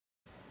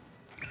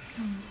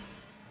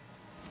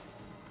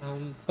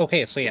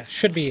Okay, so yeah,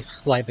 should be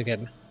live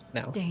again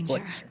now.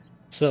 Danger.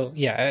 So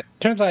yeah, it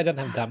turns out I didn't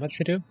have that much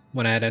to do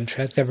when I had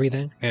unchecked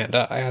everything, and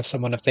I asked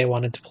someone if they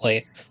wanted to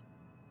play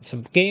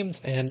some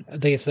games, and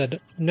they said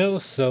no.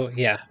 So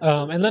yeah,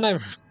 and then I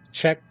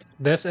checked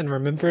this and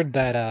remembered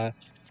that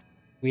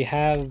we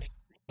have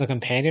the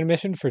companion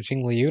mission for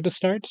Jingliu to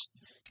start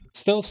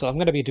still, so I'm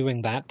gonna be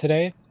doing that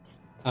today.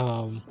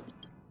 Um,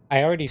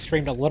 I already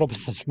streamed a little bit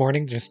this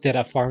morning, just did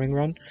a farming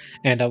run,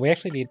 and we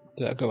actually need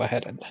to go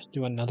ahead and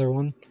do another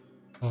one.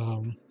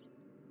 Um,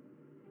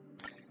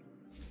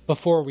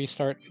 before we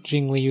start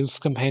Jingliu's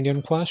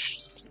companion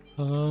quest.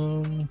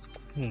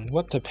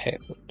 What to pay?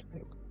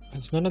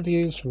 Because none of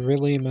these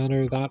really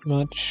matter that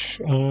much.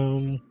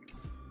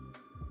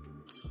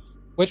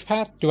 Which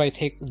path do I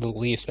take the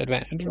least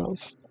advantage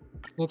of?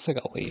 Looks like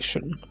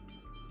elation.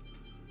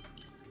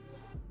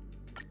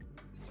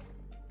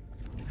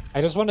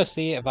 I just want to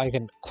see if I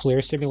can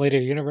clear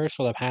Simulated Universe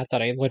with a path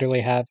that I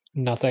literally have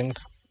nothing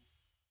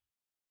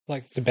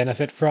like to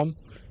benefit from.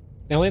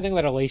 The only thing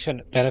that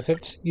elation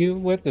benefits you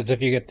with is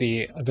if you get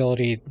the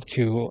ability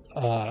to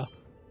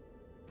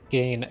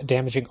gain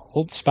damaging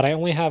ults, but I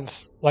only have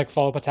like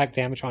follow-up attack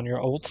damage on your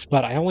ults,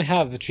 but I only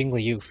have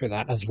Jingliu for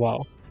that as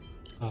well.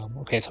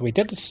 Okay, so we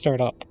did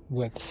start up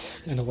with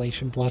an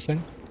elation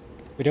blessing.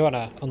 We do want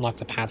to unlock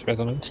the path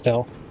resonance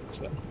still,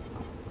 so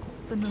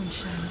The moon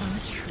shines on the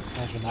truth.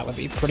 imagine that would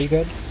be pretty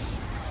good.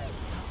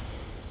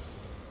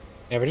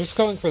 Yeah, we're just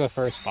going for the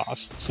first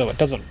boss, so it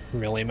doesn't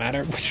really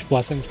matter which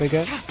blessings we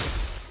get.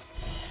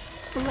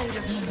 Blade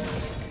of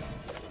moonlight.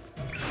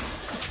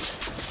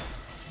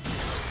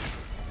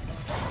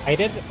 I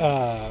did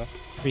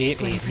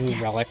create a new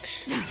relic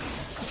a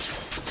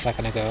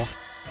second ago.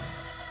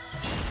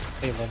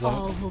 They love that.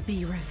 All will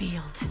be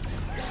revealed.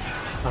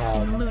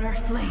 In Lunar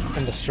flame.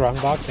 In the strong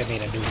box, I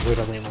made a new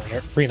Riddling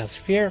Arena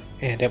Sphere,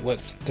 and it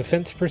was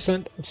defense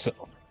percent, so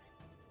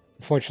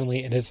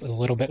unfortunately it is a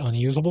little bit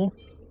unusable.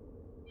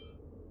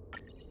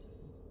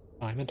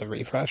 Oh, I meant to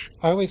refresh.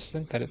 I always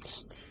think that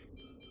it's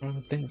the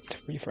wrong thing to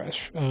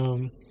refresh.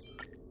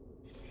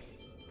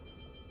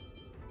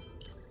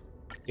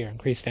 Here,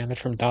 increased damage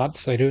from dots,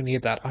 so I do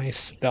need that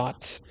ice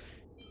dot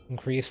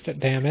increased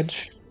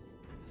damage.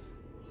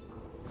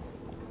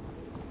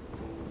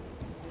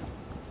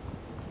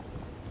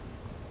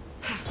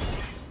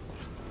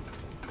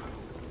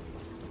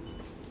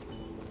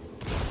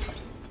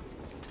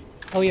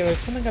 Oh yeah, there's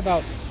something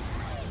about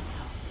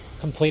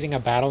completing a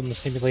battle in the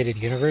simulated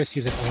universe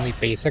using only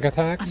basic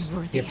attacks.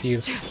 Unworthy. You have to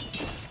use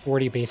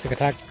 40 basic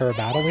attacks per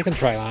battle. We can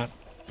try that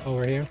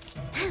over here.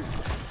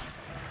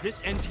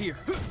 This ends here.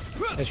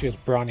 Let's use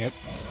Bronya.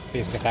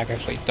 Basic attack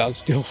actually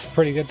does do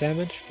pretty good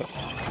damage, but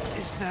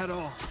Is that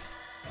all?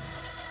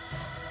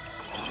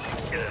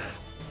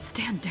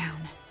 Stand down.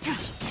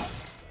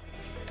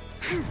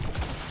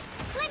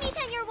 Let me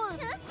tend your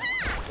wound.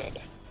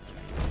 good.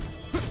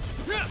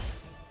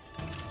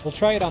 We'll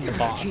try it on the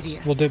boss.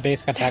 Tedious. We'll do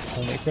basic attack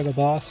only for the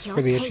boss,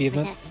 for the You'll pay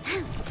achievement. this.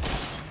 You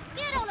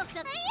don't look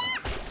so.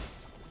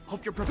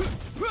 Hope you're prepared.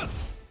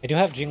 I do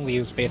have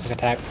Jingliu's basic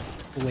attack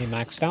fully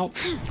maxed out.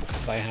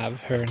 So I have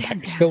her entire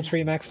Stand skill down.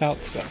 tree maxed out,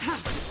 so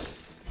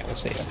I will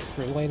save it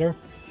for later.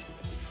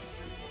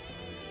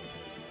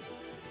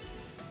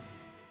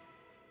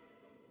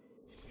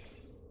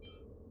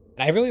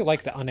 And I really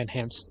like the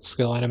unenhanced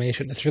skill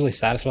animation. It's really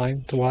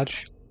satisfying to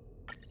watch.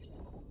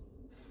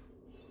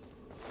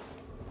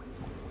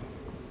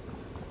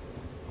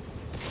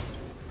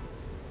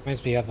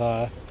 Reminds me of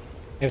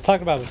I've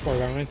talked about it before,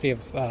 but it reminds me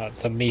of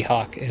the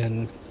Mihawk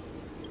in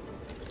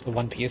the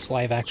One Piece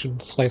live action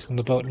slicing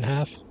the boat in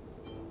half.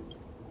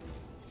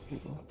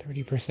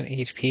 30%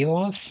 HP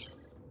loss?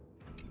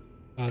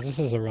 This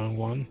is the wrong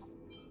one.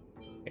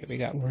 Okay, we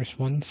got worse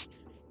ones.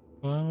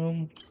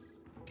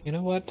 You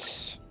know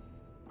what?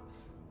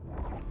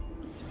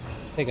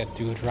 Take a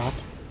dewdrop.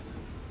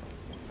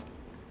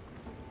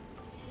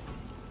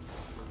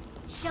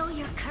 Show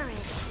your courage.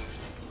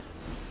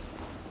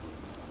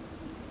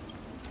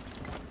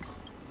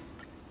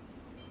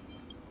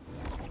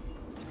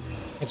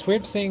 It's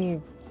weird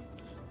seeing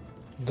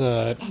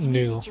the Enemy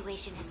new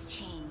situation has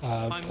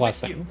changed.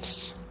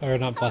 blessings. Or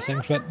not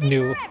blessings, but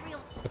new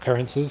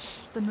occurrences.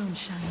 The moon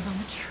shines on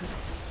the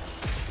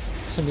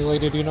truth.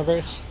 Simulated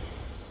universe.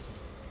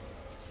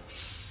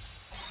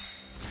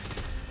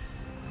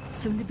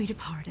 Soon to be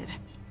departed.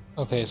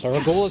 Okay, so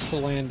our goal is to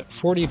land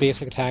 40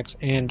 basic attacks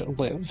and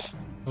live.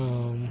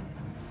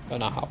 Don't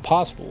know how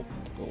possible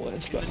the goal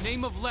is, In but the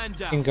name of we can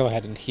Landau, go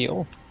ahead and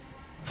heal.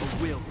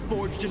 a will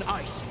forged in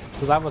ice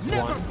So that was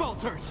never one.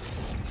 falters.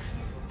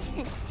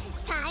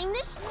 Time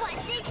to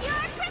what's in your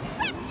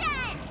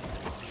prescription.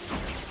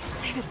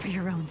 Save it for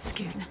your own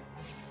skin.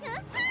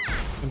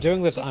 I'm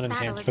doing this battle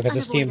unenhanced is because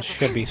this team unavoidable.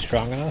 should be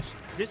strong enough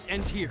This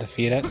ends here. to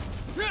defeat it.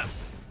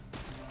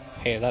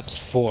 Okay, that's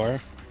 4.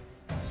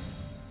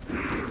 You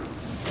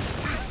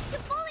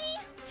bully.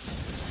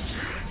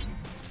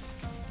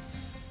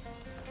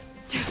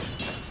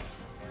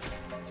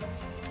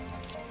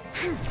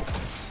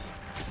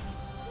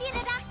 Need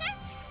a doctor?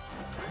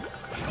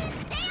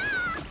 Stay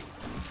off.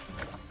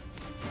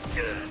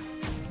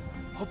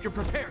 Hope you're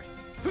prepared.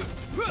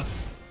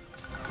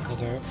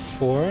 Another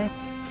 4.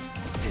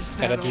 Is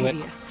Gotta that do it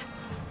Tedious.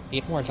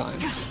 8 more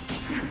times.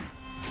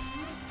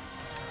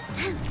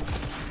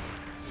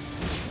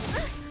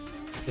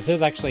 This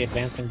is actually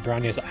advancing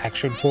Bronya's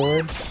action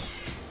forward,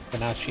 but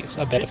now she's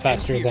a bit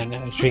faster than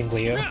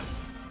Jingliu.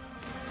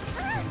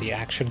 On the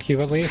action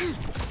cue, at least.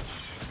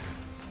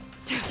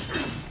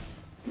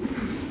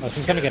 Oh,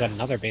 she's gonna get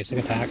another basic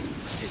attack.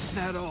 Is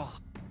that all?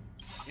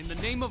 In the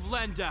name of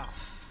Landau,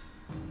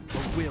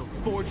 a will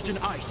forged in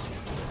ice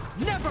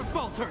never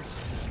falters!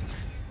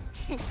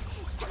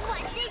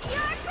 What's in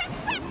your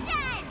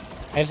prescription?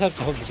 I just have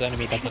to hope this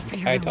enemy doesn't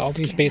kite all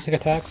these basic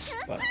attacks,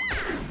 but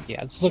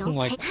yeah, it's looking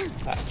like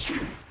that's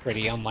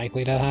pretty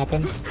unlikely to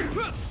happen.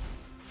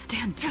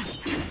 Stand down.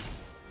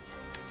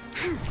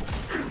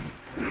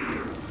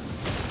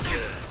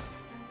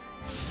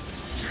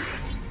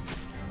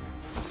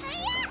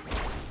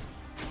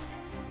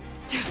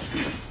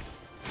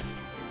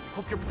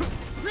 Hope you're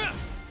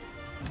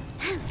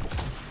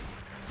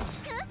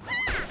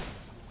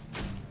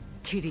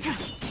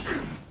Tedious.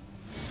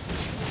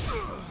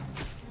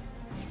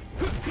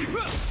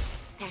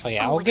 There's Oh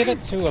yeah, I'll get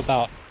it to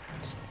about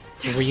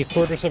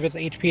 3/4 of its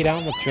HP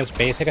down with just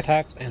basic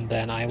attacks, and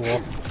then I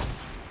will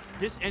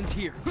This ends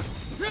here.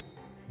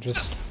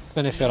 just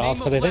finish it off,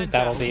 because I think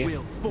that'll be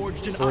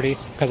 40,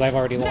 because I've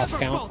already lost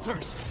Never count.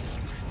 falters.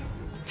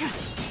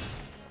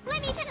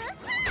 Let me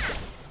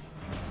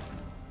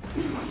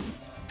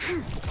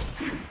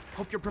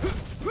Hope you're prepared.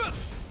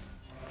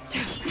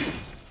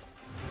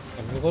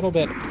 I'm a little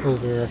bit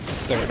over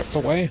 1/3 of the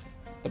way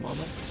at the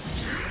moment.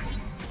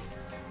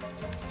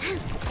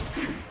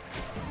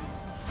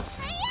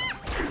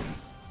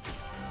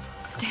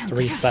 Stand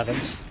 3 down.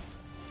 7s.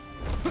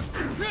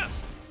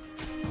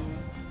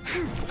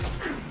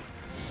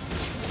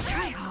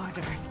 Try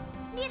harder.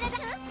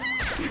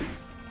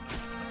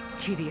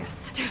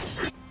 Tedious.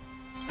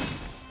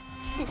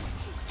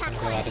 I'm gonna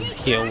go ahead and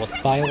heal with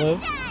Philo.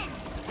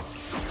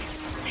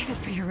 Save it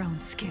for your own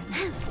skin.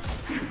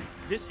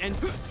 This ends.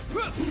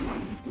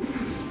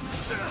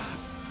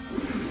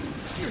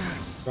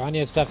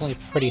 Bronya is definitely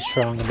pretty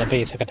strong in the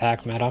basic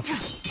attack meta.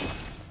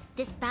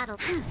 This battle.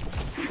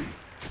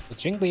 But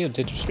Jingliu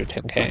did just do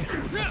 10k.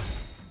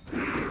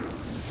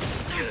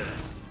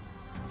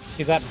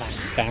 He's at max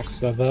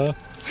stacks of Let me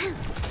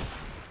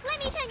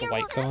turn the your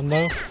light cone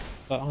though,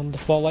 but on the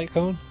full light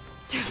cone.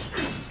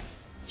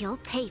 You'll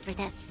pay for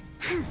this.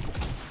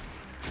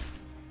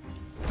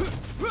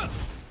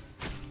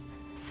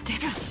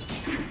 Stand down.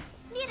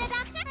 Need a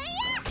doctor?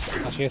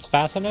 Actually, it's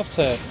fast enough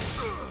to.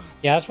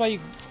 Yeah, that's why you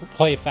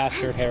play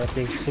faster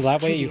characters, so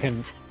that way you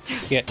can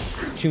Tedious. get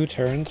 2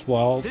 turns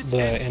while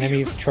the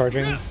enemy's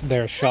charging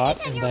their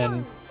shot, and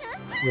then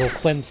you'll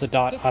cleanse the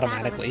dot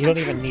automatically. You don't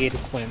even need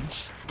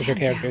cleanse if your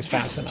character is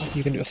fast enough.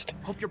 You can just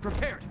Hope you're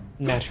prepared.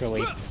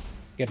 naturally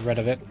get rid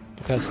of it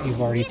because you've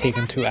already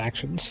taken 2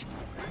 actions.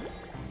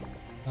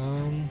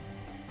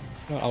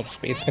 Well, I'll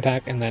just basic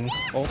attack and then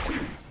ult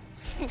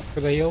for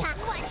the heal.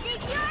 What's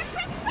in your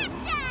prescription?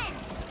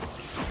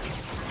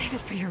 Save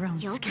it for your own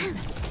You'll skin.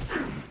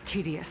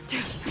 Tedious.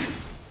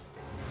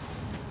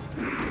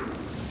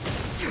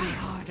 Try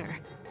harder.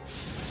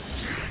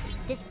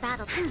 This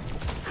battle.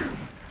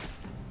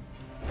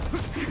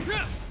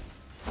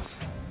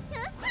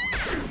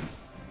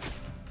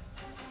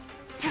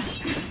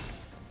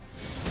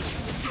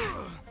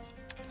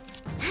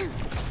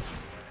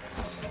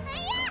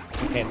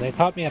 Okay, they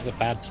caught me at a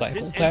bad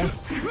cycle there.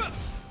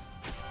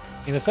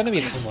 I mean, this enemy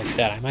is almost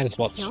dead. I might as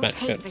well just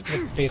finish it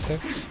with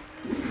basics.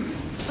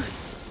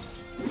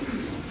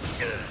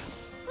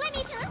 Let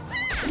me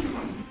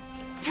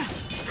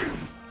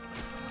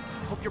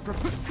Hope you're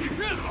prepared.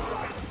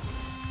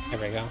 There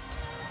we go.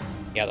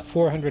 Yeah, the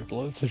 400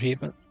 blows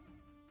achievement.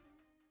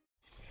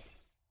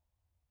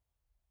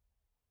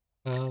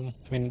 I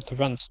mean, the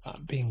run's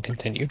not being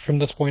continued from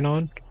this point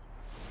on.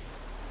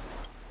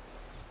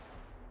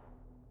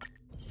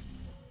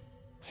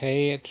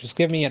 Okay, just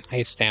give me an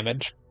ice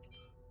damage.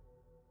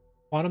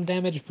 Quantum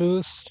damage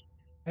boost?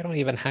 I don't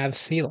even have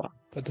Seela,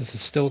 but this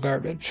is still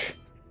garbage.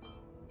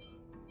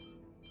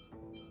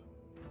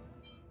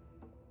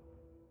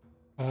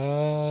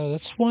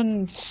 This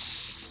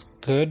one's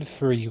good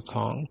for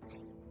Yukong.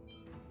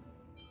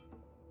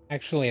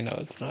 Actually, no,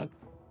 it's not.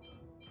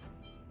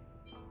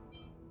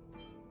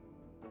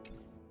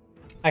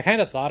 I kind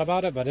of thought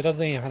about it, but it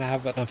doesn't even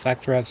have an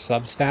effect for its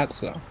substats,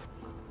 so.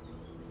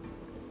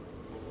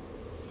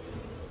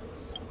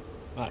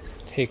 Not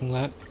taking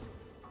that.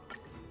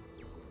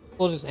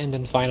 We'll just end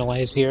and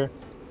finalize here.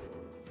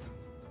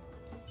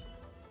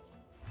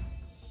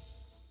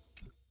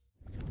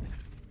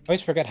 I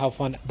always forget how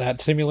fun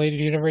that simulated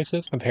universe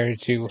is compared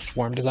to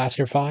Swarm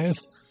Disaster 5.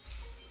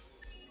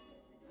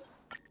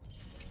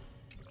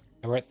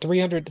 And we're at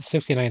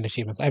 369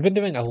 achievements. I've been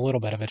doing a little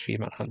bit of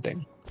achievement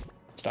hunting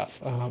stuff.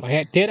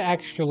 I did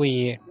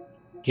actually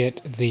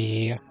get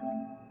the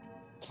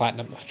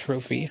Platinum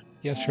Trophy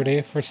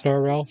yesterday for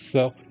Star Rail,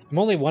 so I'm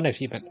only 1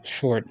 achievement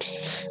short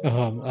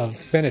of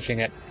finishing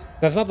it.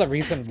 That's not the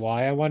reason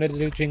why I wanted to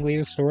do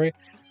Jingliu's story,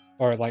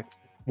 or like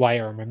why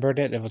I remembered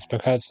it, it was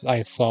because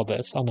I saw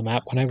this on the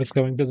map when I was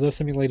going to the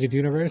simulated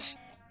universe.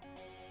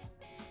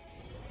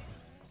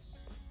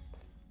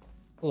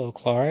 Hello,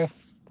 Clara.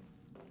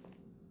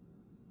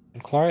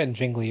 And Clara and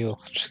Jingliu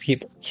just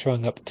keep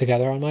showing up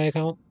together on my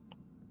account.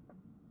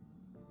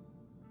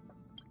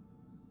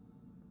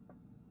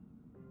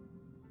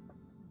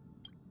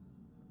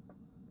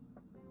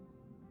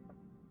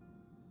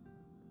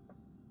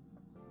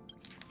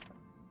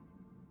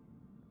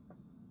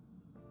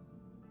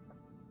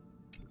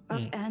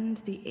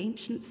 Upend the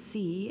ancient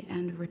sea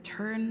and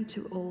return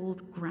to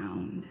old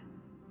ground.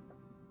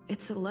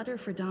 It's a letter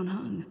for Dan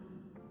Heng,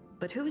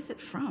 but who is it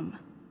from?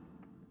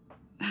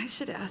 I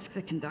should ask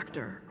the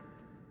conductor.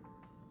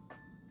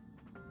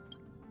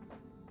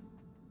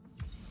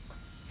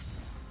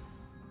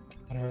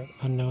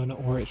 Unknown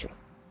origin.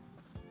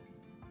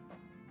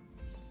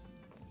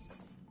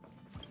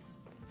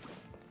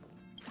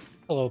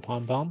 Hello,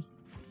 Pom Pom.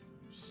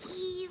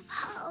 Heave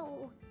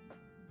ho!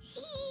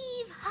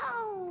 Heave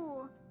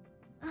ho!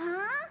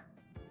 Huh?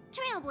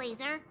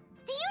 Trailblazer,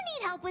 do you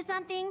need help with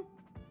something?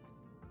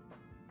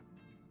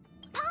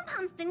 Pom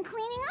Pom's been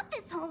cleaning up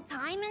this whole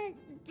time and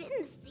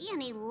didn't see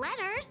any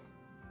letters.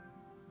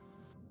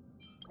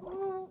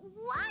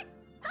 What?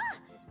 Ah,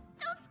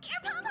 don't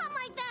scare Pom Pom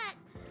like that!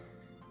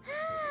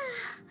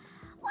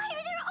 Why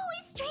are there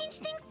always strange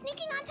things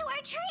sneaking onto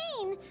our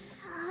train?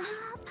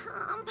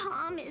 Pom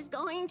Pom is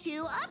going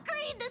to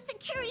upgrade the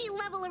security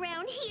level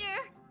around here.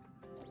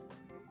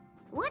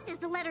 What does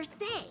the letter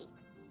say?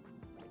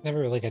 Never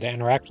really get to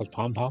interact with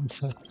Pom Pom,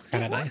 so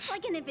kind of It nice. looks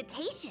like an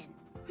invitation.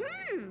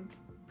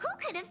 Who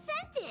could have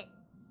sent it?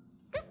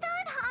 Does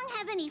Dan Heng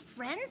have any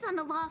friends on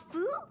the Law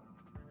Fu?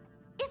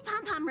 If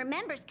Pom Pom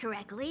remembers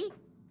correctly,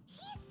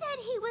 he said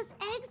he was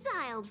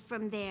exiled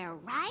from there,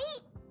 right?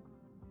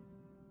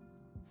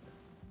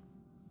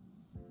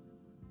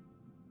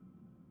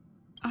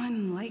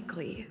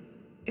 Unlikely.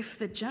 If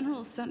the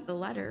general sent the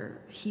letter,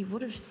 he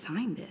would have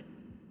signed it.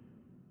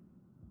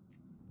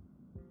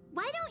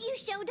 Why don't you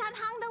show Dan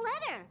Heng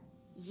the letter?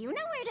 You know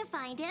where to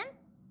find him.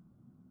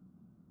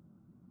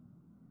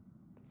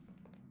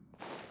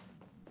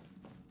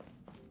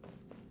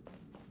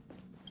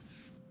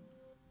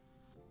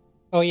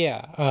 Oh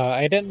yeah,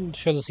 I didn't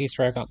show this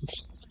Easter egg on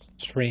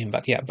stream,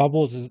 but yeah,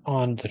 Bubbles is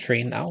on the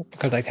train now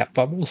because I kept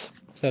Bubbles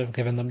instead of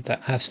giving them to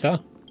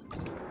Asta.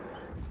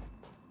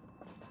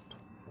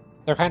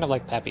 They're kind of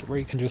like Peppy, where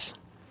you can just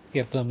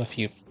give them a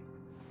few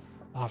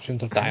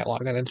options of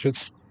dialogue and it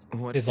just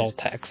What is is all it?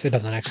 text. It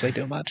doesn't actually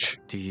do much.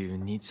 Do you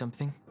need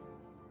something?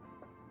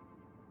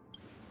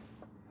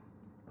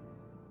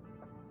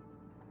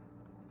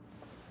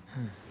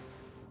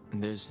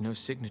 There's no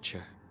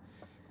signature.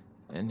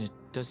 And it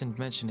doesn't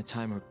mention a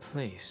time or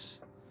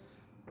place.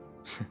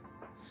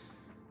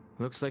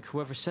 Looks like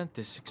whoever sent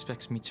this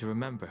expects me to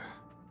remember.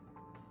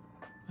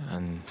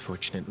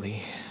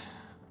 Unfortunately,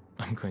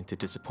 I'm going to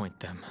disappoint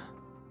them.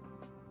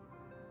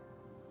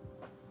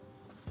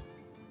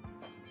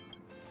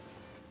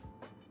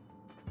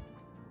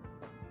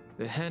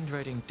 The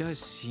handwriting does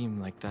seem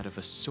like that of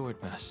a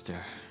swordmaster,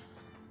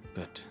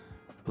 but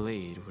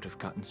Blade would have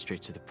gotten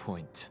straight to the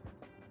point.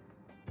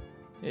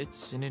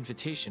 It's an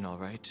invitation, all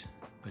right,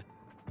 but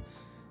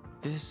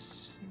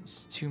this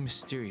is too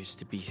mysterious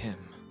to be him.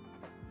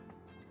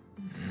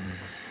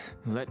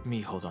 Let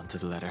me hold on to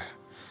the letter.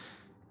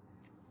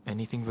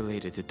 Anything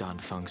related to Dan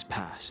Feng's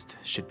past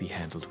should be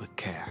handled with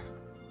care.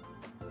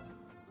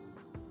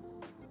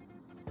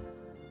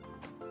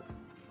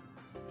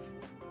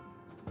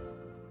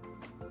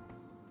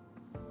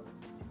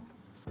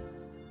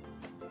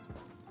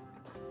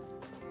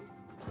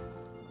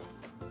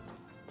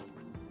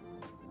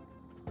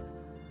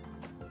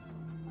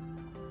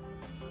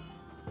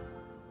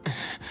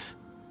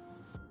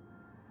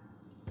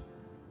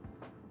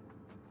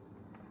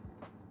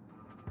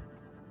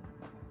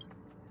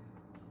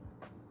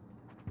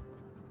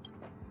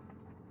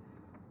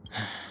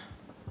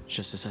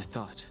 Just as I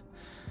thought,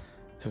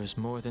 there was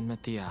more than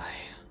met the eye.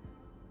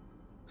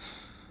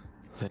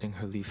 Letting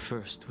her leave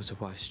first was a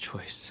wise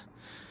choice.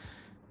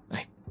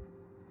 I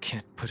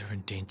can't put her in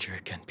danger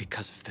again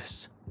because of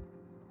this.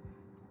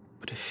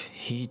 But if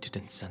he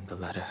didn't send the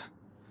letter,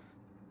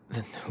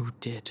 then who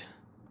did?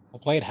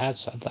 Well, Blade has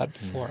said that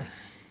before.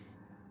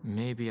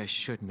 Maybe I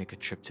should make a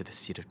trip to the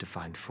seat of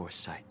divine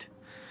foresight.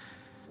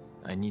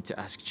 I need to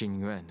ask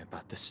Jingliu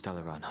about the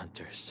Stellaron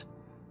hunters.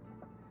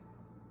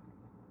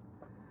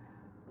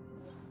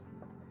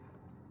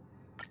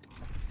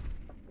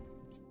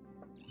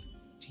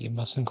 You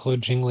must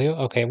include Jingliu.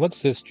 Okay,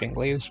 what's this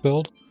Jingliu's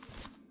build?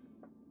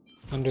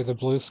 Under the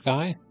blue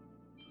sky?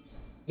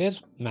 It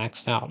is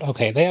maxed out.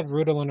 Okay, they have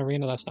Rudo and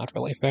Arena, that's not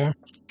really fair.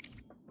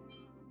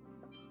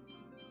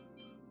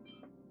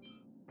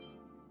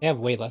 They have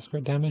way less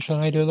crit damage than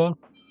I do, though.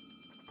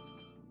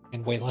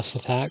 And way less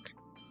attack.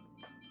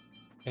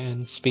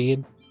 And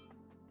speed.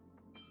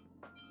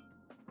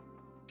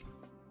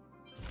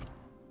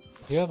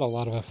 You have a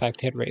lot of effect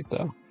hit rate,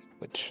 though,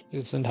 which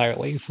is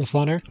entirely useless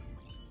on her.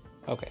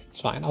 Okay, it's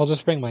fine. I'll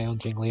just bring my own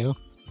Jingliu.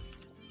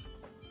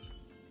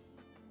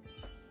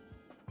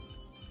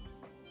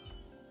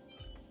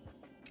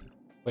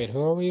 Wait, who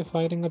are we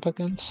fighting up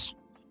against?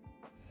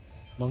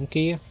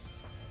 Monkey?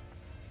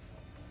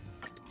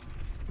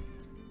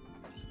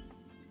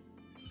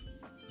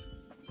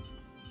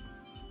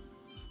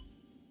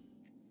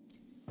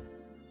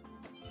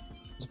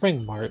 Let's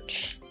bring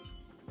March.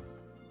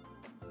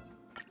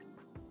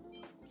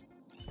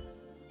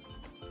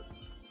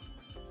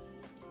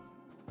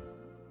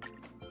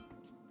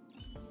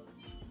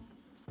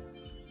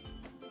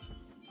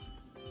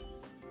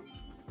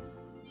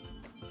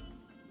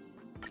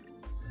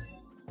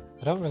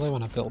 I don't really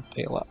want to build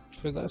Payla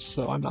for this,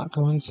 so I'm not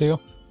going to.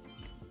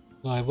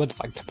 Well, I would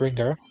like to bring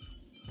her.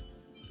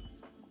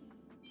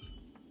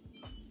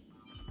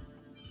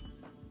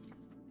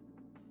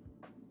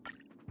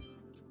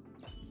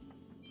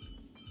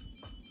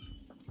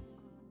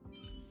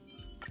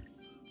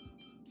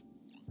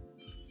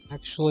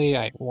 Actually,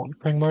 I won't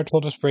bring March,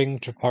 I'll just bring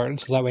Japard,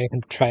 so that way I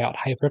can try out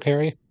Hyper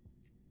Carry.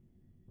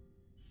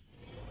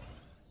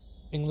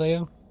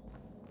 Jingliu.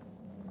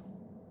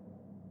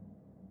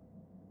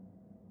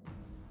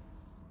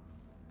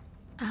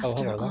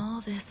 After hello there.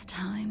 all this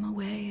time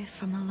away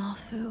from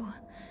Alafu,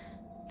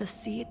 the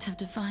seat of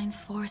divine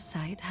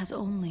foresight has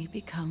only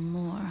become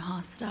more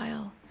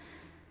hostile.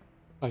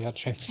 Oh yeah,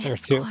 Chang's there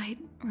It's too. quite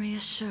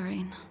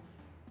reassuring.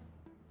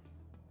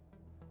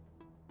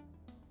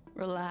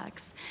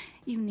 Relax.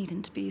 You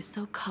needn't be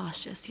so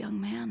cautious, young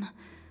man.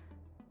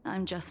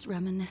 I'm just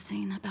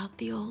reminiscing about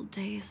the old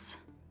days.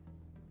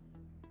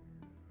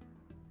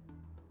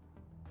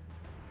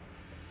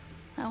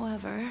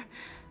 However,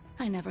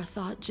 I never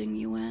thought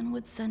Jingyuan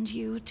would send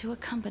you to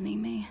accompany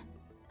me.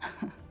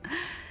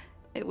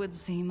 It would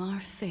seem our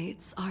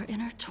fates are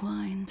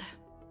intertwined.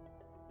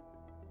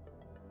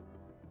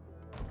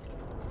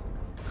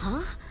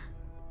 Huh?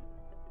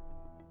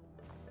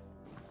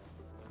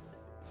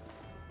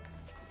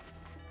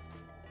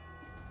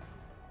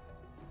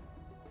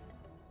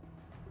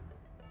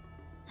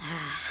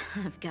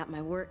 I've got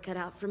my work cut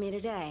out for me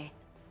today.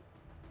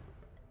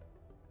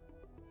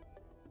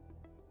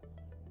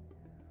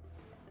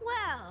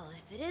 Well,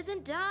 if it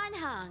isn't Dan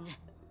Heng.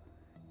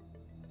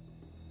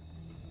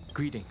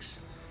 Greetings.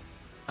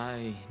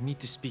 I need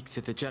to speak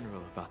to the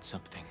general about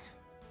something.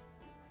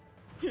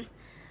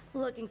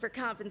 Looking for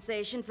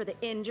compensation for the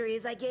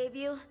injuries I gave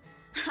you?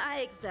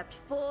 I accept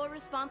full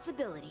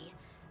responsibility.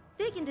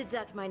 They can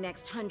deduct my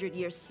next 100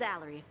 years'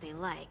 salary if they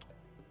like.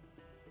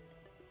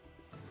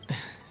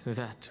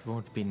 That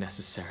won't be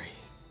necessary.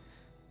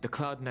 The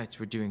Cloud Knights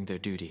were doing their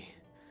duty.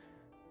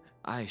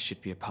 I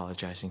should be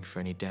apologizing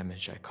for any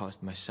damage I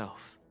caused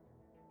myself.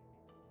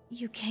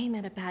 You came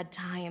at a bad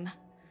time.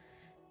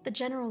 The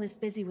General is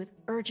busy with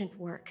urgent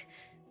work.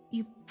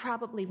 You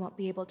probably won't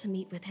be able to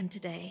meet with him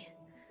today.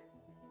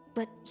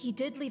 But he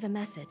did leave a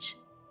message.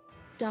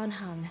 Dan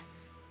Heng,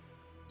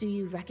 do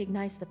you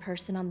recognize the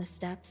person on the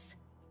steps?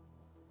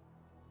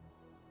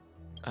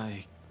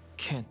 I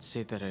can't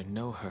say that I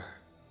know her,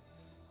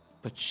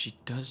 but she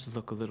does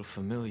look a little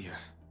familiar.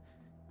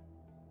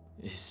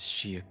 Is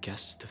she a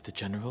guest of the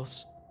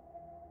General's?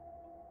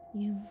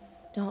 You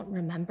don't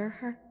remember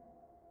her?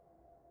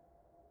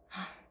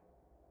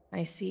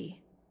 I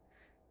see.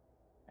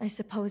 I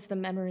suppose the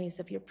memories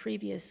of your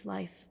previous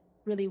life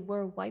really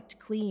were wiped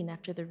clean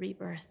after the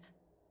rebirth.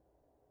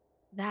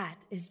 That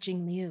is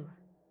Jingliu,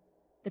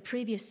 the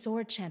previous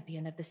sword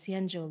champion of the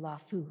Xianzhou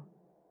Lafu.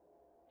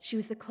 She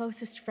was the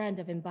closest friend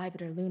of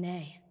Imbibitor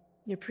Lune,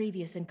 your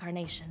previous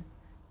incarnation.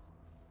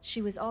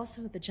 She was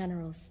also the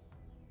General's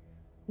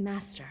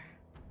master.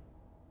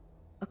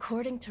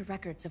 According to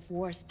records of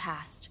wars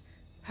past,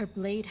 her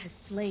blade has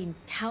slain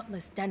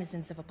countless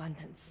denizens of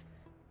abundance.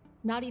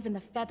 Not even the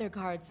feather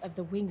guards of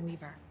the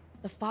Wingweaver,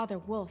 the father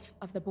wolf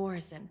of the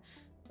Borazin,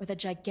 or the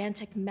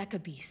gigantic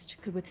mecha beast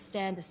could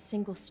withstand a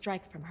single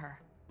strike from her.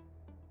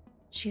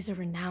 She's a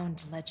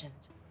renowned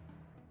legend.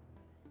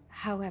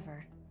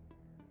 However,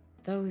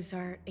 those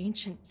are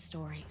ancient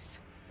stories.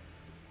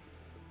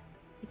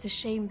 It's a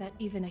shame that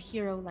even a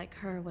hero like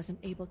her wasn't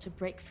able to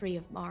break free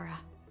of Mara.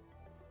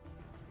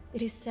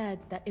 It is said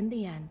that in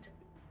the end,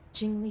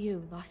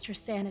 Jingliu lost her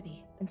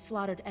sanity and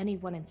slaughtered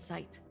anyone in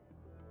sight.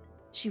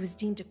 She was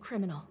deemed a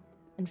criminal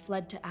and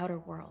fled to outer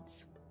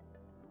worlds.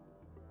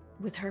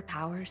 With her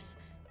powers,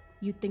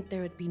 you'd think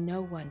there would be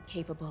no one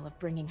capable of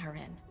bringing her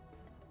in.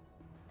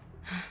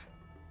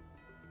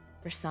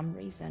 For some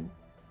reason,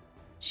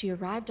 she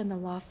arrived on the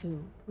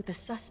Lafu with a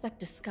suspect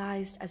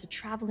disguised as a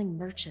traveling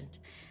merchant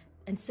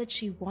and said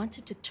she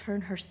wanted to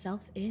turn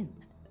herself in.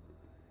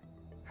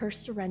 Her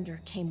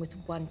surrender came with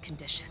one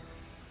condition: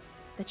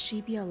 that she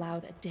be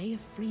allowed a day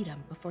of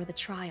freedom before the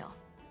trial.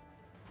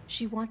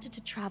 She wanted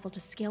to travel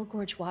to Scale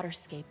Gorge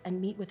Waterscape and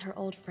meet with her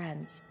old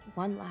friends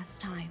one last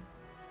time.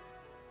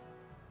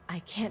 I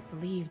can't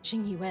believe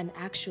Jingyuan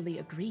actually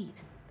agreed.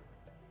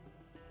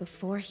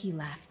 Before he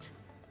left,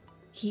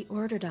 he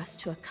ordered us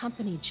to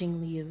accompany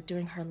Jingliu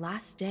during her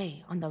last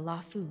day on the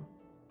Lafu.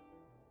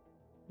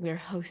 We're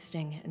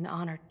hosting an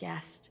honored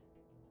guest.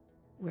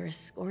 We're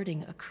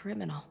escorting a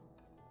criminal.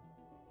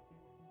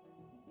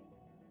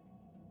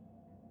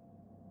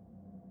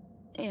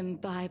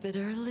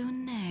 Imbibitor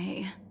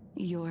Lune.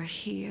 you're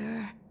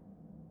here.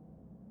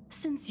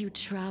 Since you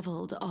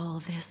traveled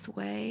all this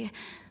way,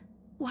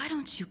 why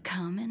don't you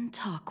come and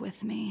talk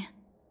with me?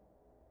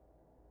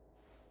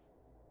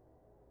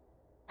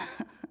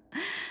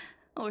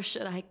 Or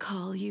should I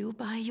call you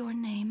by your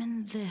name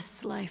in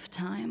this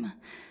lifetime?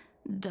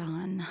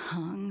 Dan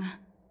Heng.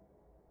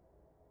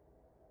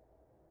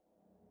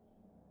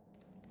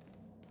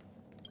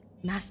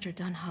 Master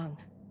Dan Heng.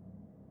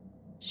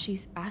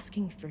 She's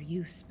asking for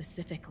you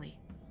specifically.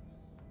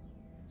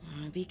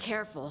 Be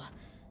careful.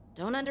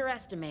 Don't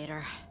underestimate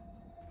her.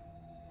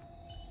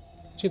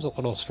 She's a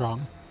little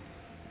strong.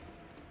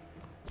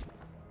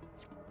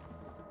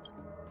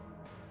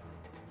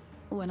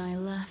 When I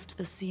left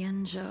the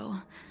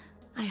Xianzhou,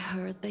 I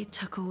heard they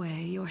took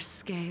away your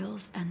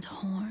scales and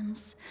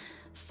horns,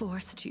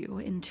 forced you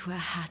into a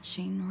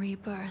hatching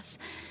rebirth,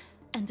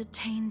 and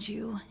detained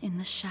you in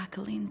the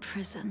shackling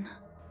prison.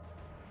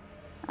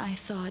 I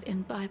thought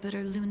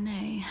Imbibiter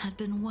Lunae had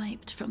been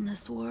wiped from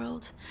this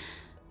world,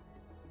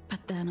 but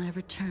then I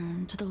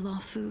returned to the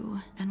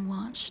Luofu and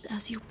watched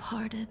as you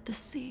parted the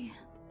sea.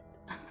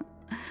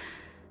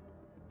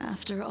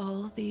 After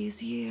all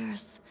these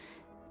years,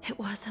 it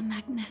was a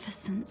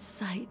magnificent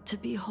sight to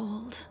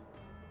behold.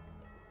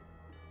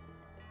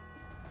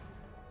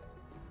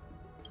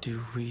 Do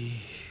we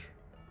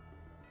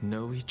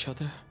know each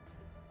other?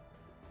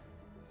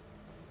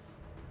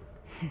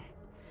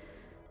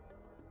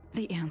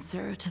 The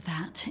answer to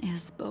that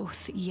is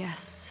both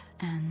yes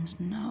and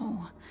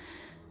no.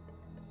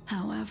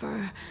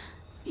 However,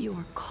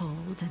 your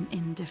cold and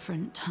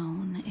indifferent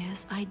tone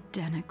is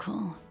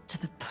identical to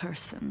the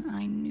person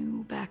I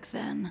knew back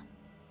then.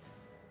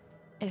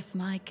 If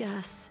my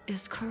guess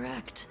is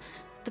correct,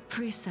 the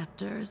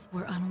preceptors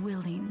were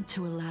unwilling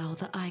to allow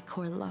the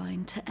Ichor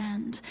line to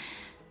end,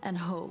 and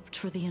hoped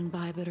for the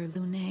Imbibiter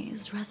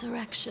Lunae's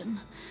resurrection.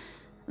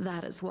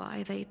 That is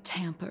why they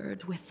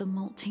tampered with the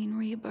molting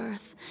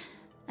rebirth,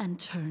 and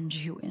turned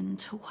you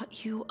into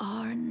what you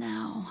are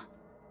now.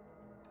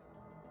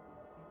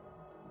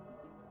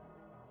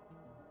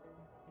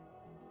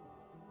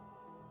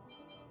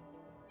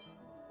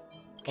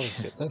 I'll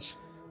get this.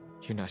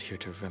 You're not here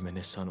to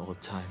reminisce on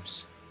old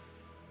times.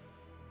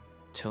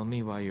 Tell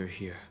me why you're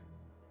here.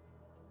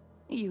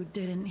 You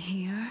didn't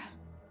hear?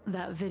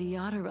 That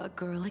Vidyadhara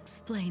girl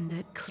explained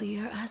it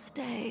clear as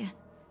day.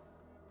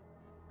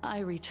 I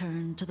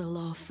returned to the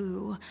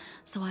Luofu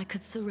so I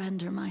could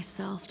surrender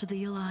myself to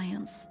the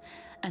Alliance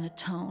and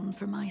atone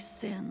for my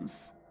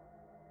sins.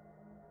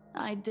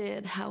 I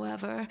did,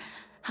 however,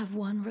 have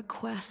one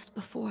request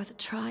before the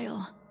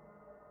trial.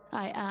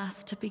 I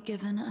asked to be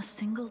given a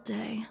single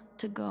day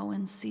to go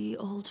and see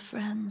old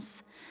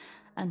friends,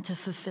 and to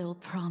fulfill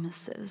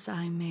promises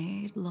I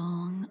made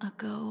long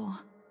ago.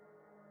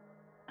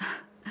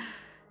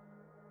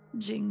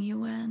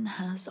 Jingliu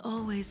has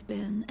always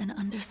been an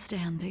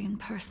understanding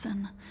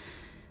person.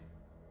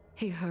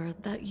 He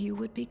heard that you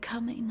would be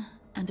coming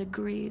and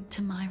agreed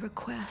to my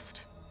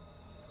request.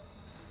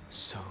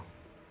 So,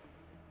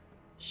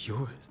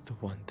 you're the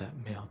one that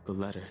mailed the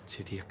letter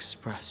to the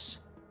Express.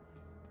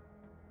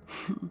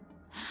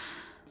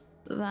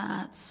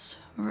 That's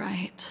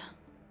right.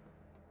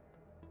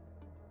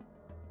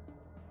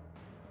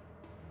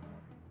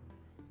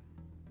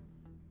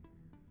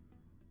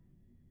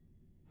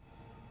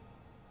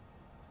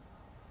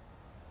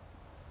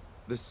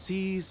 The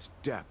sea's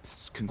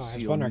depths I was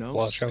conceal wondering if no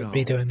Walsh would stone,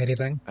 be doing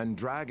anything. and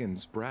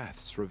dragons'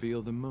 breaths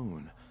reveal the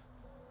moon.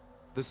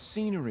 The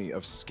scenery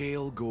of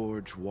Scale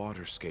Gorge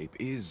waterscape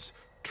is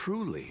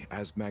truly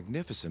as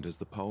magnificent as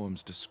the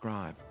poems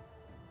describe.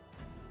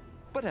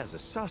 But as a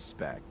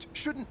suspect,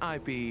 shouldn't I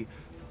be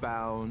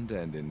bound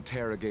and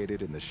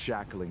interrogated in the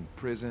shackling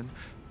prison?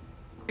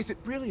 Is it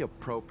really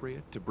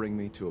appropriate to bring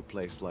me to a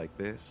place like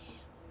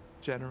this,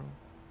 General?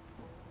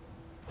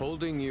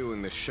 Holding you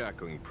in the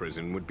shackling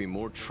prison would be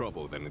more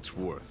trouble than it's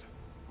worth.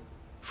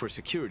 For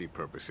security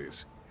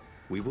purposes,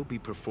 we will be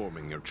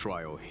performing your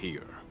trial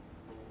here.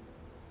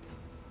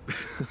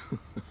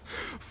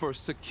 For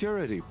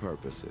security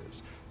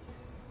purposes?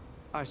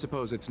 I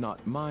suppose it's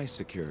not my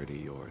security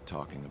you're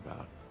talking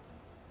about.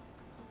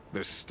 The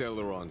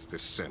Stellaron's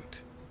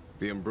descent,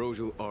 the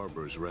Ambrosial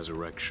Arbor's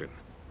resurrection,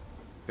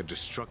 the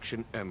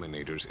Destruction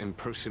Emanator's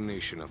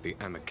impersonation of the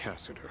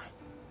Amicassator.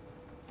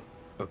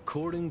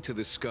 According to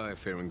the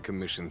Skyfaring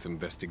Commission's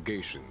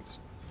investigations,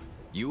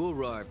 you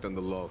arrived on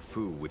the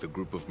Luofu with a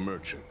group of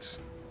merchants,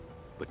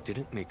 but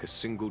didn't make a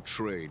single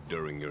trade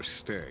during your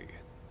stay.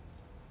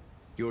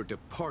 Your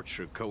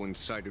departure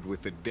coincided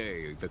with the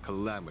day the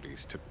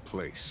calamities took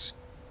place.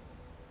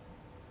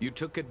 You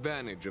took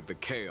advantage of the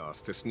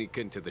chaos to sneak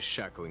into the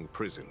shackling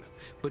prison,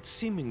 but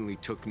seemingly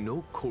took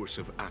no course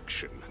of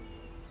action.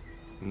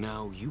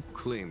 Now you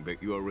claim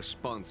that you are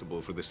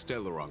responsible for the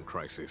Stellaron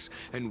crisis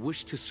and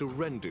wish to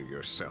surrender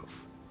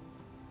yourself.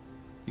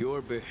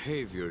 Your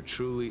behavior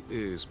truly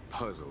is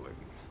puzzling.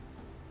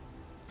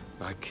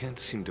 I can't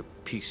seem to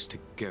piece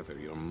together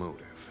your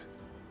motive.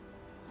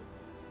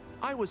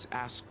 I was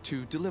asked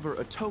to deliver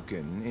a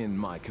token in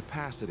my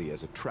capacity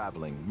as a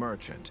traveling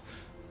merchant.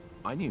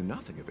 I knew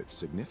nothing of its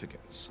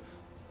significance.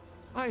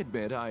 I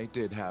admit I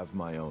did have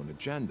my own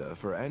agenda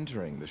for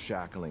entering the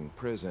shackling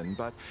prison,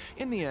 but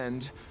in the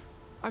end,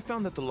 I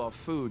found that the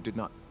Luofu did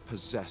not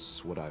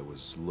possess what I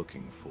was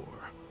looking for.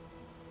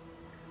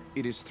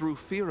 It is through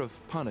fear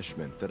of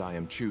punishment that I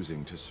am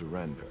choosing to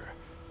surrender.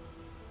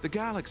 The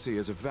galaxy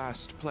is a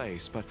vast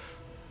place, but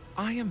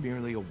I am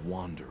merely a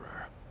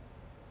wanderer.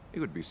 It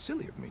would be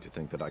silly of me to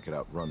think that I could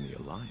outrun the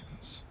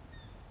Alliance.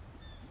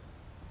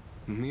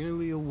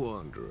 Merely a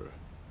wanderer?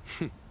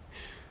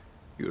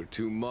 You're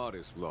too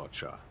modest,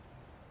 Locha.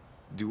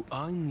 Do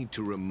I need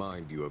to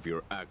remind you of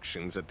your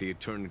actions at the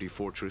Eternity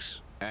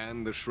Fortress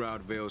and the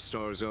Shroud Veil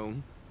Star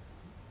Zone?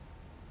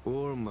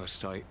 Or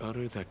must I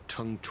utter that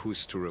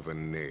tongue-twister of a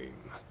name?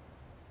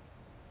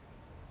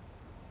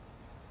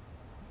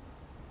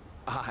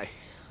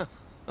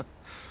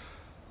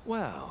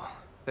 Well,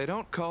 they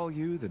don't call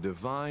you the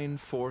Divine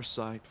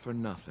Foresight for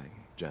nothing,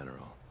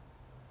 General.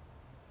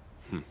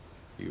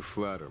 You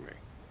flatter me.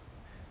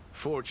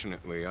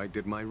 Fortunately, I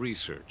did my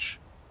research,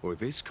 or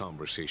this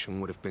conversation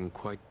would have been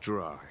quite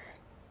dry.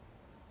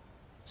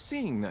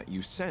 Seeing that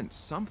you sense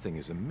something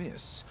is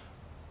amiss,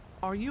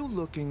 are you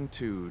looking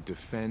to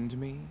defend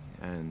me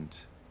and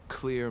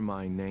clear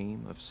my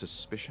name of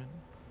suspicion?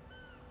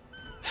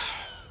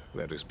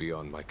 That is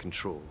beyond my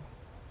control.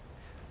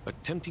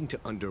 Attempting to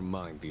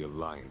undermine the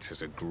Alliance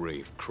is a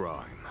grave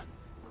crime.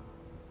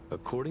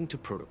 According to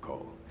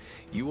protocol,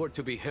 you are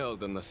to be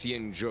held on the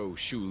Xianzhou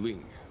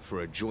Shuling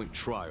for a joint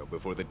trial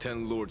before the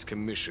Ten Lords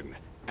Commission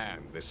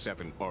and the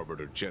 7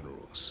 Arbiter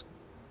Generals.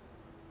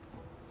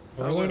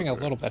 We're learning a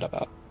little bit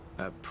about.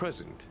 At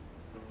present,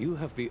 you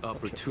have the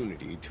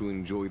opportunity to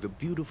enjoy the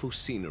beautiful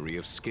scenery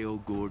of Scale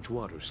Gorge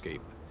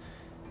Waterscape.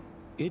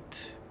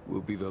 It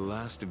will be the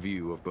last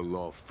view of the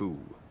Luofu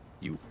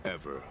you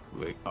ever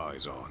lay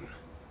eyes on.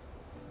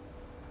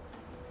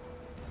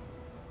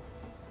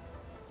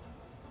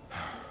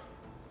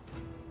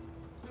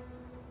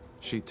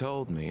 She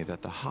told me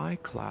that the High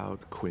Cloud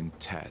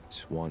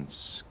Quintet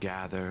once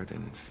gathered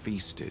and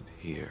feasted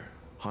here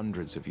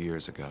hundreds of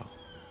years ago.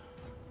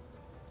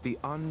 The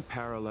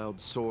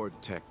unparalleled sword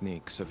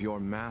techniques of your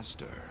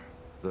master,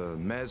 the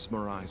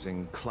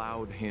mesmerizing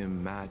cloud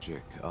hymn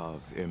magic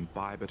of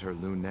Imbibitor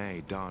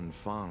Lunae Dan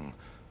Feng,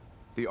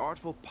 the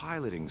artful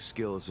piloting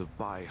skills of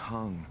Bai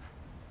Heng,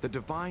 the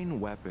divine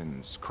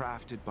weapons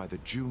crafted by the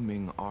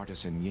Juming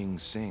artisan Ying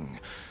Xing,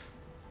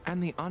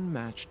 and the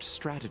unmatched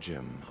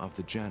stratagem of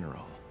the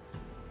General.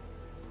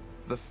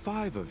 The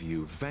 5 of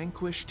you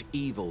vanquished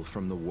evil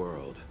from the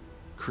world,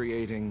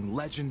 creating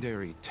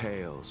legendary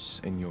tales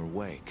in your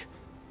wake.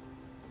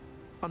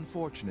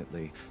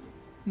 Unfortunately,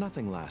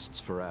 nothing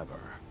lasts forever,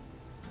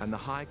 and the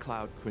High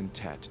Cloud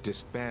Quintet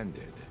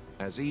disbanded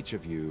as each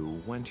of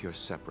you went your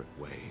separate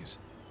ways.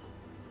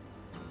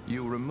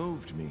 You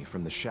removed me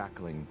from the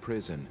shackling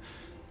prison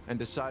and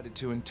decided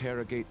to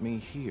interrogate me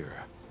here.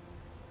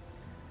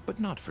 But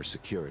not for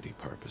security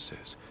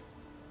purposes.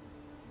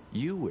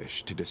 You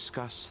wish to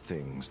discuss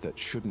things that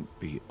shouldn't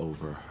be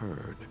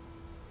overheard.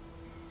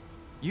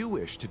 You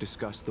wish to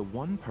discuss the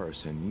one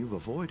person you've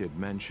avoided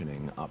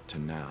mentioning up to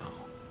now.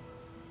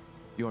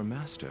 Your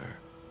master,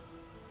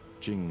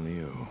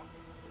 Jingliu.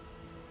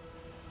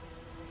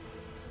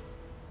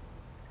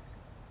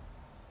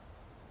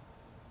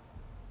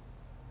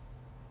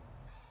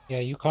 Yeah,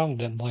 Yukong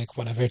didn't like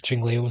whenever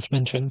Jingliu was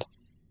mentioned.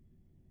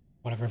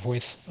 Whatever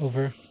voice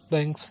over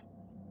things.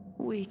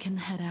 We can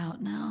head out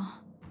now.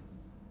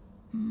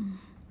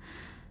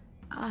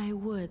 I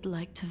would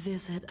like to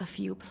visit a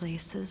few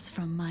places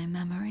from my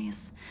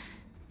memories,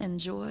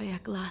 enjoy a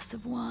glass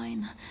of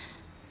wine,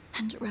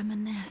 and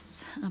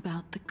reminisce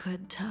about the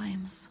good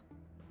times.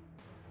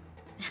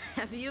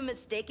 Have you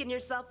mistaken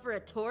yourself for a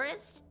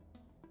tourist?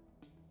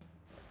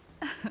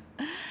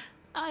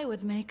 I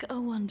would make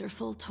a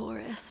wonderful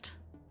tourist.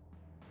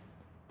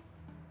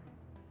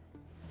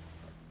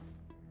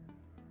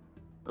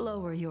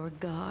 Lower your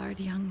guard,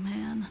 young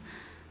man.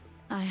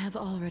 I have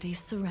already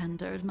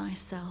surrendered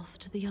myself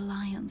to the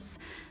Alliance,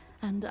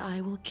 and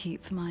I will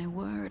keep my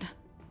word.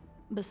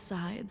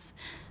 Besides,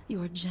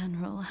 your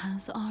general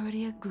has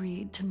already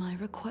agreed to my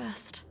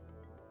request.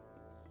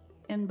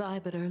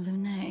 Imbibitor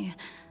Lunae,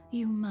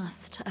 you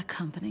must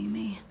accompany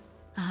me.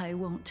 I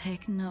won't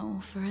take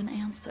no for an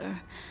answer,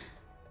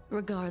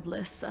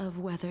 regardless of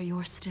whether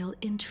you're still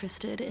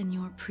interested in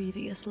your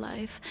previous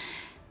life.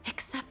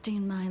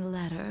 Accepting my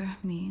letter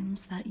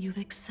means that you've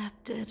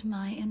accepted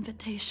my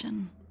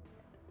invitation.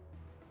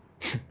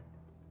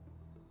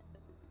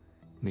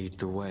 Lead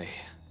the way.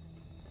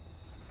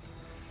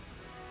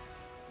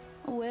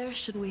 Where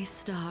should we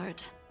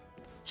start?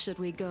 Should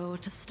we go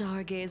to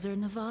Stargazer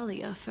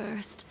Navalia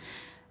first,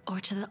 or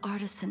to the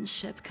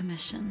Artisanship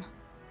Commission?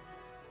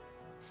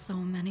 So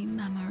many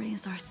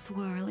memories are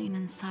swirling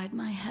inside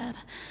my head.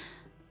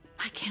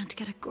 I can't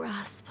get a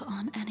grasp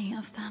on any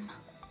of them.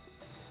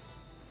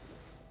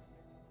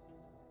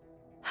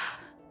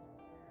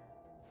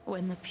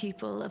 When the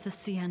people of the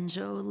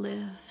Xianzhou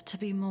live to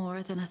be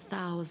more than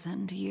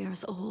 1,000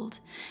 years old,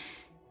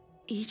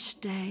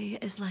 Each day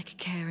is like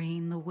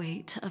carrying the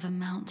weight of a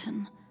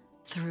mountain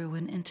through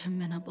an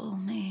interminable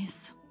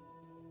maze.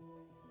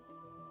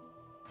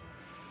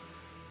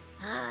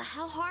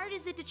 How hard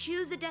is it to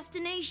choose a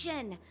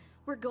destination?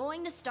 We're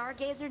going to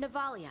Stargazer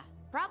Navalia.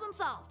 Problem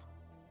solved.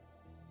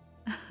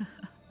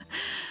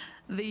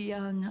 The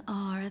young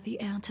are the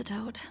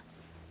antidote.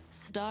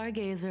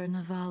 Stargazer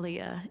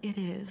Navalia it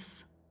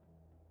is.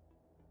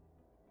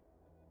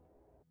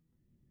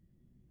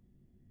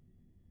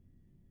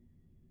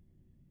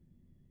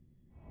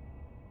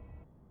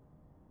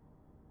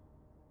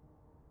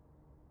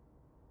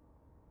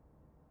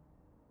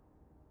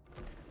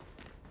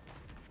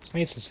 It's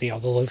nice to see all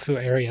the Lofu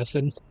areas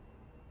in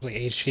the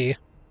HD.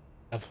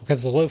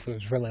 Because the Lofu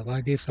is really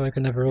laggy, so I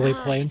can never really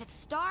play If it's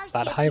star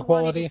that skiffs high you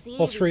wanted to quality see,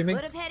 while we streaming.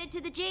 could have headed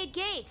to the Jade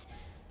Gate.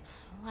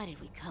 Why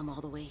did we come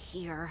all the way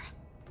here?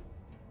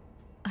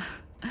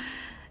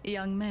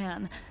 Young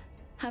man,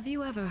 have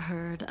you ever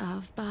heard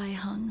of Bai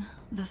Hung,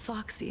 the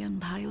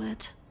Foxian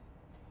pilot?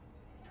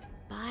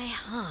 Bai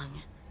Hung.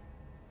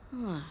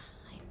 I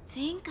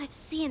think I've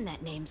seen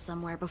that name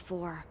somewhere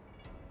before.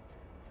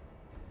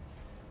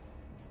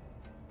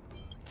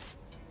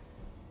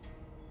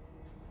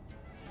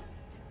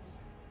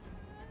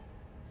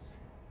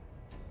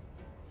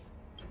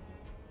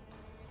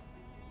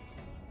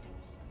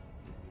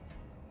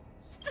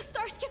 The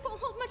star skiff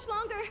won't hold much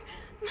longer.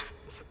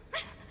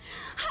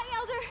 High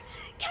Elder,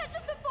 catch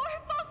us before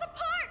it falls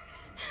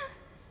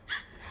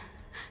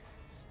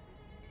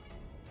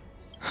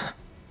apart.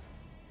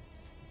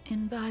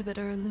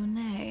 Imbibitor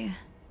Lunae,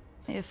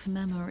 if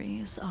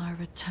memories are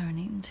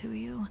returning to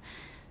you,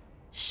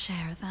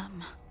 share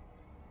them.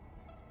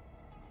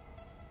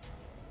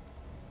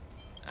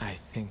 I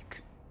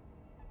think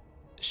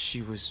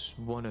she was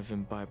one of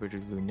Imbibitor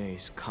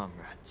Lunae's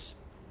comrades.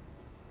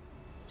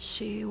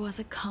 She was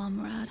a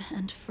comrade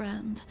and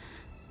friend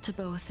to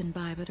both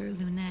Imbibitor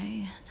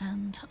Lunae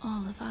and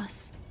all of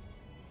us.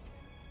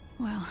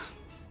 Well,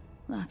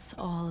 that's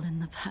all in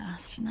the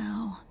past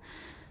now.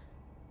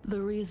 The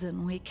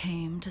reason we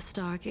came to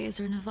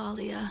Stargazer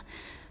Navalia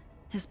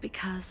is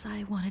because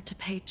I wanted to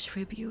pay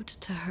tribute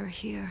to her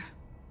here.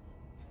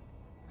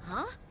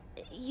 Huh?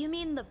 You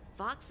mean the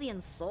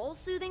Foxian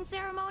soul-soothing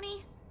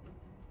ceremony?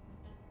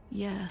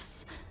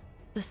 Yes,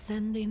 the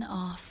sending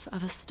off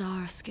of a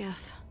star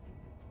skiff.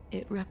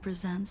 It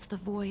represents the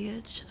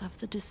voyage of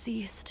the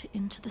deceased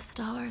into the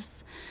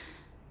stars.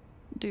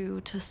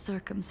 Due to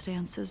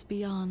circumstances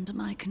beyond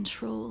my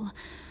control,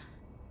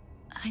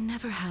 I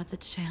never had the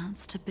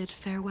chance to bid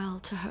farewell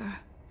to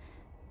her.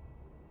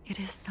 It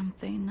is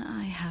something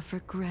I have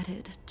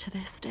regretted to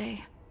this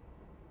day.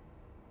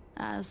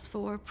 As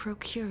for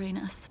procuring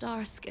a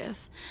star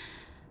skiff,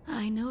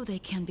 I know they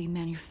can be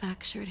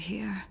manufactured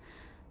here,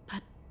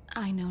 but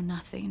I know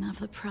nothing of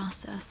the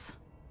process.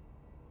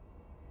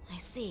 I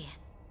see.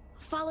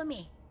 Follow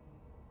me.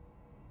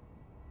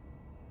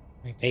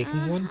 Are you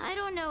taking one? I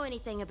don't know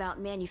anything about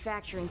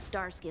manufacturing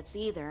star skiffs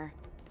either.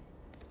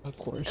 Of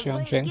course, But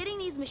Yanjing. getting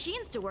these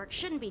machines to work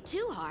shouldn't be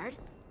too hard.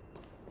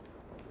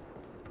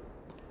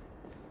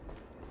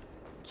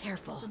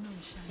 Careful.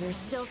 There's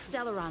still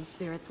Stellaron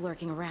spirits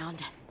lurking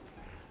around.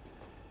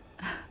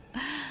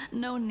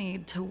 No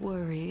need to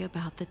worry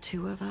about the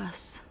two of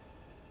us.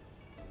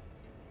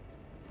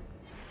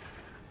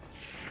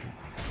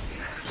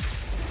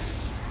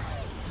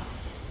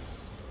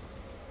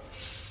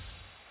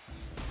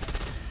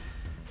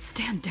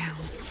 Stand down.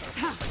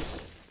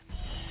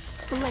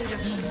 Blade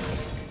of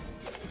Moonlight.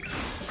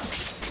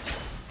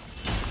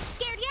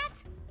 Scared yet?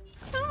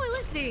 Who will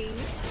it be?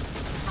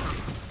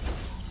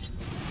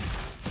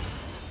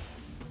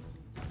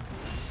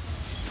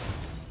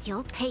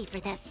 You'll pay for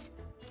this.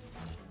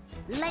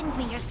 Lend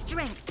me your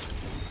strength.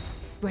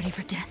 Ready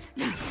for death?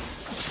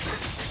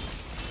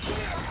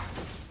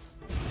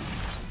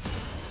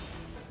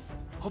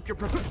 Hope you're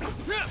prepared.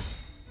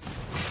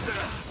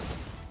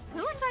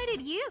 Who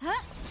invited you?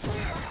 Huh?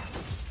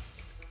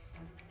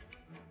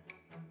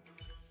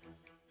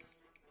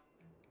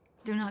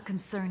 Do not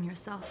concern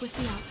yourself with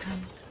the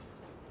outcome.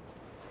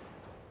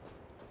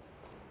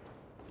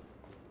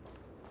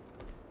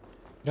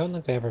 I don't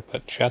think they ever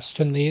put chest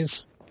in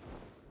these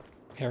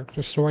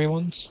character story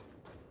ones.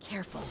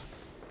 Careful.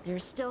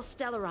 There's still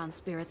Stellaron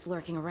spirits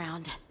lurking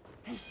around.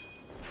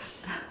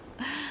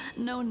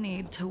 No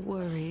need to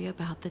worry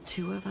about the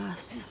two of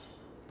us.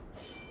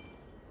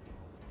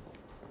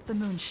 The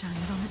moon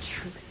shines on the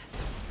truth.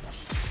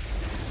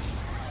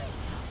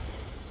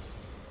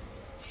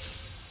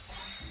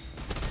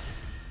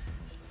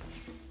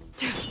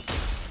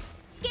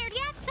 Scared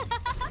yet?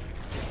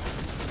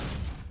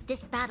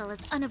 This battle is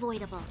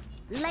unavoidable.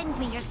 Lend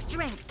me your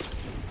strength.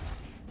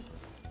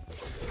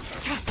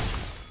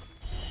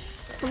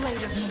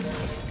 Blade of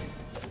Moonlight.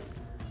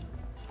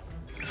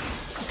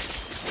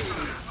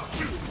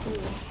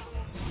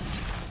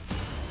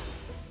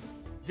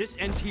 This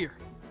ends here.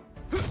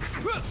 Try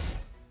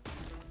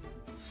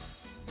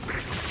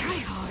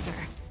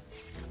harder.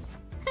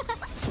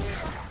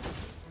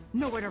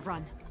 Nowhere to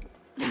run.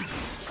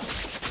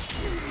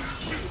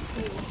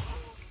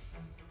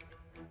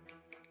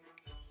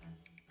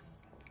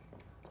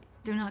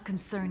 Do not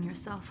concern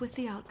yourself with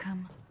the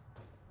outcome.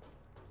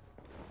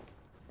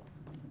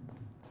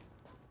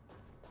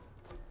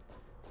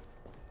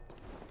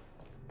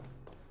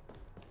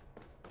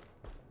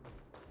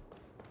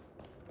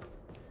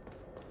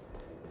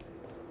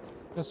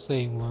 Just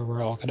seeing where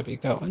we're all gonna be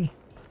going.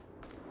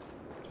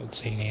 Don't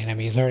see any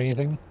enemies or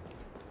anything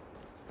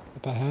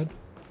up ahead.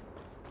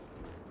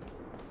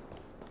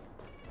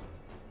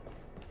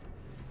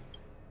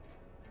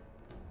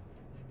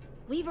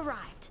 We've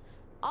arrived.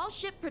 All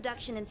ship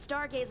production in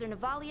Stargazer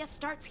Navalia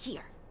starts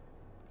here.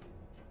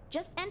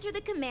 Just enter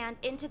the command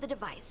into the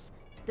device.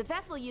 The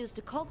vessel used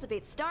to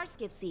cultivate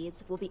starskiff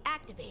seeds will be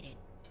activated,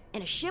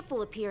 and a ship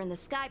will appear in the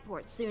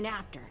skyport soon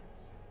after.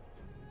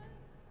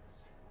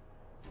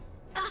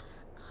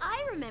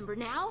 I remember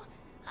now.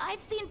 I've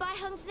seen Bai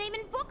Hung's name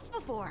in books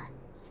before.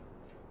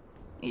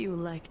 You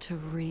like to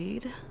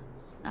read?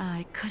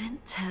 I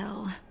couldn't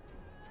tell.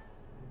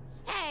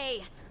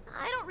 Hey,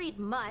 I don't read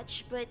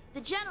much, but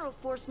the General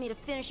forced me to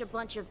finish a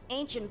bunch of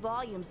ancient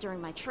volumes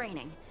during my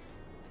training.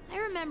 I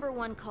remember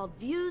one called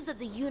Views of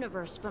the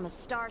Universe from a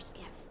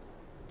Starskiff.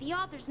 The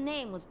author's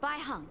name was Bai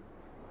Hung.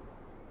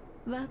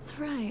 That's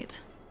right.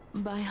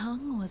 Bai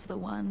Hung was the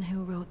one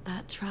who wrote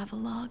that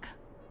travelogue.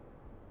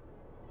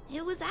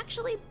 It was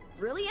actually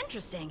really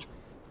interesting.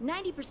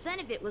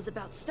 90% of it was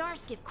about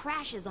starskiff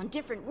crashes on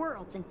different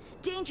worlds and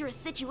dangerous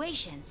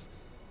situations.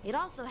 It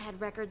also had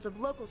records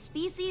of local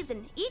species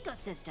and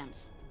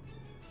ecosystems.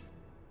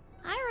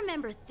 I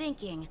remember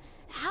thinking,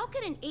 how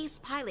could an ace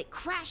pilot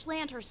crash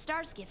land her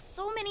starskiff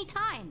so many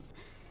times?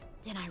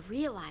 Then I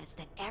realized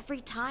that every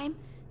time,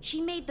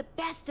 she made the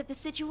best of the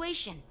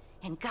situation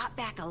and got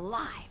back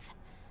alive.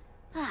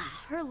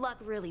 Her luck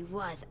really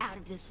was out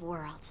of this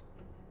world.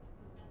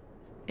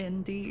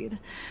 Indeed.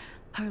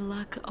 Her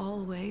luck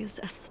always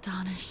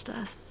astonished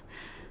us.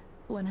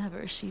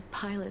 Whenever she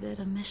piloted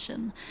a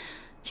mission,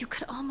 you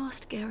could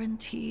almost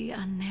guarantee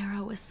a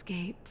narrow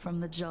escape from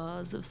the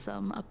jaws of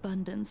some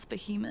abundance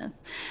behemoth,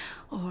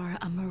 or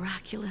a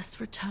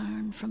miraculous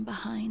return from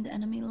behind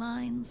enemy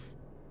lines.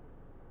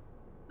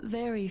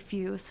 Very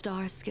few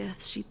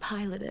starskiffs she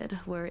piloted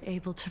were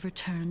able to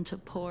return to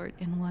port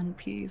in one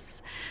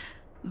piece.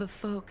 The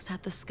folks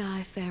at the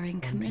Skyfaring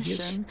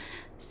Commission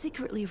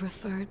secretly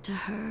referred to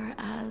her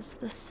as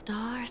the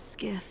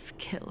Starskiff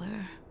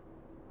Killer.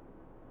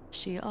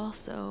 She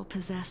also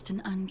possessed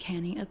an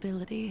uncanny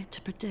ability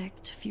to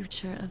predict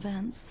future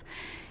events,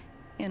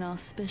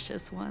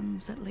 inauspicious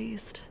ones at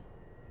least.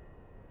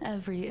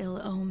 Every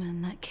ill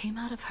omen that came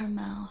out of her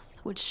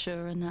mouth would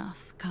sure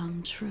enough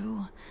come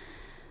true.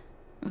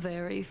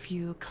 Very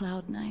few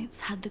Cloud Knights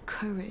had the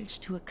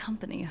courage to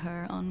accompany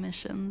her on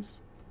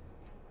missions.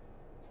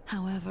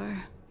 However,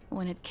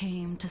 when it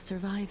came to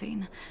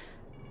surviving,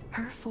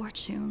 her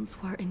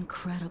fortunes were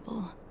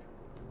incredible.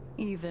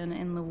 Even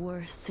in the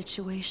worst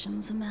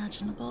situations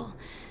imaginable,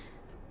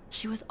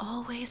 she was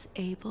always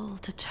able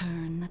to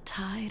turn the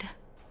tide.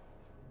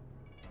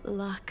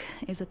 Luck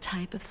is a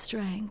type of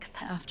strength,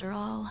 after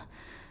all.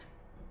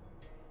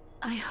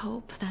 I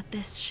hope that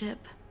this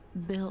ship,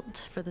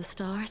 built for the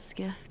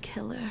Starskiff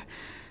Killer,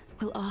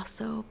 will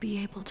also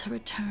be able to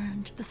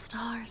return to the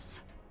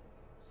stars.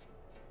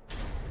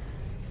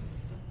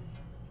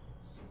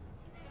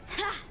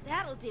 Ha!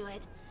 That'll do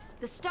it.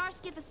 The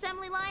Starskiff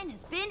assembly line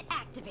has been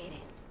activated.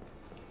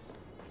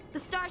 The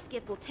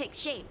Starskiff will take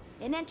shape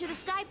and enter the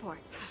skyport.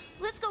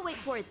 Let's go wait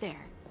for it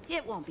there.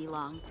 It won't be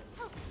long.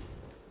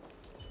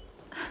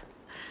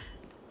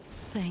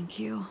 Thank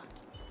you,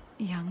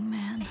 young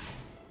man.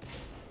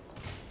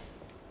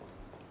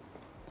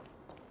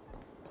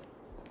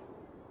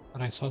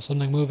 And I saw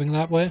something moving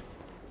that way.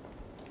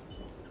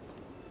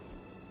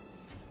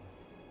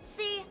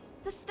 See?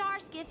 The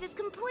Starskiff is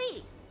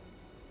complete.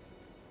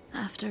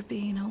 After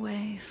being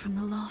away from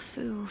the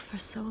Luofu for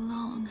so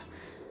long,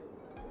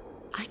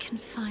 I can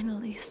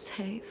finally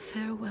say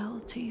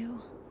farewell to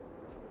you.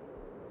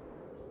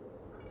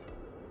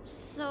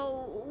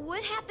 So,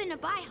 what happened to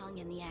Bai Hung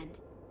in the end?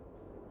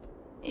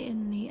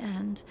 In the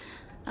end,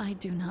 I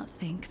do not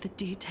think the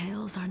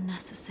details are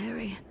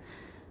necessary.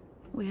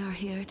 We are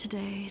here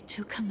today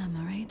to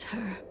commemorate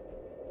her.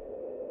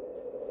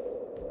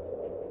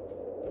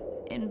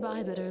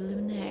 Imbibiter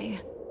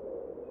Lunae,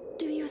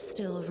 do you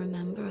still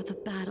remember the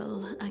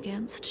battle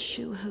against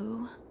Shu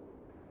Hu?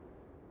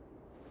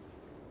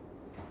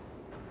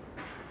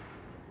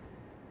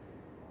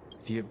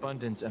 The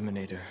Abundance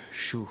Emanator,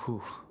 Shu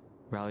Hu,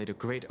 rallied a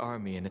great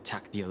army and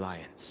attacked the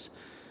Alliance.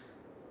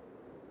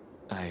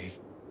 I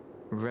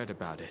read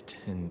about it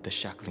in the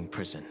Shackling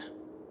prison.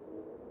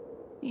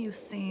 You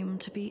seem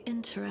to be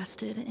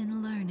interested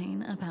in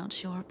learning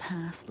about your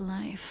past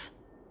life.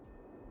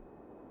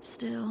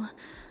 Still,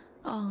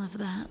 all of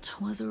that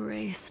was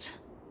erased.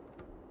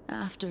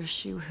 After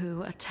Shu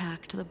Hu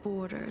attacked the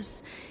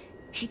borders,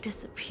 he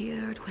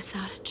disappeared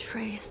without a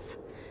trace.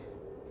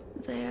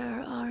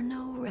 There are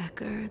no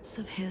records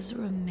of his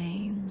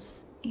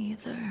remains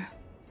either.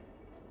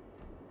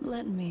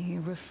 Let me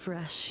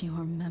refresh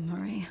your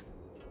memory.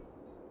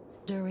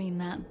 During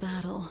that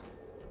battle,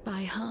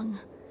 Bai Hung,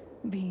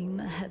 being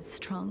the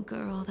headstrong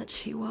girl that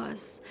she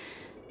was,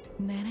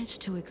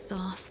 managed to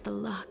exhaust the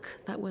luck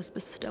that was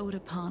bestowed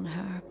upon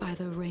her by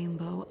the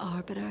Rainbow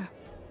Arbiter.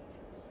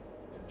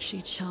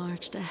 She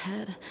charged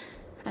ahead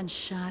and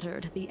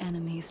shattered the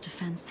enemy's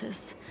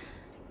defenses,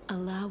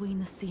 allowing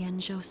the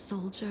Xianzhou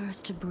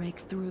soldiers to break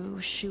through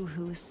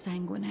Shuhu's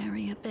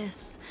sanguinary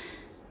abyss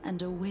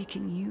and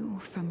awaken you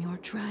from your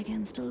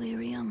dragon's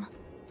delirium.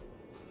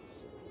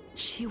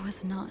 She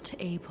was not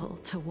able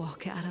to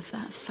walk out of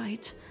that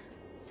fight.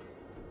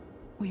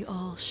 We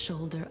all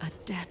shoulder a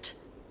debt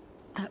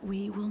that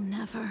we will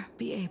never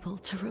be able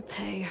to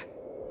repay.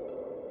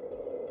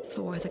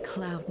 For the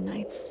Cloud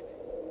Knights,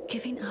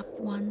 giving up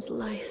one's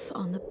life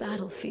on the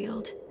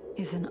battlefield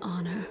is an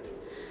honor.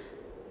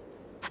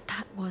 But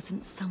that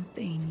wasn't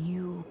something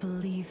you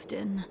believed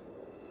in,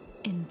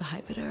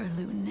 Imbibitor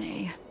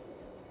Lunay.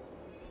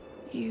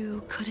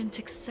 You couldn't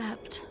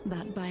accept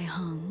that Bai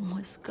Heng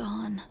was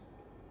gone.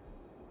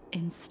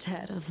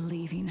 Instead of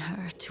leaving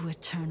her to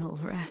eternal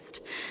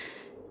rest,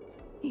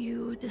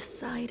 you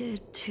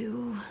decided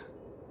to...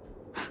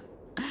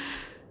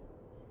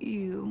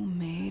 You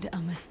made a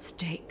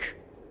mistake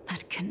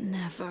that can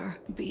never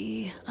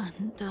be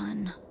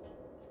undone.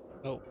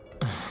 Oh.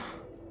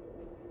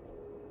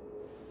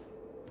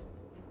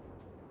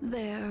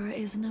 There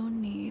is no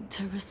need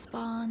to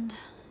respond,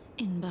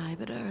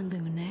 Imbibitor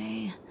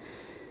Lunay.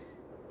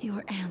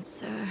 Your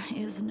answer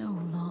is no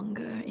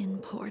longer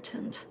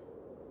important.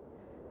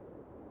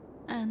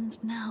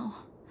 And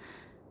now,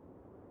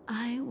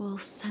 I will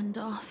send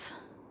off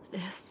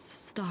this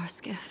star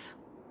skiff.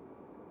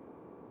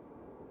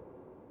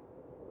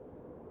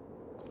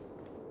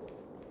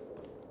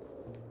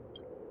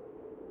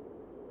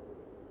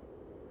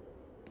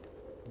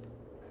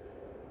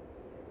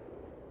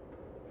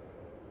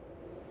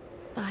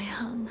 Bai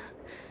Heng,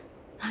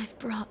 I've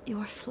brought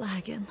your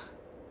flagon.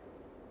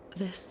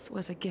 This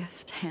was a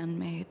gift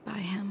handmade by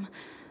him,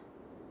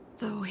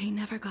 though he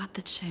never got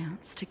the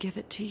chance to give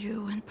it to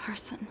you in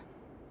person.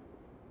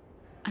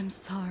 I'm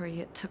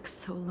sorry it took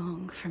so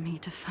long for me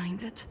to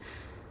find it.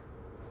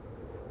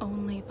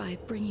 Only by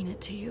bringing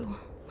it to you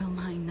will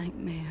my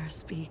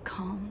nightmares be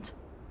calmed.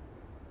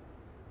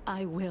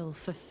 I will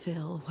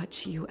fulfill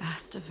what you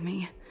asked of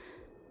me.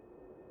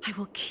 I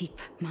will keep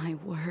my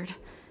word,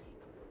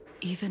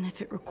 even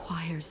if it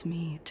requires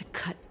me to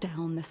cut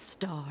down the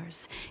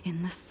stars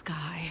in the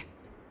sky.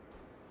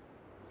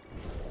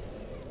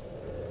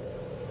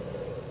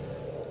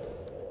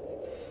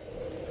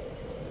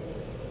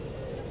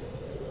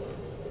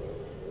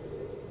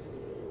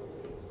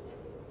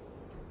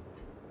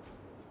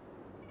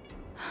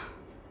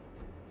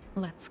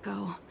 Let's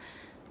go.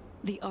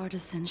 The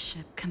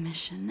Artisanship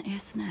Commission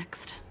is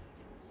next.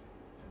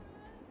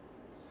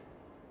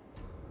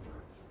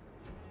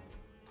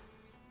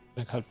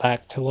 I cut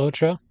back to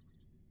Loja.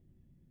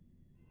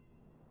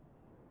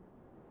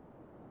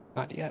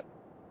 Not yet.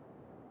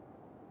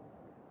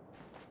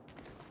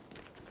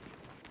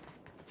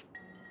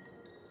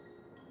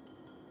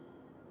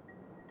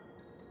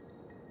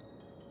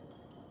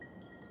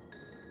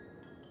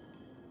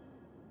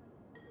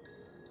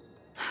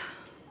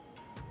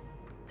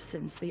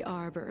 Since the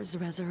Arbor's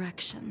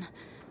resurrection,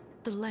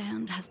 the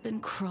land has been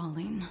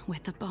crawling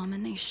with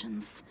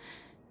abominations.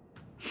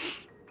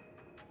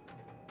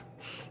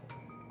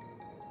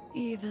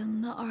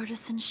 Even the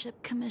Artisanship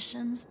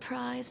Commission's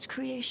prized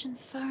creation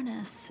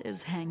furnace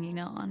is hanging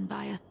on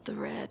by a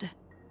thread.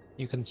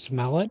 You can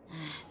smell it?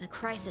 The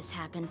crisis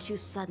happened too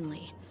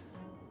suddenly.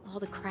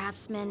 All the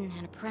craftsmen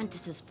and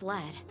apprentices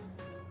fled.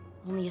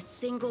 Only a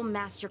single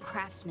master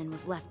craftsman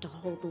was left to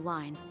hold the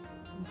line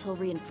until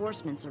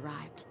reinforcements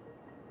arrived.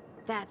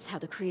 That's how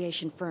the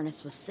creation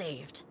furnace was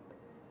saved.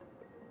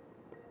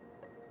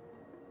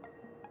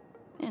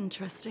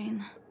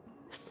 Interesting.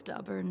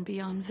 Stubborn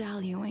beyond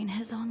valuing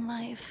his own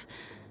life.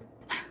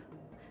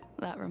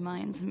 That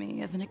reminds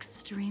me of an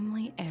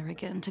extremely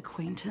arrogant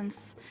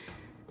acquaintance.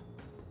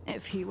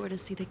 If he were to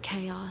see the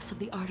chaos of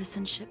the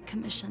Artisanship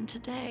Commission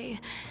today,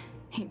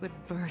 he would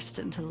burst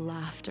into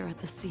laughter at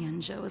the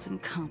Xianzhou's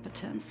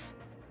incompetence.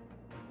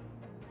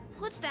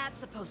 What's that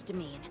supposed to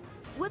mean?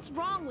 What's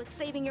wrong with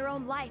saving your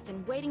own life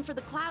and waiting for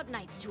the Cloud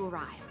Knights to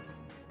arrive?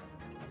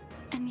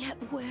 And yet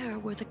where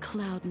were the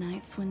Cloud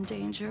Knights when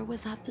danger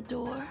was at the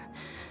door?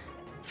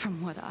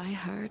 From what I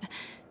heard,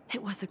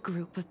 it was a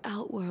group of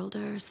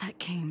Outworlders that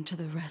came to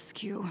the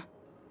rescue.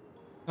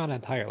 Not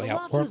entirely The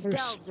Luofu's Outworlders.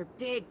 delves are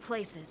big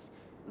places.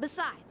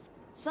 Besides,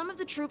 some of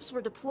the troops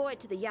were deployed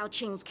to the Yao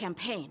Qing's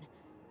campaign.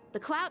 The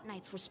Cloud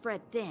Knights were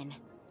spread thin.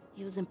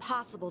 It was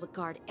impossible to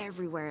guard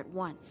everywhere at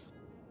once.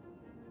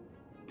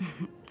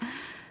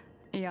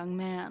 Young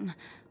man,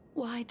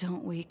 why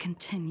don't we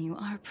continue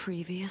our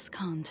previous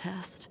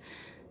contest?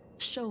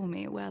 Show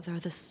me whether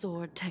the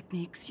sword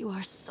techniques you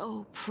are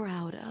so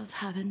proud of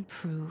have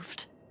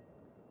improved.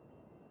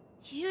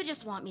 You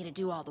just want me to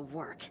do all the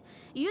work.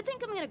 You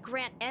think I'm gonna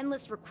grant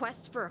endless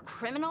requests for a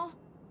criminal?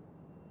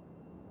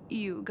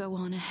 You go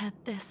on ahead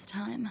this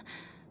time.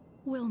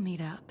 We'll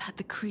meet up at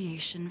the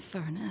creation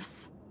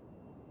furnace.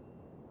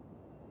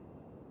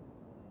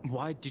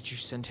 Why did you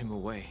send him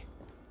away?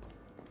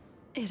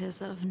 It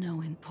is of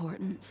no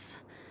importance.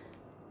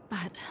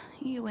 But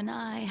you and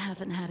I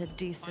haven't had a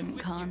decent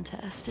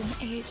contest in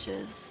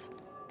ages.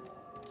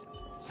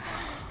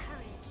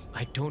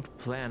 I don't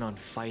plan on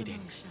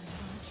fighting.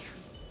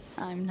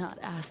 I'm not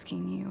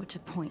asking you to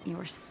point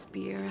your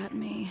spear at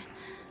me.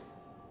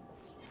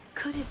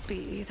 Could it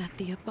be that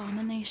the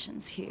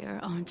abominations here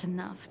aren't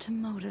enough to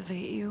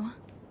motivate you?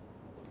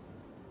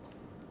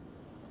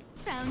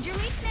 Found your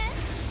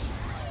weakness.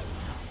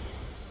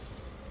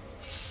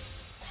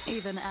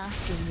 Even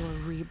after your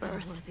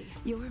rebirth,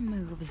 your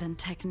moves and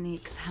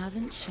techniques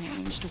haven't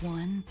changed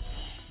one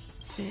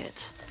bit.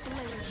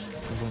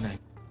 When I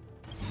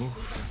move,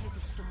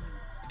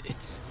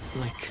 it's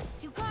like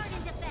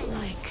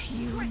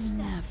you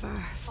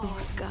never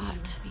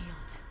forgot.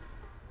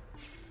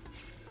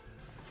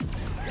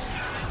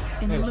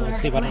 Let's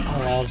see what an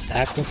all-out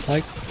attack looks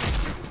like.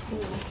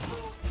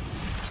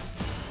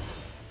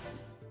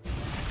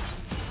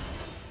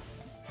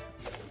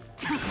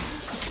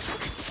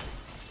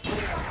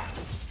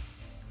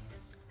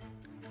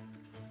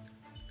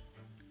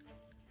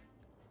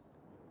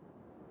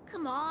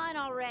 Come on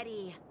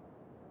already.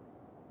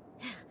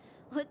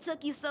 What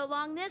took you so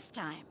long this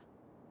time?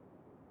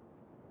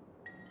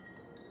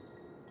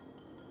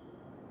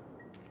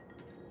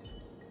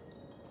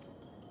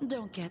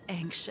 Don't get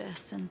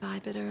anxious,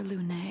 Imbibitor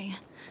Lunae.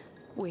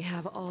 We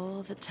have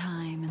all the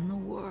time in the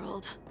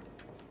world.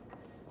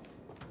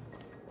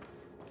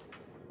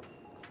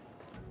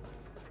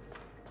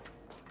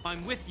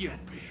 I'm with you.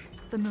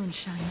 The moon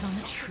shines on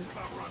the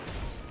truth.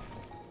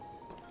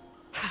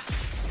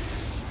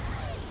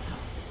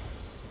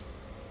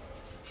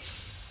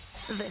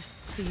 This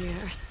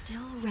spear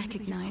still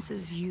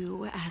recognizes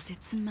you as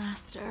its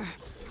master.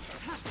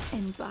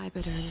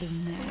 Imbibitor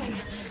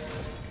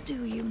Lunae,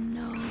 do you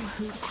know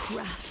who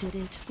crafted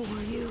it for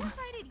you?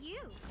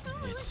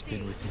 it's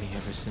been with me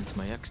ever since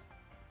my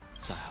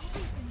exile.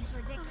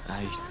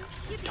 I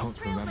don't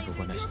remember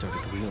when I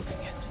started wielding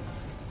it.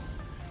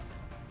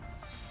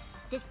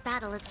 This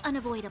battle is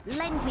unavoidable.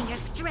 Lend me your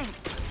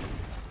strength.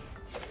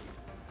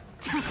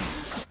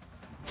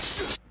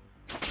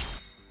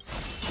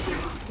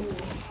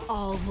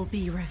 All will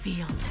be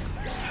revealed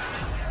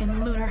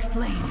in lunar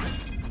flame.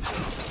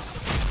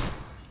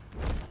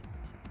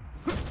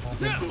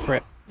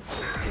 Crit.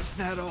 Is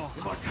that all?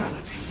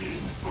 Immortality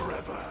means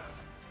forever.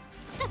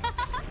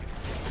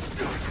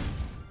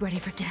 Ready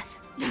for death?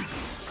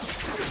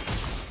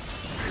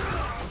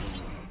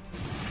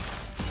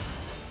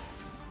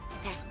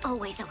 There's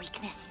always a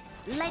weakness.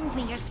 Lend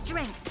me your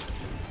strength.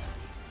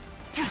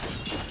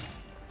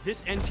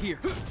 This ends here.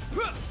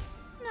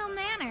 No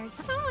manners.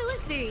 Who will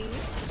it be?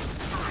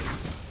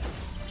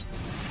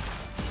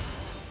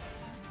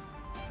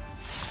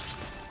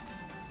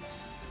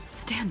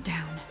 Stand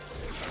down.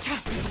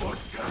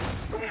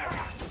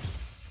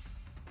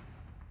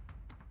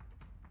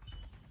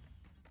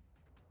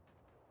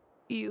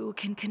 You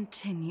can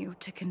continue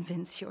to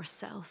convince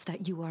yourself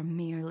that you are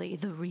merely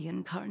the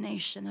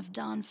reincarnation of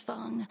Dan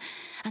Feng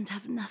and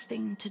have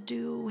nothing to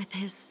do with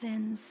his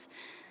sins.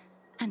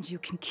 And you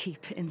can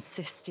keep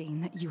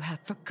insisting that you have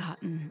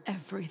forgotten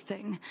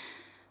everything.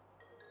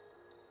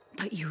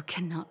 But you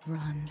cannot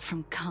run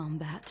from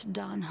combat,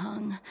 Dan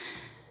Heng.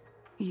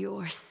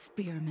 Your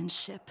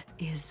spearmanship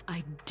is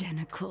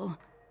identical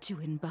to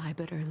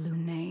Imbibitor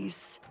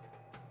Lunae's.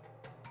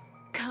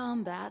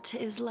 Combat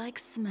is like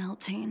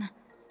smelting,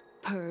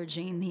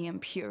 purging the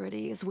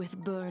impurities with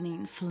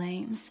burning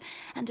flames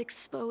and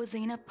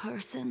exposing a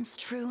person's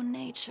true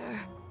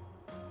nature.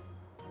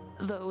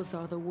 Those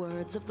are the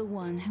words of the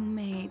one who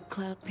made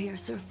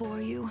Cloudpiercer for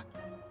you.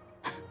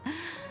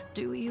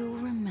 Do you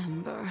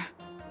remember?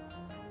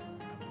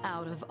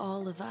 Out of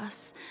all of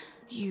us,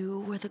 you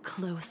were the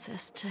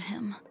closest to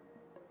him.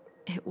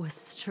 It was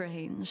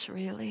strange,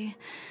 really,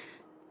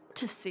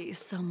 to see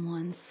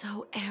someone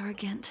so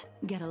arrogant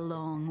get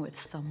along with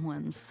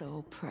someone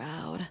so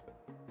proud.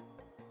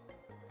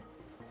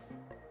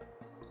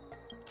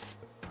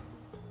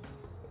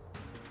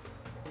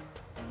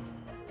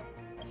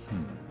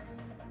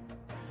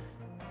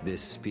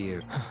 This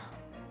spear...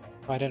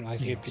 Why didn't I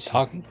keep you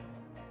talking?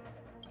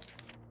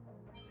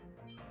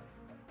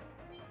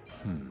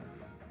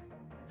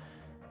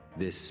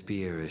 This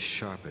spear is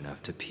sharp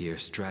enough to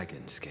pierce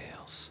dragon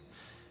scales.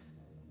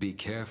 Be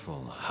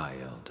careful, High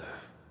Elder,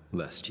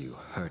 lest you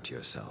hurt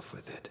yourself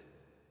with it.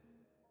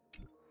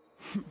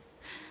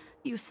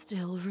 You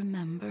still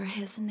remember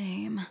his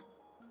name?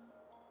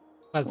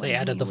 Well, they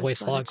added the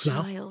voice logs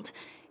now. Child,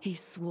 he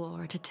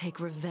swore to take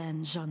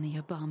revenge on the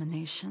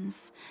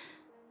abominations.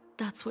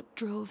 That's what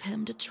drove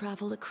him to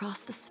travel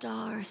across the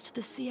stars to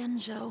the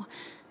Xianzhou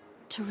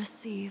to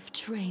receive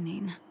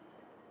training.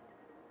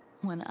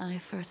 When I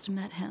first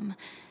met him,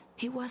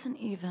 he wasn't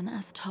even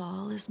as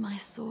tall as my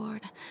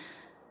sword.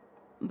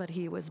 But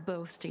he was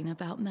boasting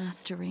about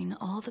mastering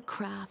all the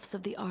crafts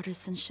of the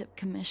Artisanship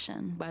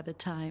Commission by the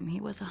time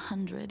he was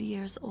 100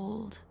 years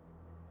old.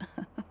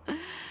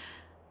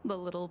 The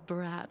little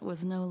brat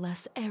was no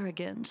less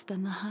arrogant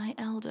than the High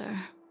Elder.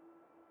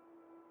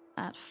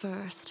 At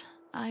first,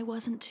 I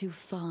wasn't too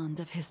fond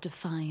of his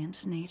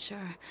defiant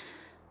nature,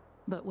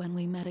 but when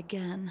we met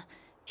again,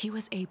 he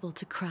was able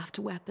to craft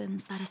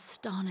weapons that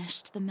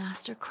astonished the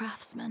master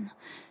craftsman.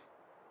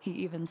 He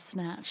even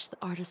snatched the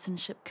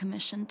Artisanship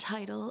Commission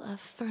title of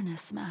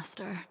Furnace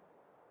Master.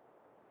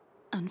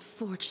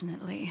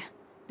 Unfortunately,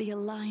 the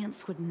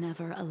Alliance would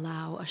never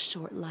allow a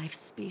short-life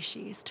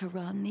species to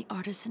run the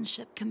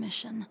Artisanship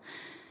Commission.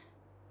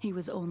 He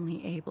was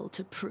only able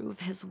to prove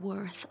his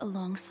worth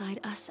alongside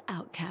us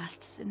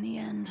outcasts in the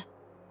end.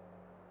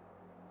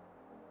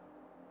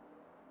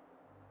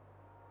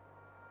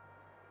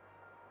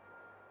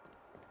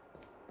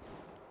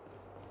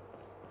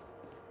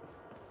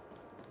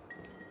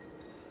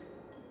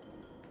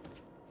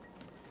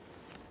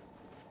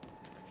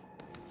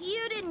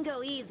 You didn't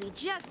go easy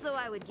just so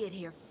I would get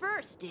here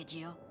first, did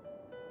you?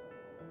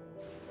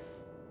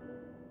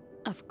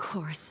 Of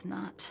course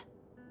not.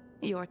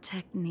 Your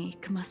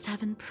technique must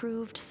have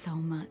improved so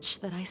much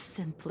that I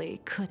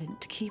simply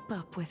couldn't keep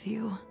up with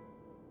you.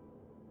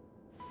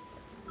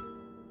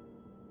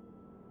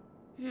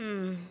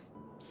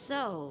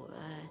 So,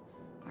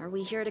 are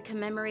we here to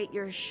commemorate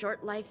your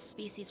short-life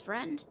species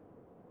friend?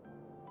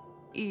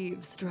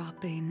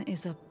 Eavesdropping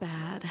is a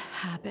bad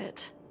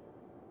habit.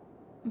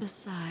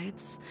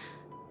 Besides,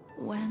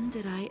 when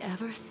did I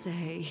ever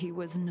say he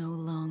was no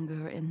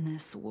longer in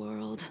this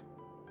world?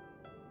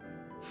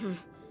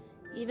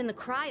 Even the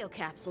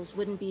cryocapsules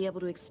wouldn't be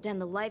able to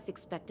extend the life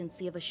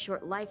expectancy of a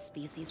short-life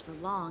species for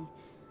long.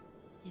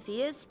 If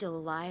he is still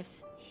alive,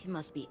 he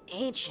must be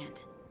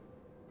ancient.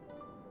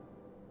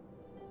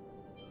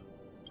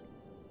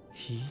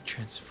 He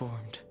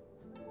transformed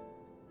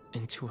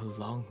into a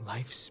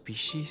long-life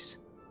species?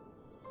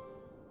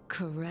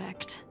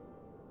 Correct.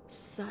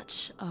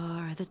 Such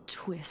are the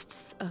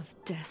twists of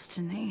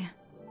destiny.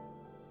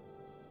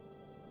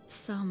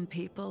 Some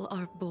people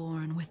are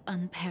born with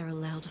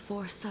unparalleled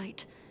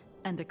foresight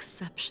and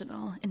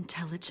exceptional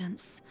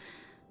intelligence,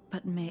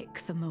 but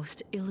make the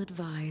most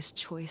ill-advised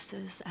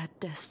choices at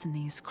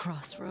destiny's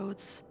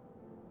crossroads.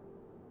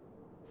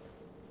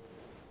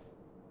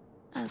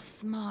 As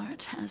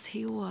smart as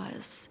he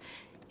was,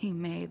 he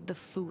made the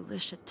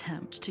foolish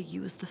attempt to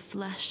use the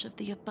flesh of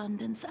the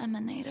Abundance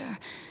Emanator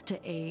to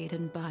aid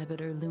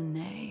Imbibitor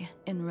Lunae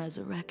in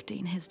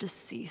resurrecting his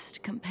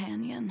deceased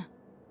companion.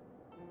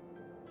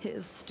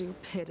 His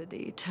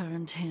stupidity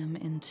turned him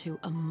into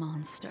a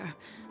monster,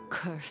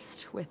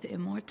 cursed with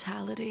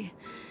immortality.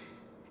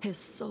 His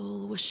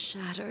soul was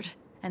shattered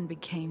and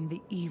became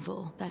the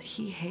evil that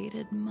he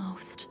hated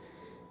most.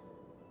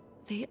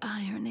 The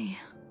irony.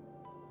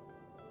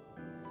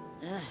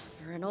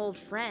 For an old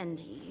friend,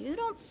 you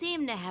don't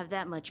seem to have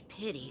that much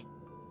pity.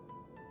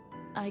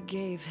 I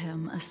gave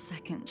him a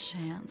second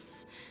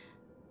chance.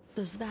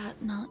 Does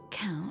that not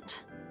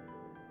count?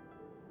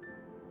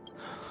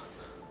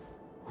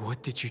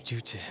 What did you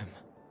do to him?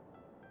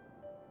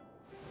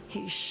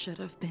 He should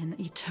have been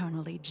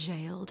eternally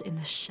jailed in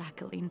the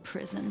shackling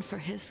prison for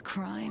his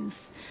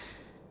crimes.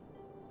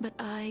 But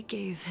I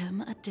gave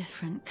him a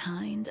different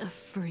kind of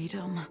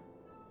freedom.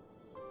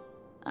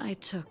 I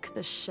took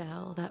the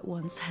shell that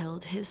once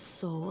held his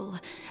soul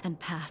and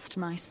passed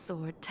my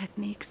sword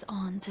techniques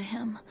on to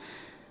him.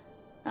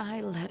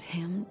 I let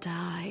him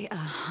die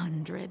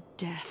 100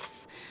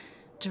 deaths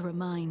to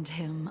remind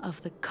him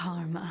of the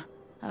karma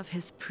of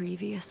his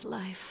previous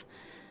life.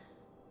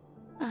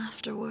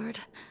 Afterward,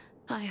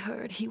 I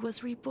heard he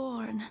was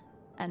reborn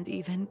and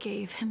even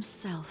gave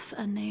himself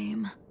a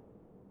name.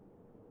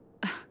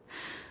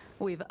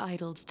 We've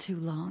idled too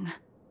long.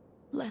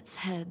 Let's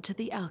head to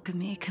the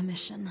Alchemy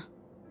Commission.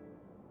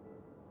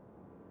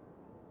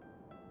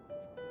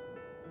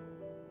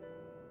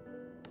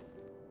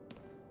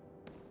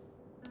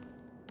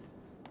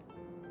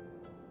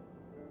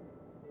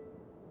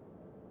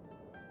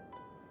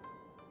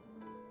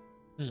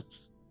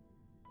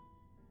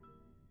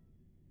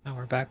 Now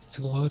we're back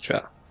to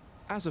Loja.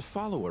 As a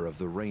follower of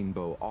the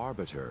Rainbow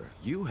Arbiter,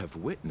 you have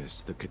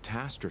witnessed the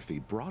catastrophe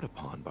brought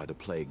upon by the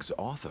plague's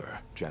author,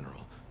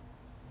 General.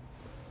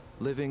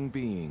 Living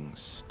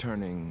beings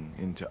turning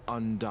into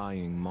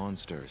undying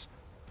monsters,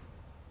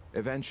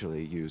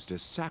 eventually used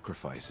as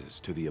sacrifices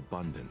to the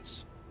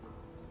Abundance.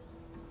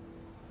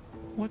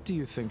 What do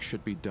you think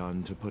should be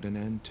done to put an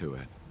end to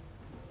it,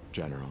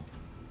 General?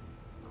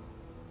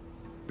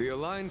 The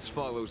Alliance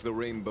follows the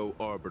Rainbow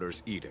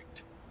Arbiter's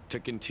edict to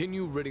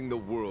continue ridding the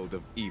world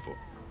of evil,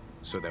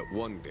 so that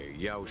one day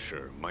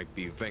Yaoshi might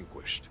be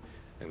vanquished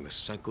and the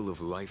cycle of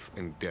life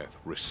and death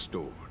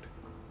restored.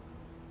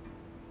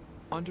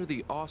 Under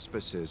the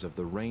auspices of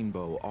the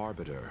Rainbow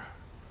Arbiter,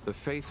 the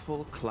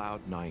faithful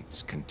Cloud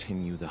Knights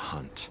continue the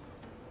hunt.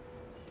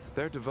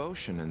 Their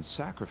devotion and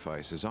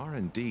sacrifices are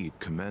indeed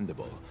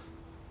commendable,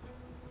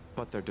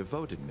 but their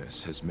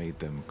devotedness has made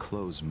them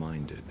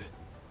close-minded.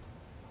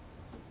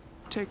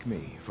 Take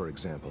me, for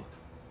example.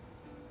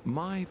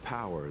 My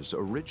powers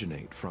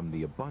originate from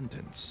the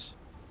Abundance,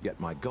 yet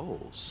my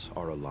goals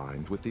are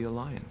aligned with the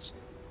Alliance.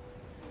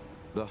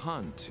 The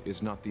Hunt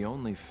is not the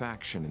only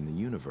faction in the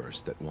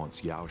universe that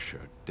wants Yaoshi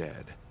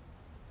dead.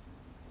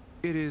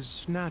 It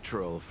is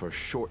natural for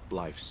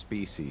short-life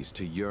species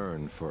to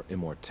yearn for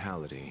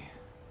immortality.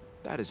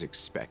 That is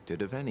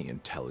expected of any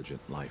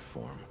intelligent life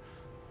form.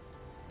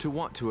 To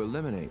want to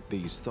eliminate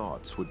these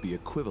thoughts would be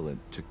equivalent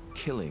to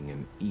killing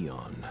an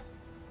eon.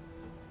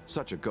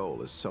 Such a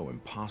goal is so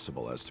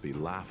impossible as to be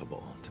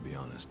laughable, to be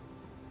honest.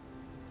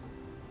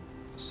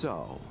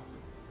 So,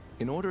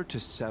 in order to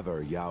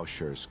sever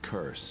Yaoshi's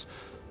curse,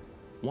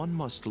 one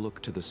must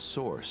look to the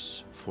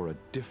source for a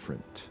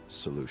different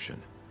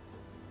solution.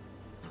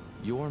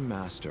 Your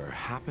master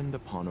happened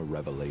upon a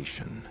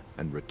revelation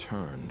and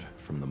returned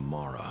from the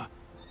Mara.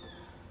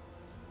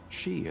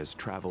 She has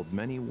traveled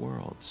many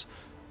worlds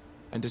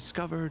and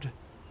discovered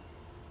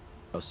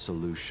a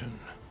solution.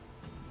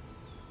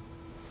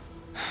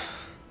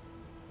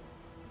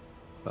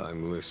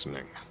 I'm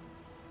listening.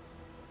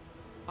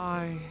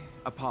 I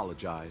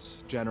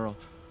apologize, General.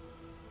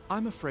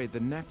 I'm afraid the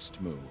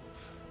next move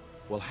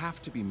will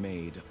have to be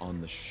made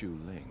on the Shu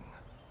Ling.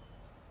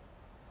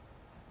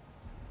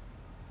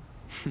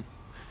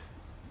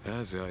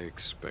 As I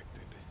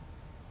expected.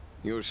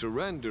 Your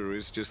surrender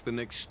is just the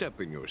next step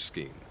in your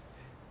scheme.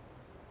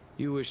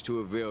 You wish to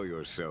avail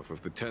yourself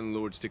of the Ten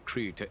Lords'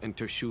 decree to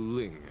enter Shu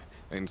Ling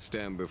and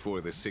stand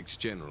before the 6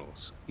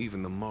 generals,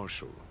 even the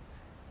Marshal.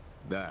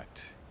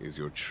 That is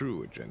your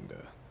true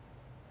agenda.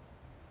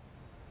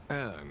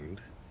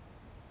 And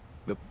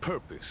the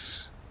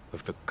purpose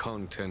of the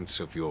contents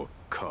of your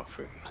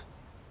coffin.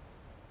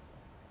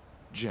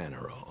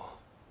 General,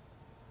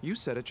 you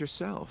said it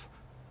yourself.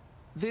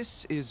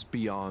 This is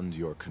beyond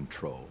your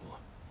control.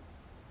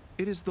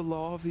 It is the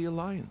law of the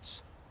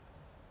Alliance.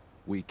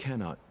 We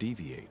cannot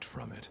deviate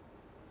from it.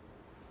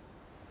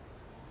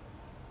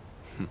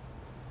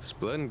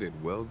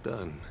 Splendid, well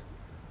done.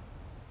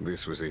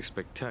 This was a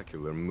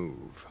spectacular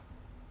move.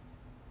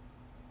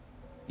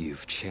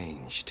 You've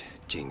changed,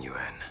 Jingliu.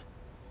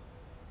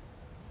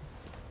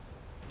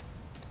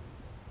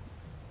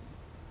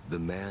 The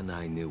man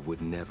I knew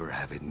would never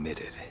have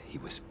admitted he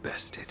was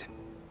bested.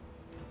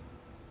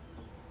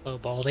 Hello,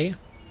 Baldy.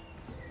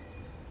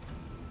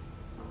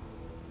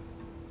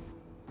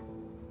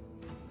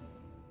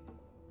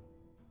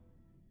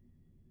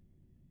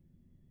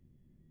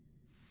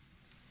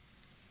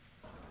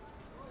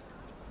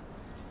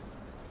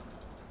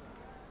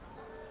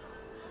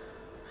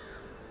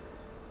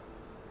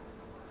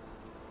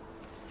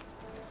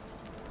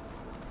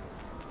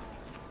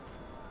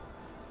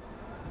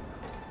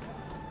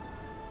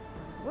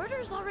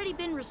 Order's already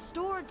been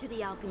restored to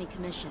the Alchemy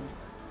Commission.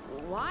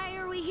 Why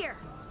are we here?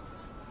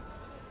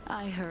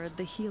 I heard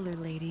the healer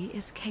lady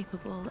is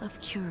capable of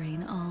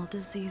curing all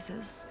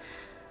diseases.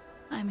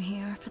 I'm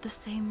here for the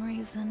same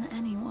reason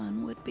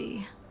anyone would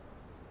be.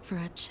 For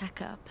a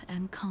checkup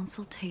and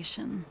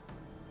consultation.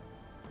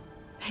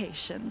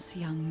 Patience,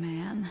 young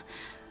man.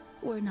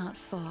 We're not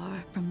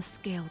far from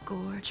Scale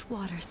Gorge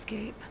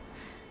Waterscape.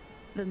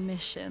 The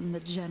mission the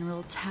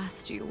General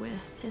tasked you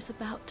with is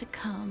about to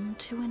come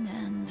to an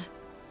end.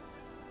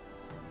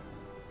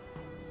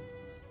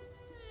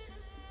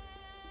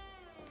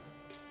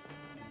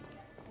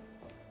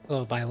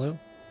 Hello, Bailu.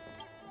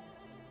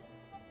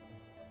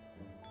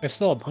 There's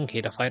still a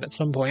monkey to fight at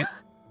some point.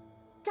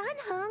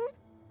 Dunhung,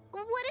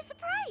 what a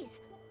surprise!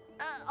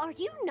 Are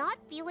you not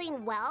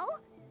feeling well?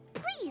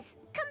 Please,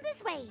 come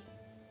this way.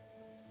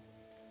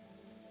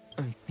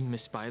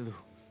 Miss Bailu.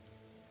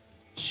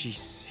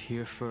 She's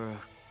here for a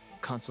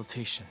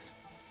consultation.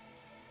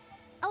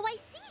 Oh, I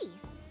see.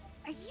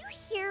 Are you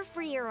here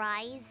for your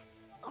eyes?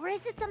 Or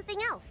is it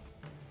something else?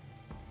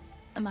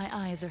 My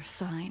eyes are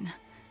fine.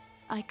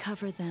 I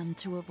cover them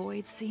to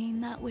avoid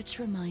seeing that which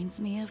reminds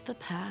me of the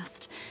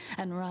past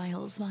and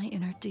riles my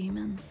inner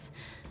demons.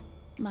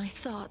 My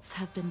thoughts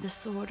have been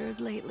disordered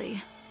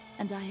lately,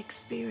 and I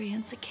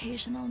experience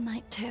occasional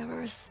night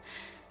terrors.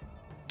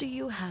 Do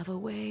you have a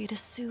way to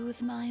soothe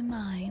my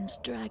mind,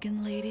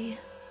 Dragon Lady?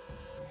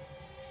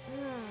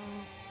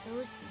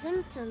 Those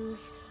symptoms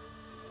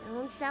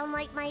don't sound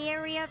like my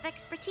area of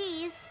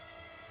expertise.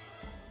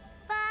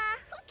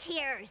 Who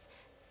cares?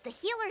 The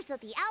healers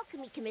of the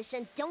Alchemy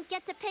Commission don't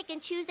get to pick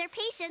and choose their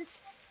patients.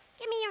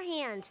 Give me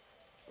your hand.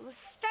 We'll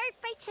start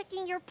by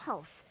checking your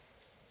pulse.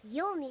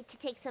 You'll need to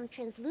take some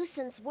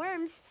translucence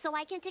worms so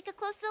I can take a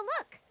closer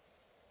look.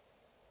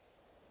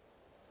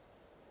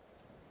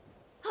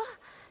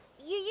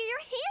 Your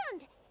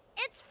hand!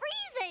 It's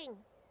freezing!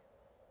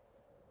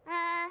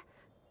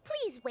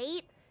 Please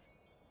wait.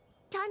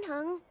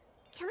 Dunhung,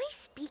 can I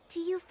speak to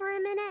you for a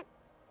minute?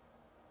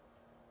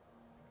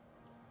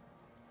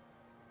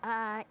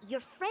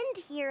 Your friend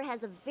here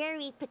has a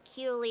very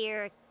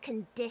peculiar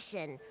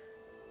condition.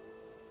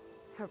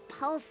 Her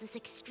pulse is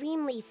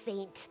extremely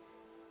faint.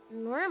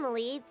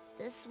 Normally,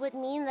 this would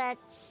mean that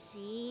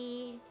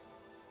she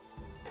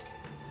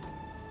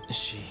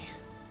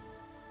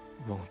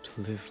won't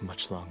live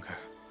much longer.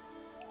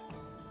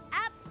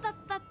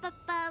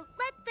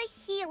 Let the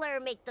healer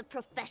make the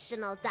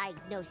professional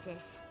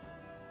diagnosis.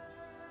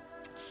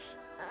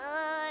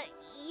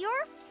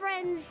 Your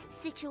friend's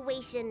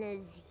situation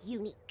is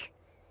unique.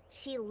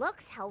 She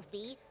looks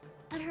healthy,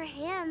 but her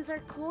hands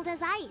are cold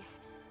as ice.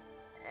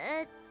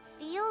 It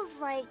feels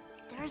like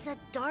there's a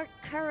dark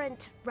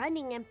current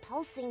running and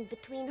pulsing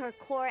between her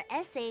core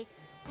essay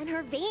and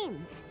her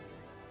veins.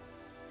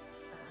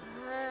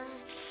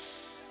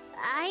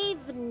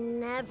 I've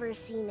never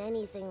seen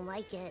anything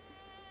like it.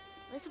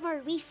 With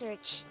more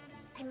research,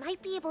 I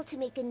might be able to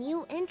make a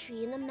new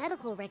entry in the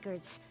medical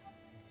records.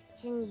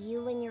 Can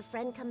you and your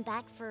friend come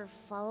back for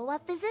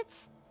follow-up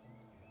visits?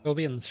 We'll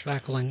be in the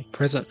shackling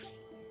prison.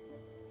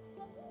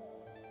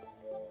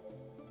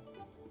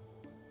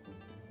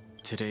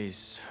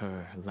 Today's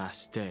her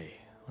last day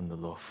on the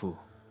Luofu.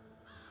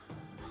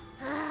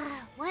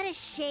 What a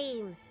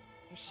shame.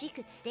 If she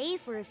could stay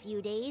for a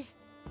few days,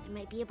 I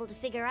might be able to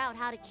figure out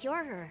how to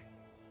cure her.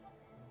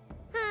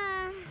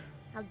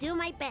 I'll do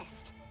my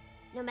best.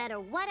 No matter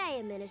what I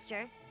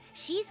administer,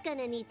 she's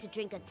gonna need to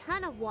drink a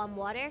ton of warm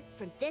water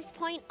from this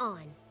point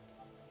on.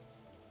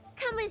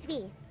 Come with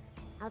me.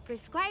 I'll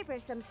prescribe her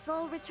some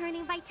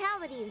soul-returning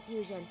vitality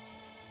infusion.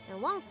 It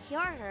won't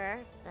cure her,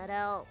 but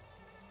I'll...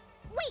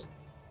 Wait!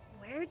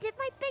 Where did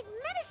my big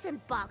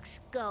medicine box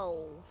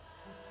go?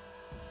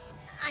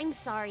 I'm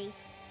sorry.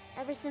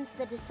 Ever since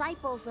the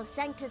disciples of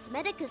Sanctus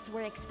Medicus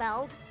were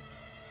expelled,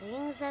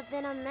 things have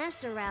been a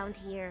mess around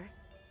here.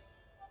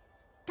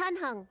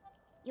 Tanheng,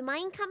 you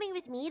mind coming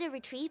with me to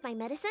retrieve my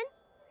medicine?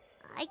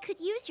 I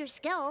could use your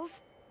skills.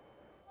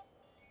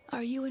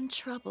 Are you in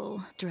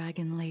trouble,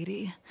 Dragon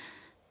Lady?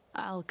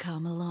 I'll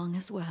come along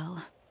as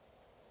well.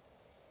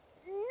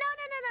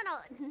 No.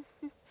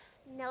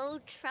 No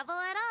trouble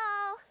at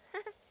all.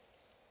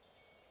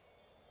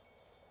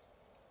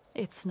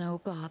 It's no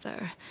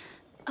bother.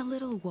 A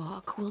little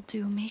walk will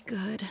do me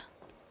good.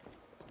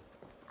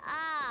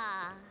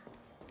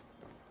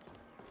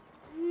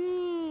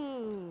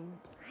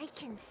 I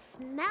can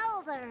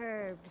smell the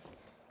herbs.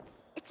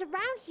 It's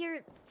around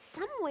here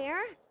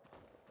somewhere.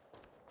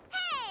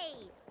 Hey!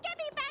 Give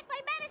me back my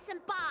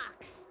medicine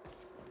box!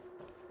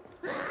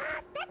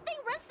 That thing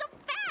runs so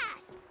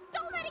fast!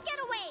 Don't let it get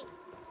away!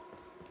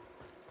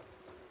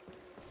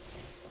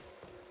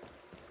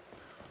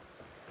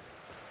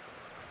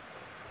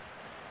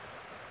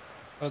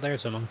 Oh,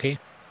 there's a monkey.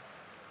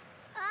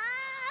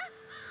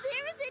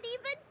 There's an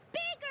even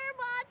bigger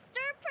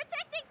monster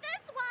protecting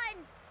this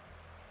one!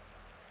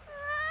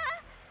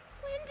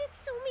 When did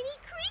so many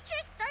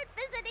creatures start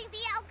visiting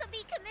the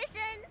Alchemy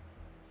Commission?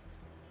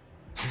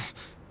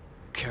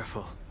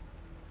 Careful.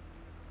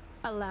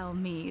 Allow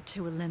me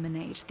to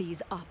eliminate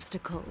these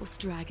obstacles,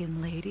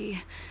 Dragon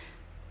Lady.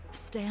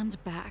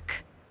 Stand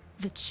back.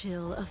 The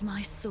chill of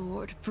my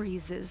sword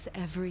freezes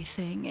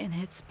everything in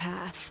its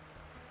path.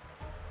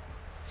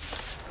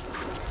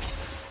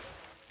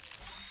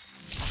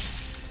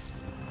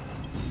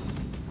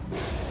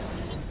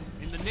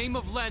 In the name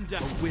of Landau,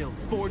 a will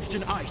forged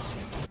in ice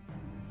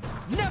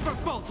never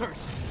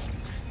falters!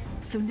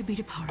 Soon to be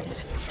departed.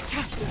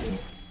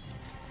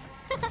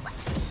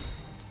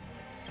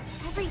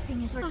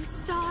 Everything is... Oh,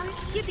 stars,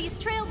 give these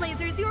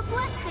trailblazers your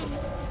blessing!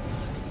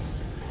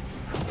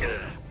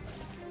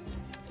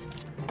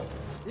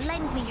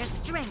 Lend me your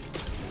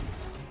strength.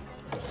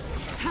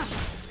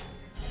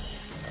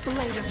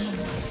 Blade of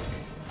Moonlight.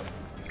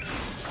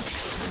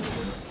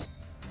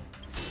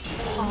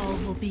 All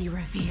will be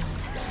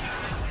revealed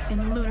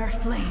in lunar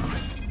flame.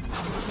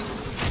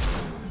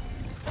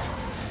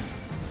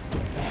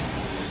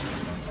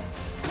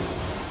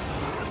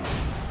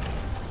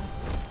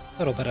 A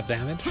little bit of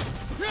damage.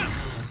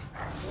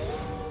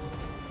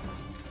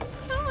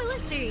 Oh,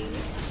 let's see.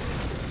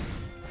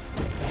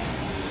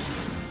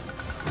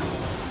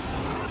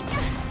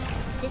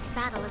 This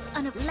battle is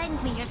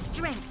Lend me your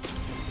strength.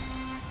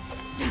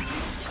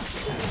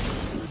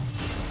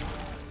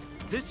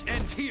 This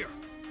ends here!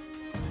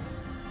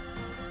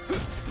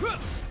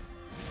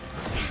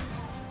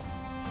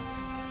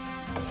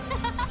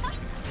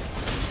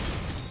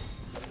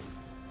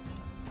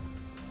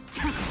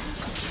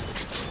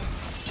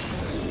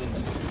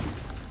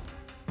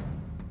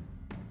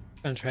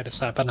 Gonna try to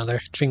set up another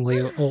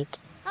Jingliu ult.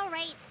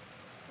 Alright,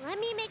 let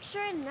me make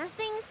sure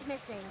nothing's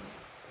missing.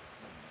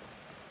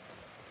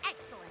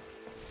 Excellent.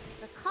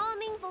 The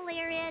calming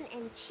valerian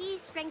and chi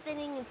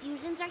strengthening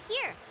infusions are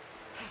here.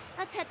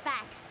 Let's head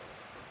back.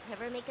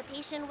 Never make a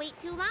patient wait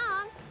too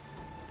long.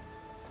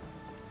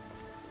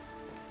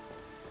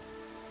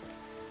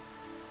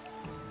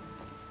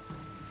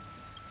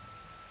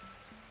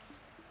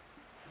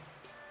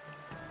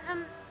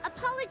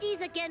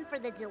 Apologies again for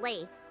the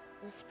delay.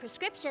 This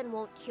prescription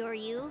won't cure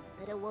you,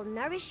 but it will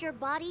nourish your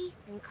body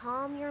and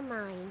calm your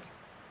mind.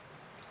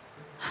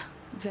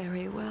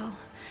 Very well.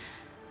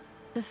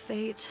 The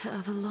fate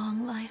of a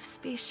long-life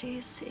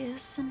species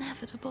is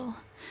inevitable,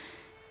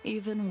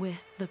 even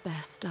with the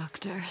best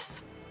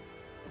doctors.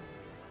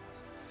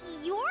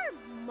 You're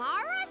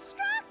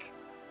Mara-struck?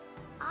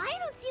 I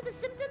don't see the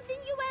symptoms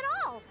in you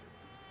at all.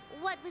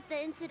 What with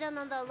the incident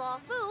on the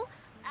Luofu,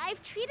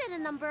 I've treated a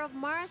number of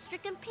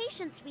Mara-stricken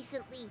patients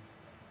recently.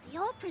 They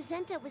all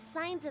presented with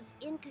signs of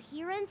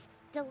incoherence,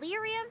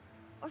 delirium,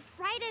 or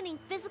frightening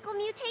physical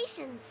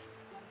mutations.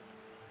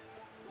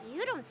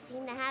 You don't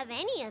seem to have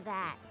any of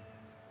that.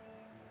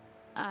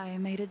 I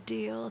made a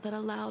deal that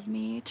allowed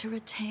me to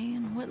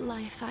retain what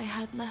life I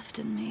had left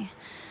in me.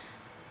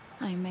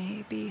 I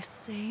may be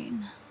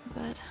sane,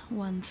 but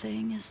one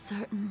thing is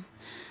certain.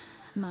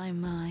 My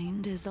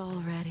mind is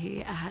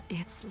already at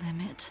its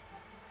limit.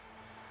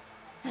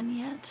 And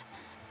yet,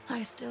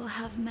 I still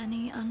have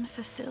many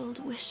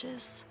unfulfilled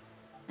wishes,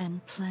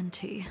 and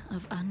plenty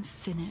of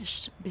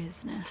unfinished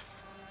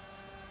business.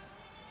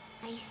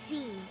 I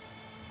see.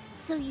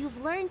 So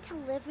you've learned to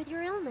live with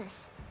your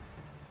illness.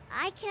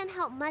 I can't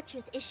help much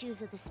with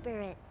issues of the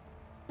spirit,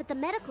 but the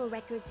medical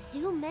records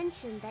do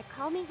mention that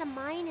calming the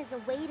mind is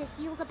a way to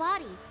heal the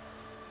body.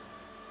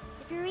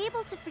 If you're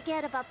able to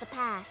forget about the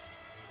past,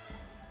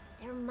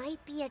 there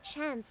might be a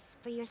chance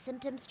for your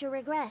symptoms to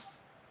regress.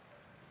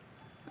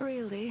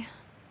 Really?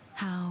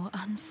 How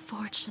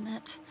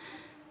unfortunate.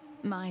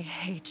 My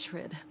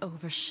hatred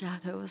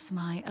overshadows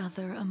my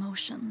other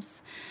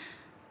emotions.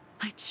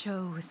 I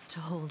chose to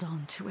hold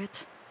on to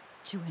it,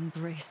 to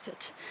embrace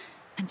it,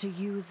 and to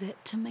use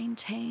it to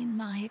maintain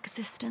my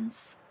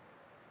existence.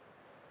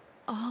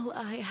 All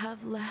I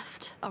have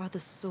left are the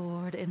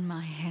sword in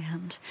my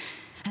hand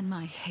and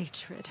my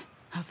hatred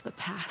of the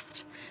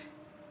past.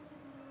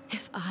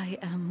 If I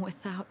am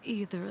without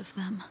either of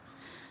them,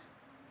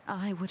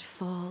 I would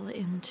fall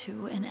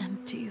into an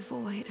empty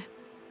void.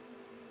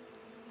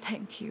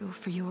 Thank you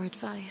for your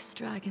advice,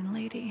 Dragon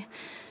Lady.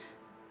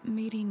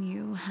 Meeting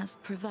you has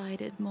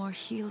provided more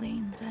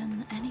healing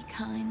than any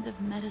kind of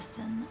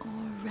medicine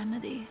or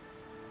remedy.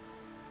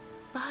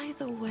 By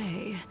the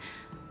way,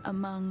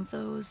 among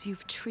those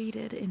you've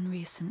treated in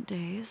recent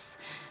days,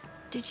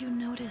 did you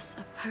notice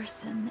a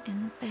person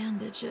in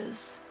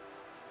bandages?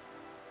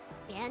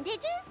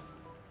 Bandages?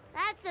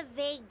 That's a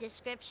vague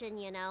description,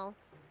 you know.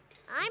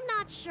 I'm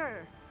not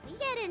sure. We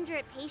get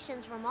injured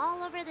patients from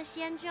all over the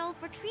Xianzhou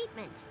for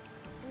treatment,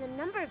 and the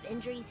number of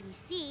injuries we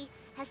see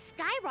has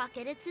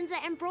skyrocketed since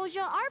the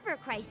Ambrosial Arbor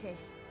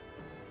crisis.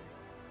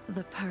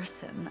 The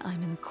person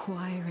I'm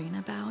inquiring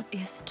about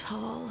is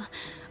tall,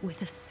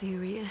 with a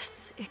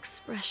serious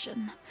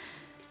expression.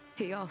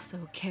 He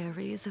also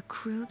carries a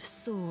crude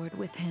sword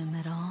with him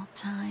at all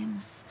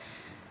times.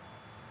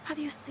 Have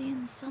you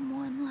seen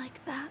someone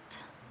like that,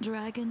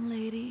 Dragon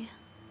Lady?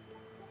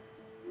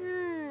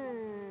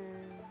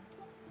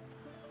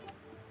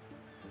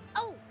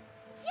 Oh,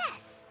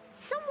 yes!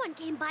 Someone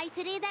came by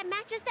today that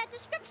matches that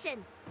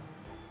description.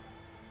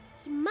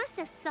 He must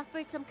have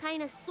suffered some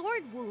kind of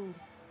sword wound.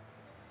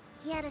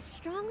 He had a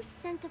strong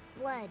scent of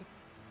blood,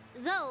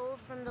 though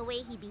from the way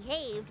he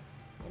behaved,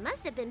 it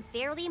must have been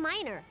fairly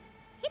minor.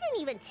 He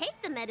didn't even take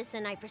the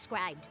medicine I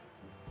prescribed.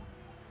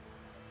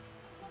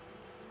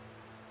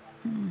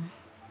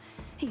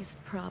 He's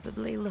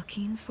probably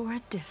looking for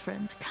a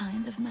different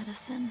kind of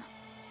medicine.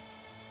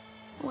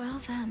 Well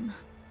then,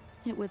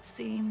 it would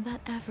seem that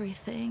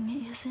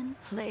everything is in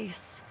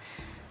place.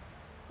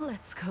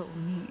 Let's go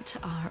meet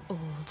our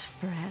old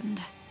friend.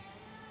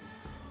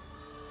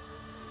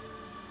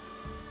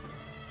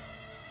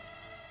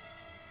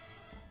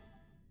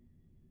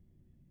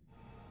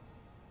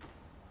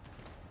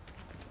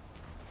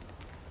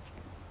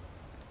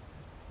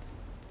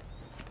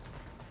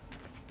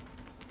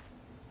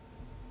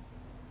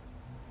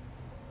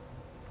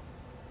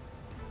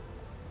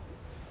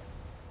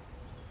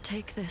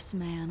 Take this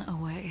man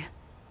away.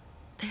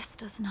 This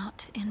does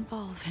not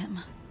involve him.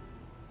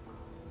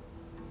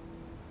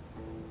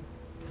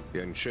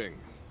 Yanqing.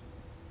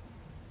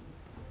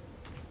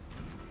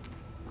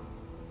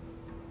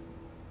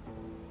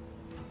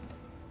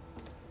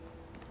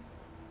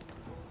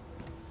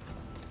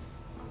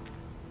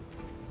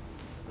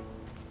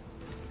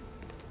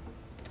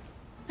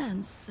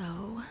 And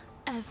so,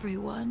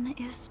 everyone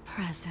is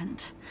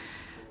present.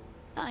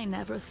 I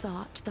never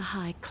thought the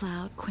High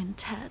Cloud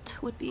Quintet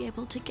would be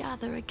able to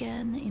gather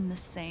again in the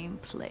same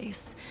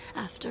place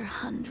after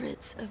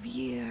hundreds of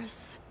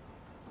years.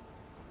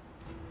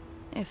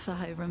 If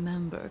I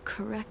remember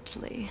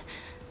correctly,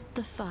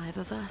 the 5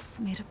 of us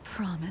made a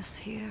promise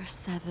here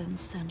 7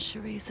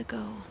 centuries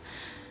ago.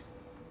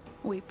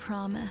 We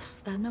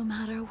promised that no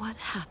matter what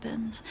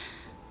happened,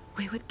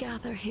 we would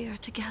gather here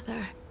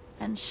together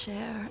and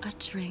share a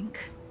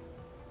drink.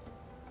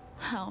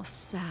 How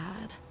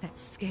sad that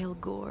Scale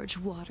Gorge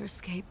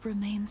waterscape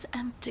remains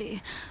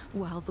empty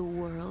while the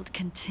world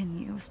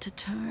continues to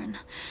turn.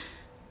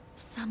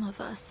 Some of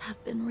us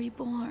have been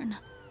reborn,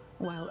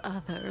 while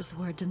others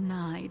were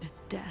denied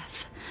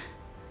death.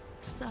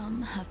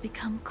 Some have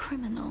become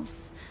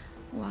criminals,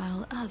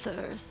 while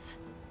others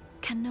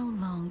can no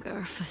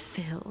longer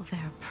fulfill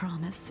their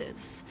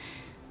promises.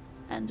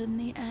 And in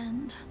the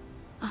end,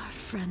 our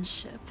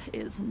friendship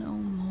is no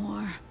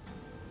more.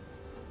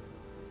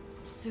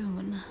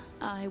 Soon,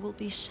 I will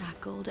be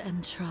shackled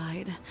and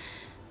tried.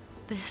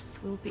 This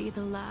will be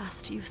the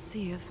last you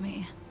see of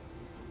me.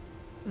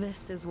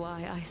 This is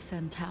why I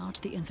sent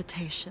out the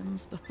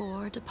invitations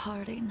before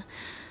departing,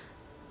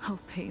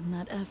 hoping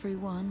that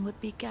everyone would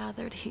be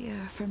gathered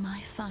here for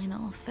my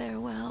final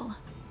farewell.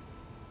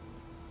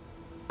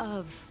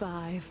 Of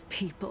 5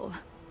 people,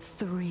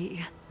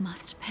 3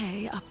 must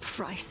pay a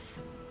price.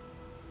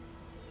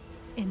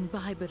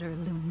 Imbibitor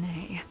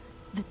Lunae,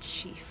 the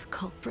chief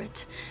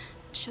culprit,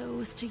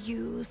 chose to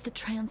use the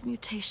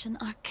transmutation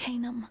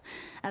arcanum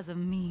as a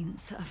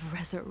means of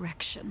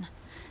resurrection,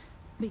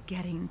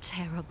 begetting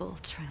terrible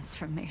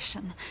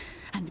transformation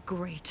and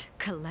great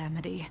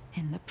calamity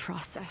in the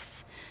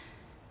process.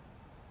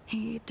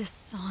 He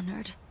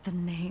dishonored the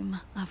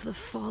name of the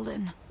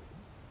fallen.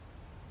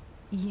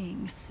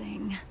 Ying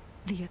Sing,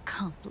 the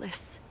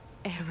accomplice,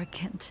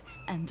 arrogant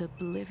and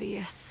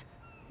oblivious,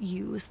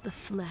 used the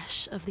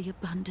flesh of the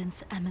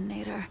Abundance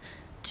Emanator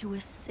to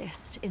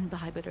assist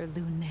Imbibitor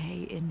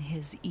Lunae in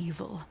his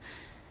evil.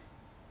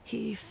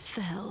 He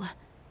fell,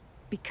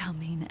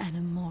 becoming an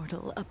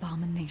immortal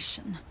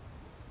abomination.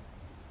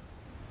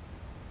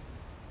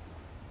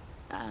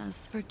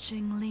 As for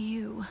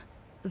Jingliu,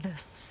 the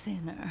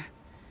sinner,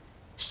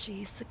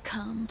 she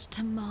succumbed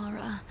to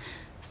Mara,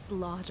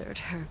 slaughtered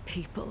her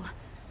people,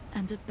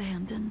 and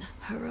abandoned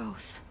her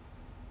oath.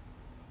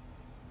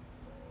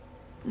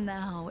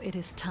 Now it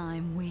is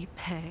time we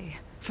pay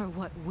for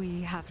what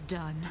we have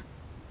done.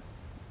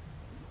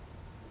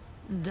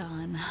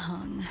 Dan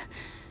Heng,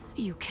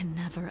 you can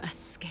never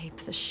escape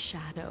the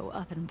shadow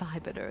of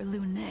Imbibitor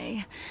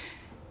Lunae.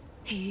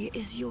 He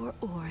is your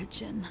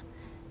origin,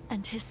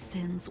 and his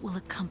sins will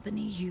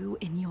accompany you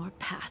in your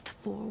path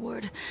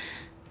forward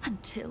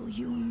until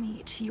you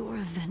meet your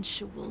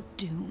eventual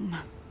doom.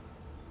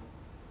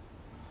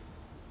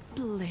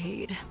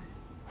 Blade,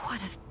 what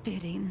a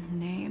fitting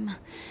name.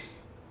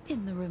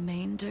 In the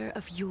remainder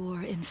of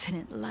your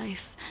infinite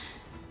life,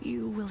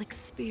 you will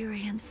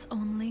experience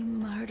only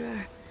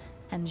murder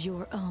and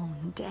your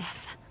own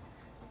death,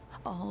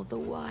 all the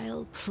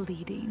while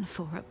pleading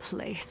for a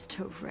place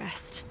to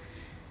rest.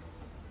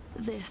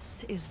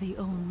 This is the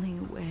only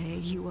way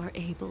you are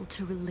able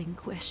to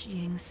relinquish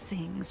Ying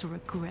Sing's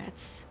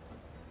regrets.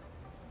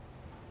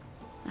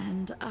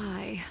 And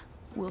I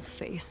will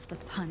face the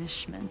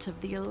punishment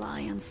of the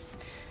Alliance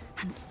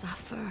and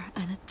suffer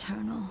an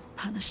eternal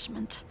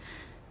punishment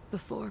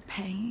before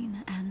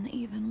paying an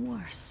even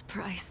worse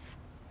price.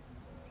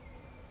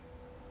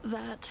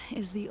 That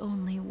is the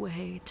only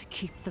way to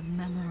keep the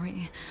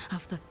memory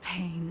of the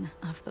pain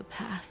of the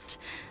past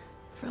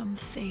from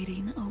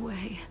fading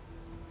away.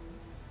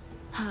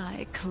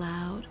 High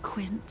Cloud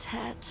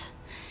Quintet,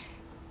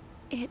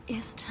 it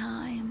is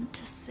time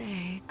to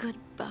say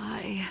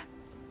goodbye.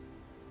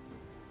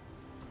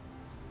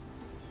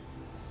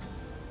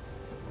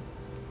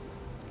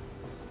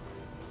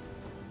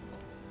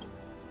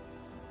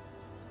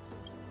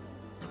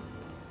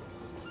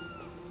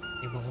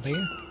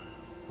 Ability?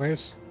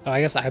 Where's... Oh,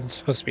 I guess I'm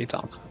supposed to be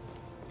Tom.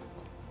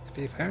 To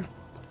be fair.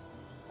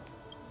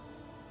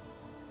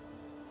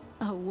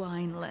 A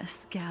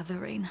wineless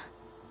gathering,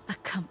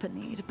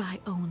 accompanied by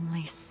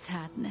only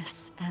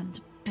sadness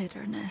and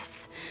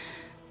bitterness.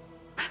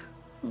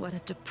 What a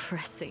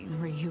depressing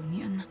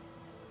reunion.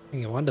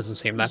 One doesn't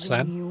seem that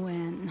sad.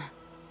 Yuan,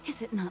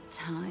 is it not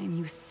time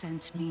you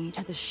sent me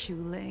to the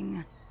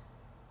Shuling?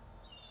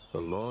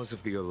 The laws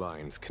of the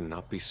Alliance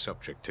cannot be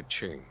subject to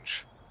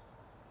change.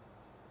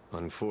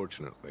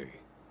 Unfortunately,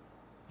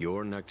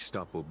 your next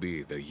stop will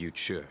be the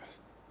Yuche.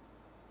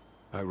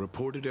 I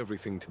reported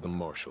everything to the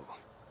Marshal,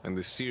 and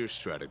the Seer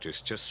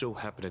strategist just so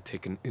happened to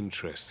take an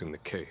interest in the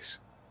case.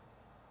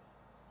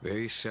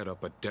 They set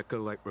up a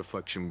Deca-light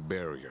reflection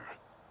barrier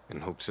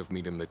in hopes of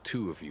meeting the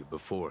two of you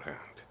beforehand.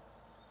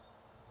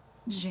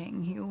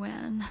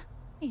 Jingyuan,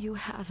 you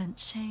haven't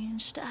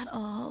changed at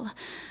all.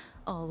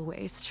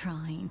 Always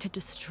trying to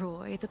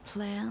destroy the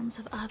plans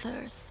of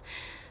others.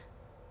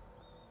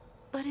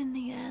 But in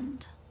the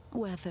end,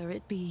 whether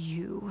it be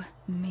you,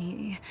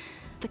 me,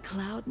 the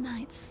Cloud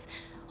Knights,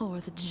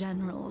 or the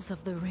generals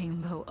of the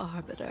Rainbow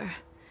Arbiter,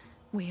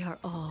 we are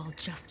all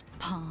just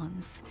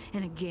pawns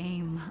in a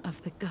game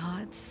of the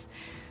gods.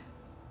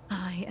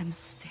 I am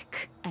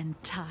sick and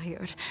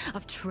tired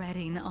of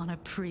treading on a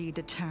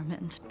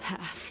predetermined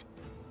path.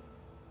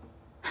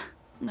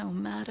 No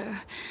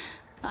matter,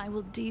 I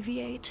will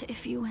deviate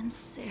if you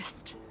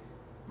insist,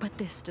 but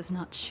this does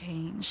not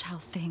change how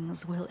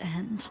things will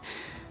end.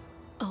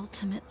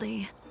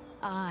 Ultimately,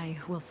 I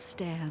will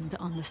stand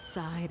on the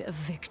side of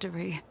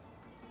victory.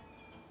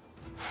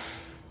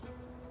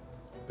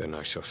 Then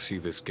I shall see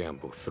this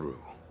gamble through.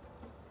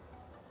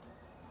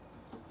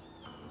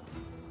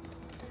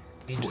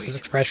 Wait.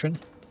 Expression.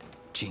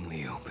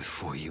 Jingliu,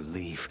 before you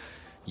leave,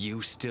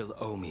 you still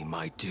owe me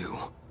my due.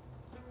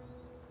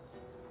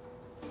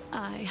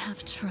 I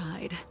have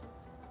tried.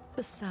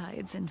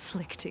 Besides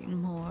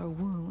inflicting more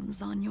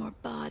wounds on your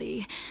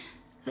body,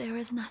 there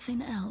is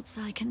nothing else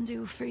I can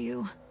do for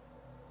you.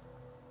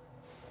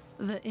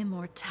 The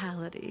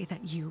immortality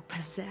that you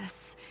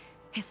possess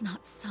is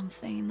not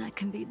something that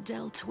can be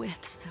dealt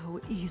with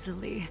so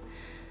easily.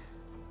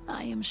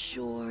 I am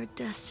sure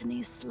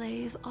Destiny's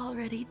Slave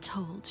already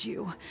told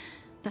you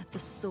that the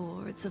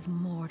swords of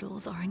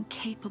mortals are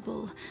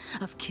incapable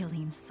of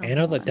killing someone.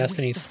 I know that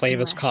Destiny's with the Slave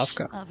is flesh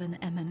Kafka. of an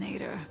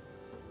emanator.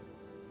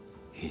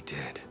 He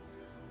did.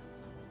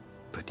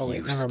 But Oh wait,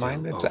 you never still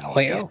mind. It's owe me the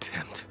Leo.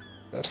 attempt.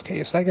 This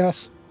case, I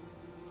guess.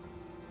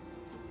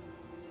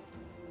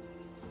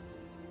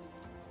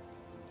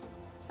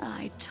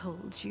 I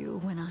told you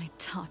when I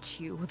taught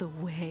you the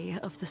way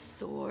of the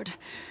sword.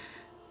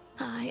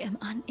 I am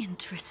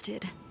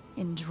uninterested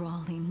in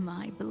drawing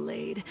my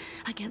blade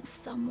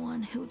against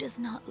someone who does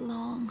not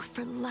long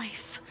for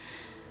life,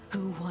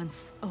 who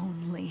wants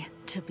only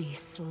to be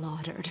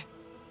slaughtered.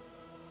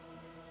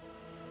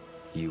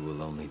 You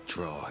will only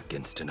draw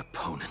against an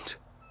opponent.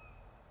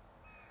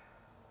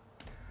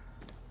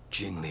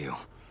 Jingliu,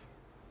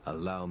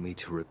 allow me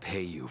to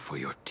repay you for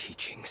your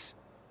teachings.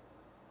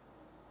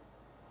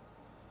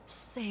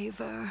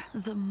 Savor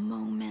the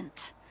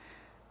moment.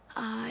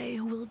 I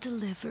will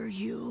deliver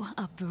you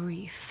a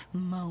brief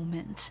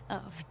moment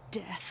of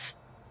death.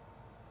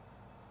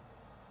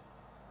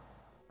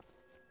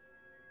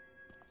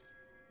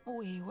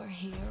 We were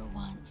here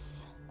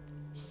once,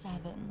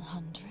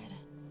 700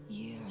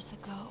 years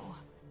ago.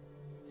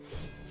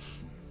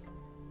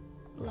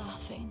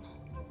 Laughing,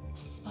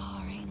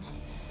 sparring,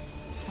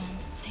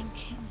 and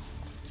thinking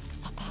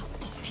about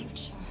the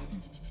future.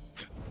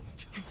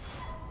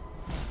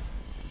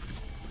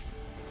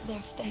 Their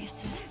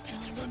faces still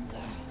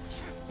linger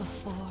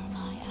before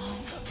my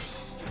eyes,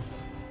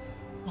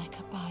 like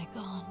a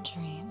bygone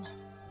dream.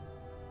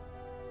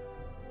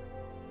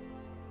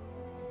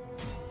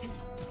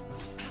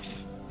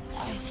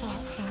 I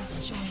thought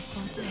those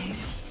joyful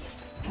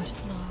days would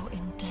flow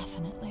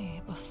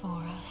indefinitely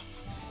before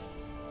us,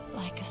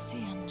 like a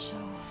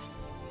Xianzhou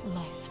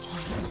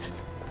lifetime.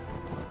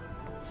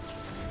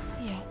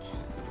 Yet,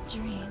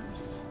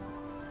 dreams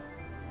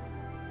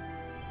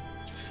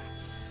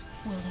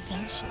will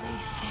eventually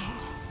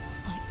fade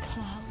like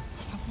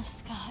clouds from the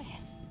sky.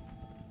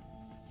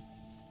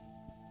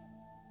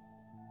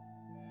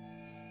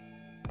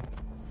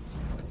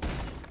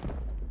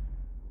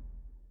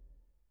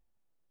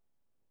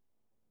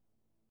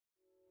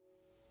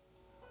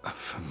 A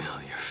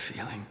familiar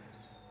feeling.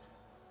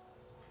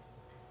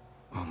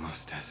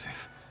 Almost as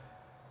if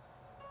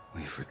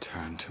we've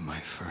returned to my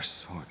first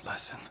sword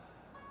lesson.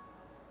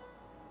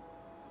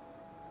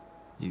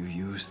 You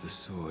used the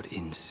sword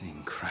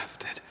Insing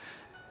crafted,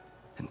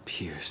 and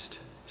pierced,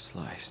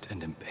 sliced,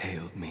 and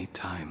impaled me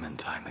time and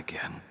time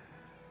again.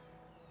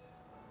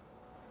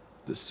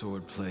 The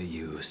swordplay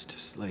used to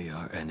slay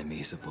our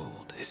enemies of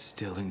old is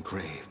still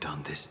engraved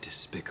on this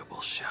despicable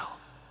shell.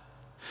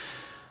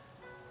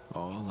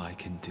 All I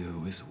can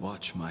do is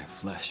watch my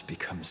flesh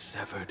become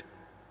severed,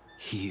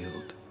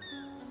 healed,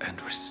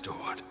 and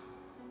restored.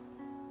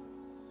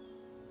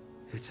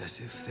 It's as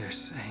if they're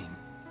saying,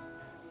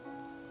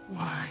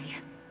 why?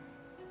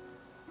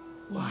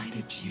 Why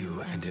did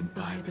you and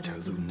Imbibitor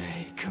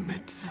Lunae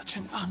commit such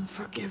an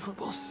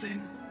unforgivable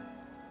sin?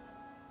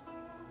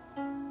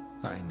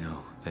 I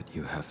know that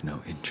you have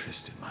no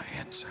interest in my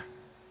answer.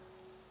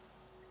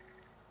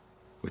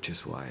 Which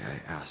is why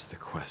I asked the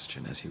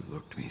question as you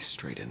looked me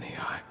straight in the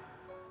eye.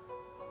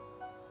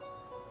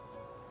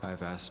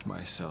 I've asked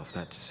myself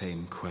that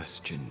same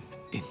question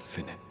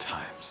infinite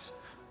times,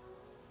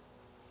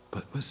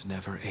 but was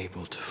never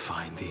able to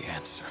find the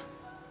answer.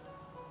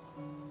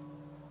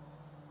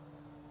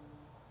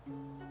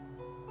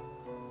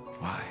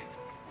 Why?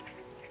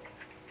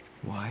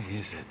 Why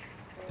is it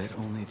that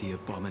only the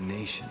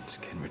abominations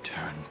can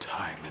return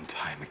time and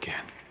time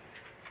again?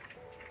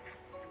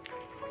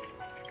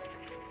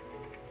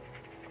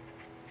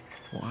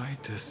 Why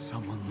does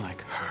someone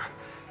like her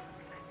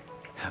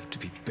have to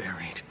be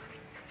buried,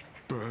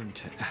 burned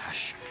to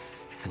ash,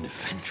 and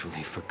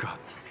eventually forgotten?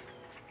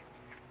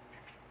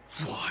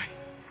 Why?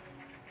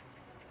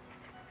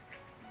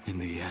 In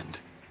the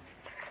end,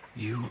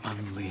 you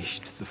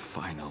unleashed the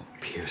final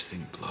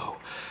piercing blow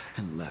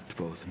and left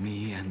both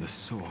me and the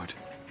sword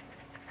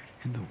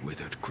in the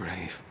withered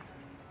grave.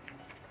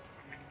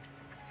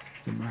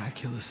 The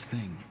miraculous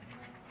thing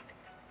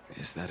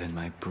is that in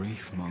my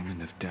brief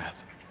moment of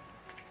death,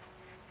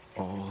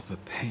 all the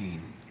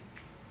pain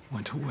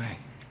went away.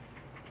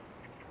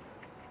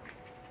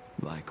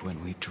 Like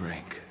when we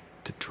drank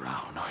to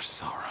drown our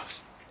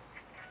sorrows.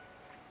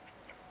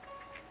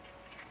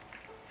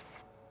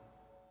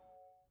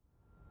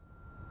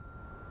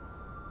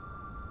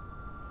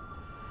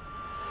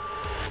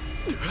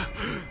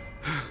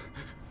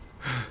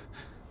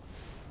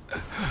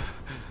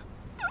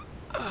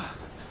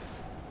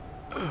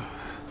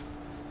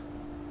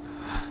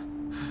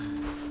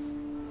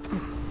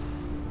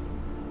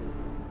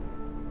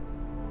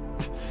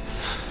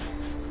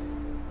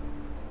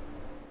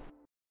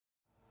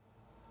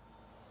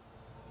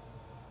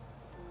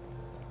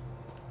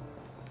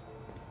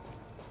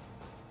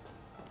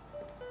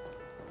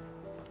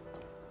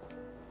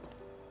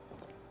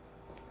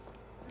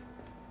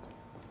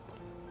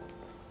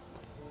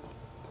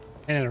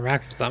 I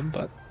interact with them,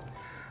 but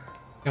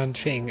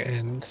Yanqing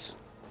and...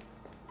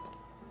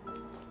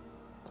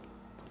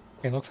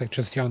 It looks like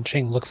just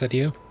Yanqing looks at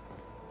you.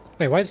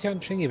 Wait, why is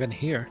Yanqing even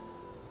here?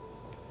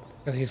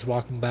 Because he's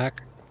walking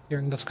back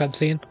during this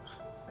cutscene.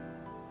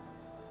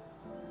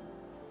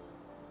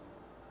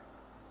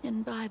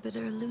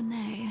 Imbibitor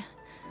Lunae,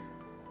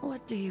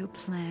 what do you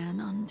plan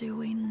on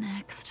doing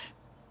next?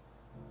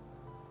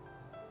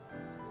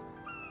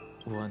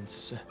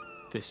 Once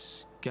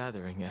this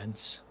gathering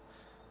ends,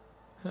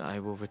 I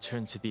will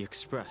return to the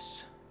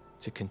Express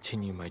to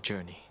continue my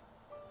journey.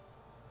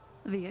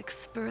 The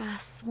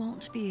Express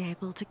won't be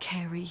able to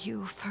carry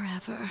you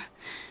forever.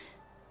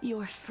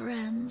 Your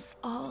friends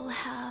all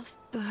have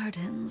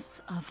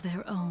burdens of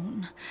their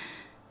own,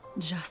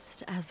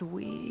 just as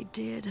we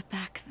did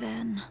back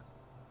then.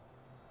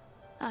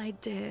 I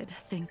did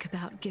think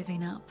about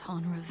giving up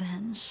on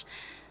revenge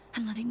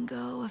and letting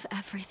go of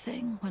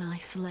everything when I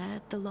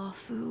fled the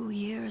Luofu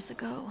years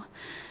ago.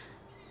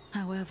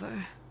 However,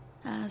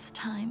 as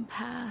time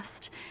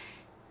passed,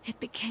 it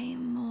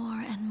became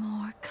more and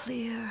more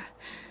clear.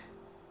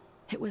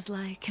 It was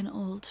like an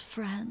old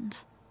friend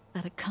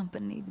that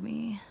accompanied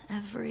me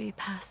every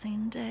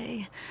passing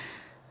day,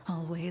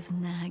 always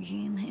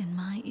nagging in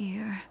my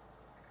ear.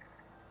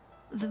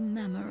 The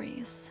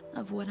memories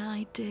of what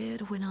I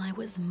did when I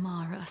was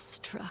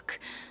Mara-struck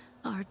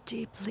are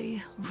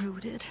deeply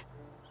rooted.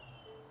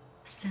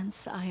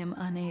 Since I am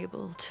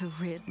unable to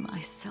rid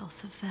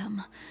myself of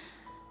them,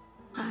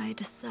 I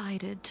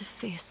decided to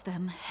face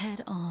them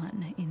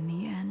head-on in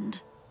the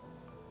end.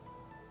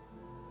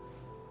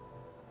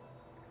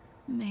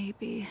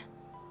 Maybe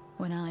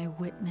when I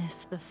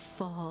witness the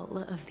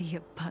fall of the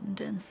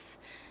abundance,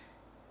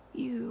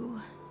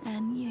 you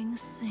and Ying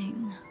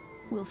Sing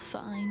will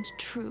find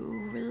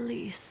true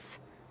release.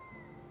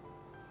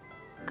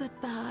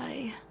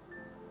 Goodbye,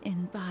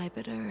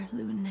 Imbibitor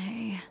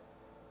Lunae.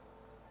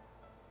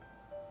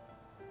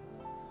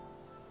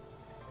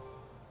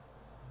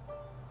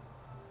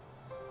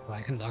 Well,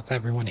 I can lock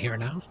everyone here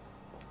now.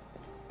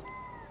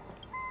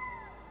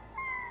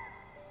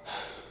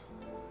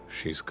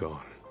 She's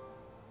gone.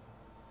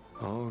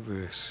 All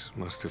this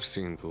must have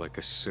seemed like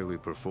a silly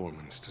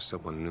performance to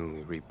someone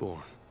newly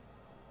reborn.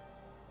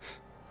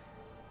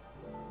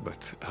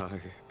 But I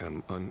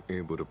am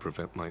unable to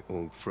prevent my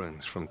old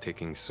friends from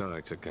taking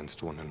sides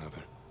against one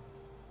another.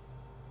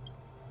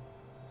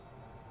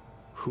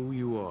 Who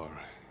you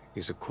are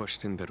is a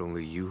question that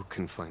only you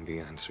can find the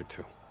answer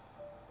to.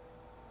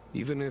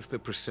 Even if the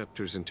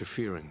Preceptor's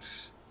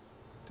interference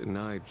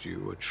denied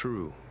you a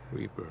true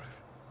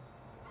rebirth.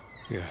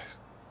 Yes.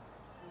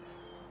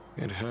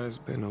 It has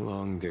been a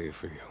long day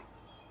for you,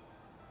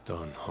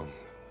 Dan Heng.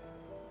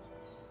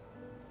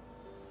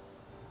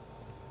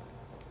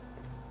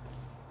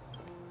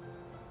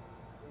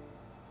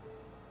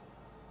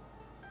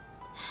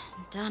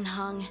 Dan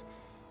Heng,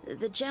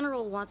 the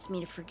General wants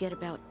me to forget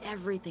about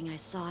everything I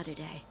saw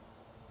today.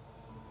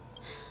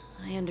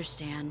 I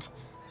understand.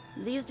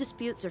 These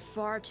disputes are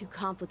far too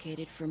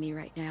complicated for me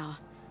right now.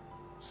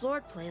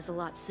 Swordplay is a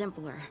lot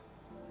simpler.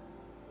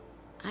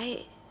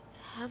 I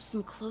have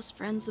some close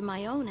friends of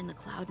my own in the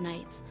Cloud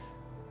Knights.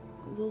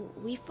 Will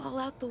we fall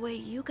out the way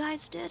you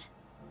guys did?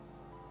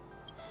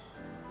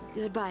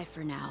 Goodbye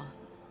for now,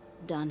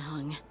 Dan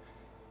Heng.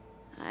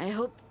 I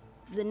hope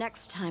the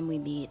next time we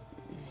meet,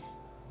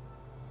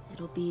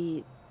 it'll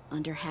be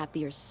under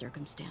happier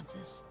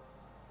circumstances.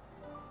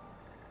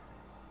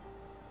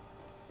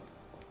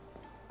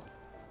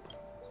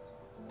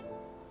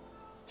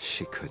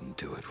 She couldn't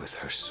do it with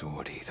her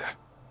sword either.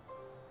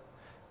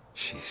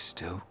 She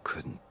still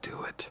couldn't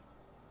do it.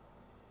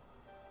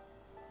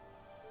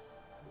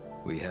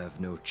 We have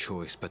no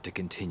choice but to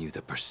continue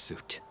the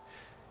pursuit.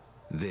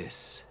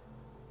 This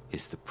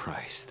is the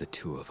price the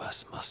two of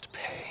us must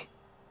pay.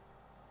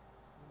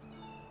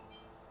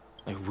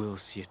 I will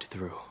see it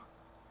through.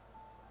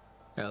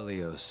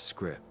 Elio's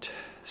script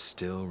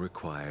still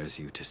requires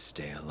you to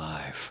stay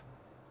alive.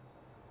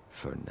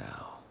 For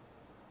now.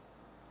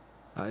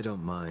 I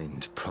don't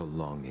mind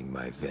prolonging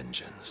my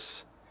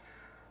vengeance.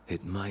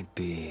 It might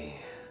be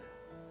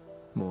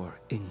more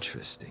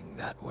interesting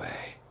that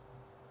way.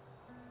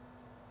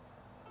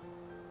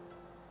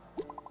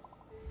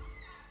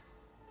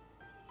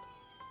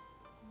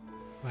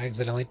 I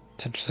accidentally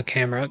touched the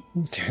camera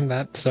doing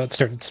that, so it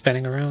started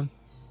spinning around.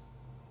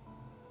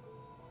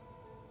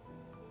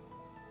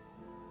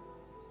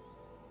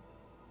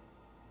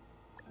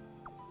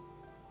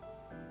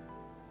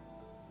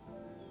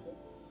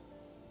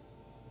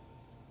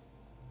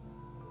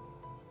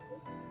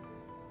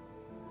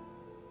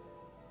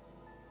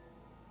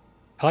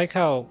 I like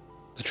how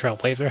the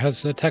Trailblazer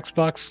has the text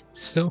box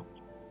still.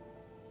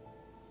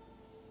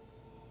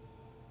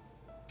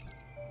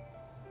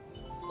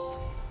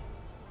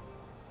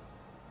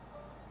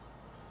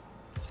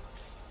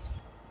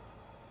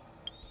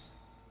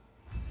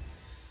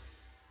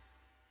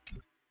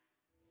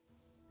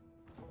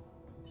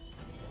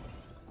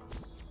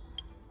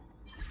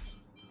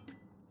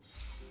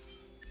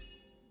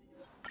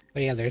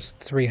 But yeah, there's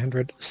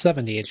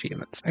 370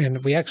 achievements,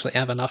 and we actually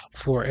have enough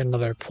for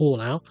another pool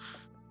now.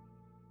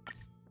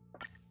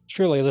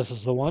 Surely this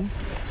is the one.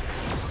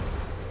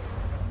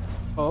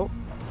 Oh.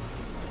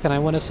 Can I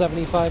win a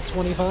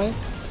 75-25?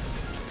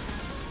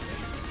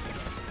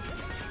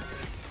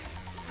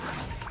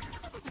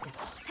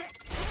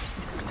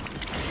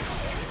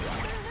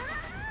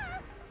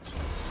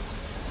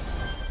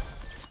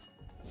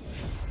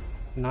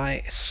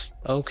 Nice.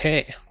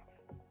 Okay.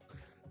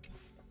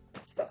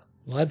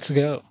 Let's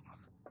go.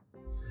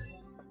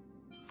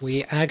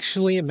 we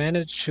actually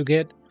managed to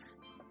get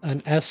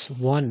an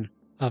S1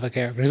 of a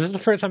character. This is the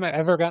first time I've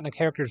ever gotten a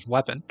character's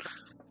weapon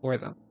for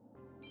them.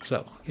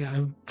 So, yeah,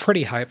 I'm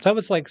pretty hyped. That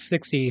was like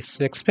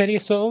 66 pity,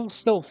 so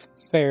still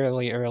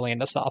fairly early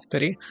into soft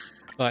pity.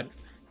 But,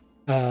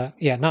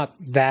 yeah, not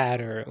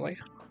that early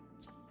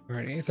or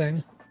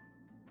anything.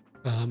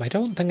 I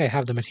don't think I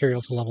have the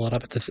material to level it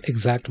up at this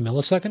exact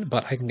millisecond,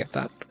 but I can get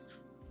that.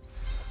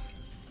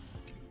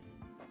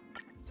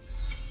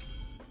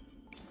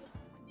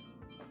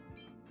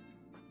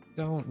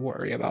 Don't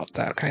worry about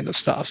that kind of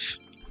stuff.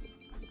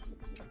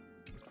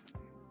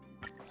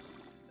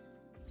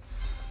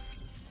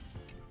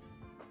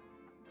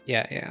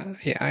 Yeah,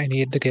 I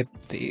need to get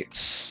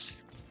these.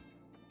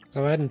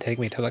 Go ahead and take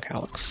me to the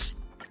Calyx.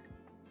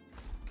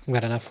 I've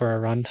got enough for a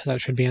run.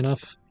 That should be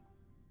enough.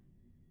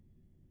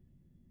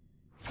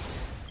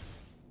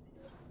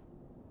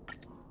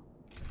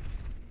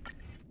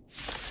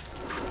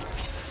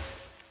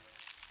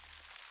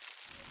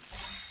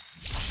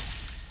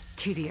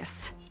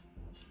 Tedious.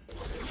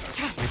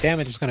 My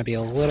damage is going to be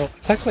a little...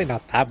 It's actually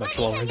not that much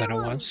lower than it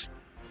was.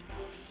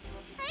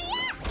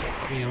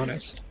 To be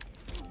honest.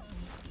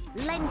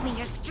 Lend me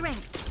your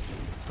strength.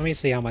 Let me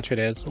see how much it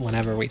is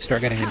whenever we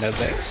start getting into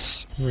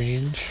this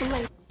range.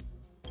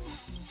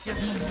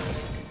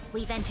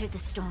 We've entered the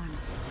storm.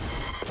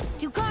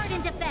 To guard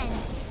and defend.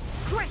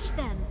 Crush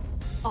them.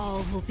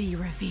 All will be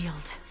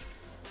revealed.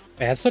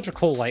 It has such a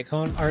cool light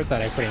cone art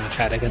that I pretty much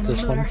had to get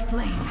this one.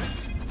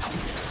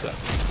 So.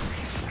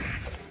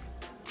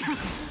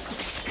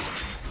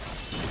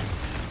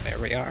 There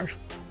we are.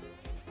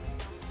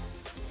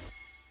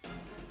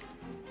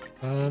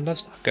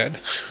 That's not good.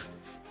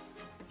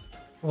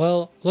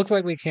 Well, looks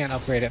like we can't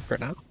upgrade it for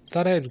now.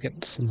 Thought I'd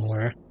get some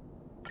more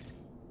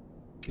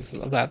pieces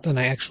of that than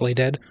I actually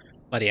did.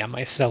 But yeah,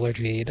 my Stellar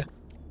Jade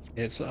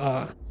is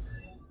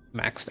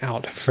maxed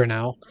out for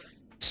now.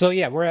 So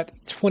yeah, we're at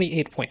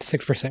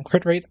 28.6%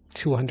 crit rate,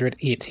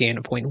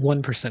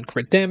 218.1%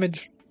 crit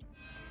damage.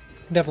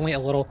 Definitely a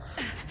little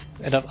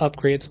bit of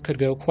upgrades, could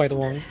go quite a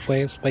long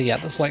ways. But yeah,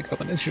 this light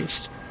cone is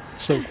just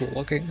so cool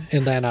looking.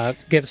 And then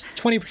gives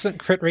 20%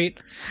 crit rate,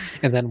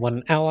 and then when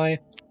an ally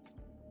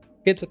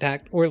gets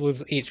attacked or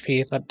loses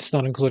HP, that's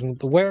not including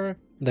the wearer,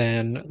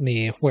 then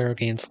the wearer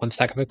gains 1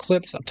 stack of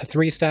Eclipse up to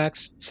 3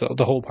 stacks, so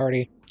the whole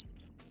party.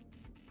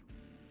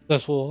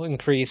 This will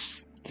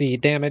increase the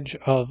damage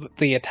of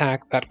the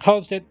attack that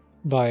caused it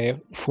by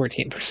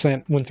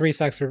 14%. When 3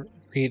 stacks are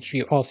reached,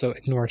 you also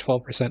ignore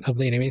 12% of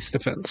the enemy's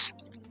defense.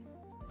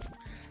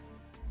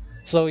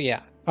 So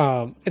yeah,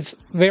 it's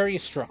very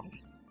strong.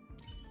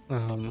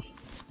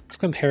 Let's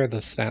compare the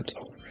stats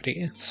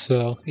already.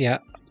 So yeah,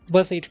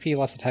 less HP,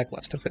 less attack,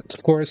 less defense,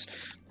 of course.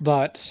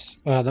 But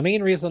the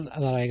main reason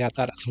that I got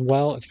that as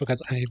well is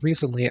because I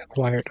recently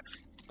acquired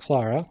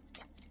Clara,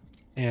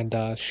 and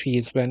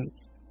she's been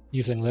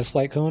using this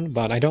light cone,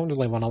 but I don't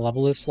really want to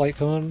level this light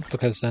cone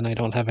because then I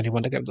don't have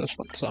anyone to give this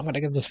one. So I'm going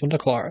to give this one to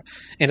Clara,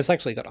 and it's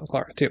actually good on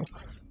Clara too.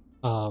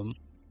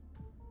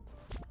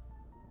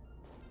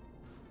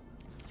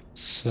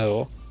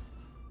 So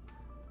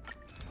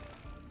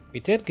we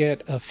did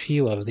get a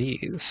few of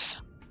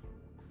these.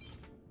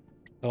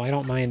 So I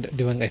don't mind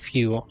doing a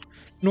few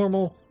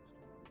normal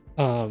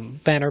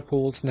banner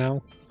pools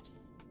now.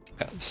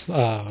 Because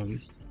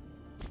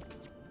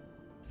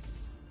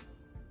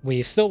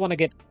we still want to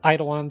get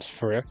Eidolons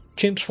for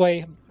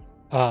Chinshui.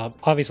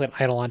 Obviously an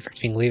Eidolon for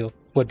Jingliu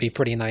would be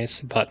pretty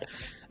nice, but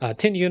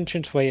Tinyun,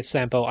 Chinshui,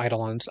 Sampo,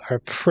 Eidolons are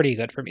pretty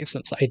good for me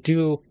since I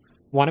do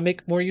want to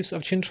make more use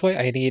of Chinshui.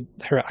 I need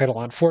her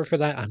Eidolon 4 for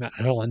that. I'm at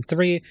Eidolon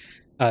 3.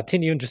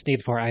 Tinyun just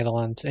needs more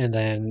Eidolons, and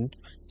then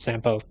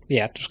Sampo,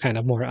 yeah, just kind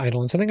of more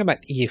Eidolons. I think I'm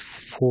at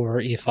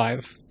E4,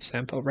 E5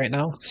 Sampo right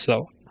now,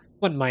 so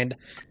wouldn't mind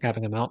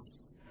having him out.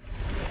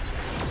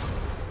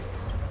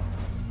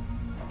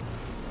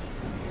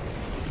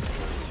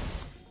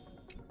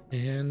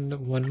 And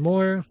one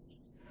more.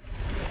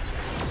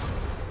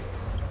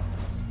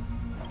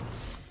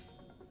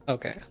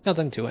 Okay,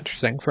 nothing too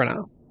interesting for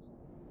now.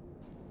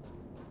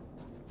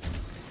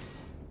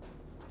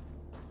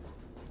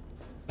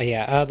 But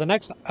yeah, the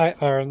next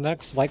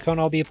light cone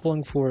I'll be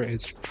pulling for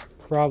is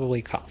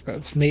probably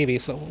Kafka's, maybe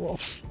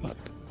Silverwolf, but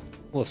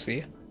we'll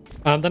see.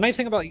 The nice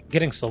thing about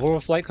getting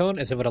Silverwolf light cone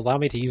is it would allow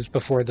me to use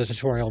before the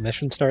tutorial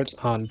mission starts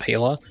on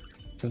Pela,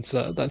 since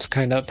that's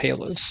kind of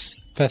Pela's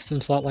best in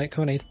slot light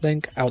cone, I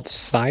think,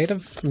 outside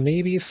of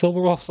maybe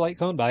Silverwolf's light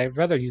cone, but I'd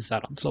rather use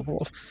that on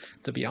Silverwolf,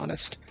 to be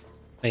honest.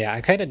 But yeah,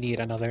 I kind of need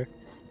another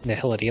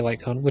Nihility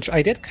light cone, which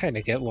I did kind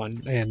of get one,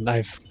 and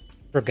I've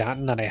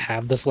forgotten that I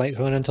have this light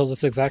cone until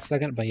this exact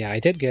second, but yeah, I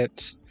did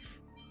get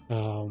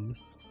the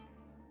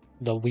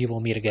We Will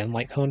Meet Again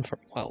light cone from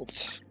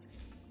Welds.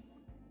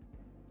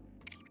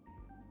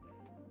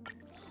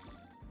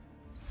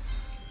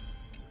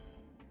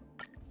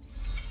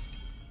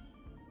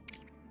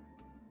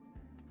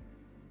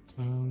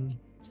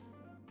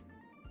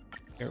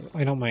 Here,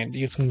 I don't mind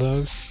using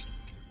those.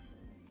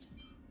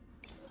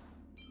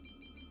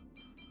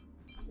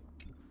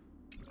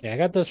 Yeah, I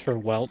got this for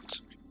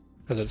Welt,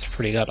 because it's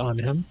pretty good on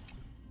him.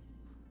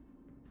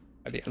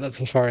 But yeah,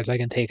 that's as far as I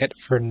can take it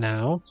for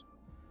now.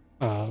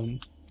 And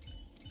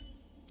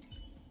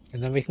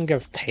then we can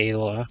give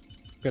Payla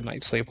good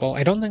night's sleep. Well,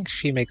 I don't think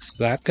she makes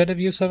that good of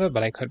use of it,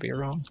 but I could be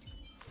wrong.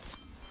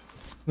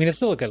 I mean, it's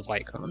still a good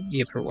Lycon,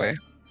 either way.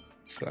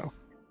 So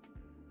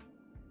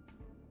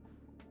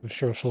I'm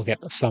sure she'll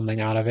get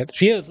something out of it.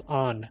 She is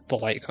on the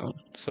Lycon,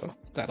 so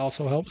that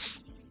also helps.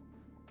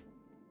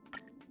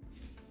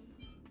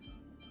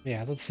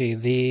 Yeah, let's see.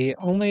 The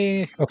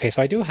only... Okay,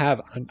 so I do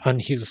have an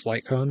unused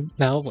Lycon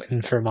now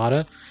in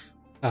Fermata.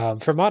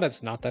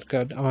 Fermata's not that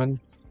good on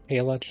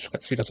Payla, just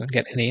because she doesn't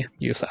get any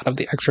use out of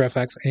the extra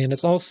effects, and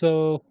it's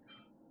also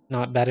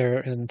not better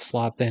in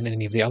slot than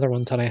any of the other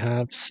ones that I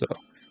have, so...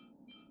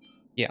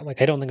 Yeah,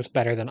 like, I don't think it's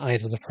better than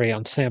Eyes of the Prey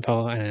on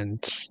Sampo,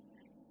 and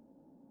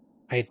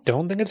I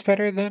don't think it's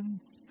better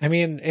than... I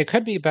mean, it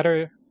could be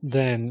better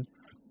than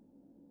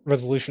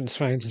Resolution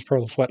Shrines of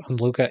Pearl Sweat on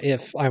Luca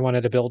if I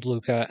wanted to build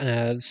Luca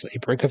as a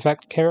break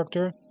effect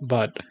character,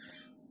 but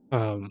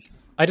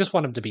I just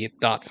want him to be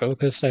dot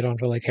focused. I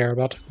don't really care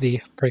about the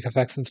break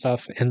effects and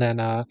stuff. And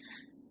then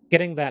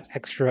getting that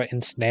extra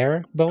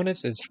ensnare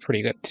bonus is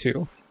pretty good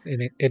too.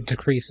 And it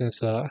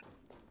decreases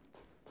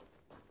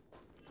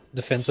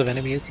defensive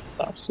enemies and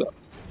stuff, so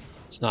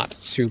it's not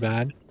too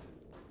bad.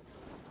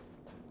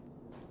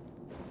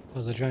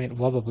 Oh, the giant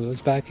Wubaboo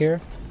is back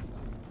here.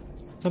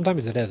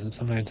 Sometimes it is, and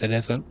sometimes it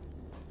isn't.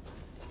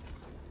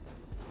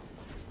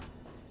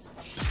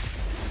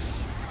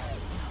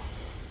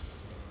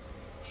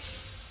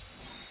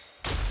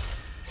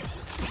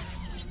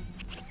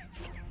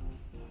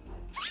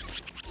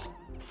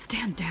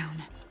 Stand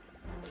down.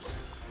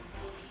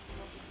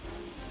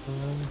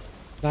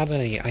 Not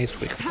any ice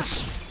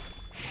weakness.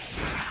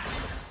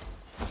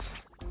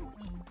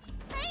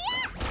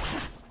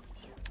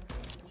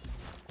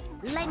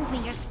 Lend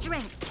me your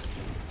strength.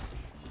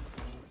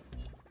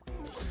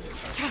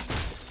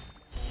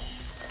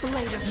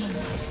 Blade of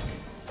moonlight.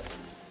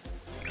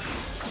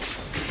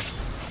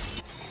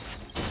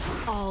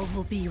 All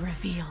will be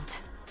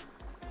revealed.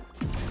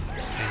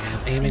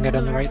 And aiming it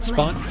in the right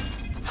spot.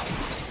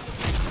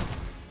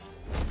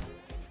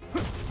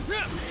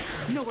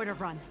 Nowhere to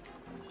run.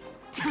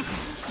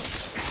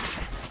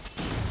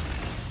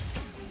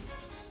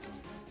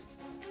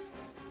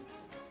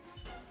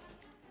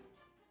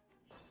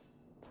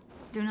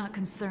 Do not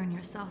concern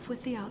yourself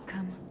with the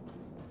outcome.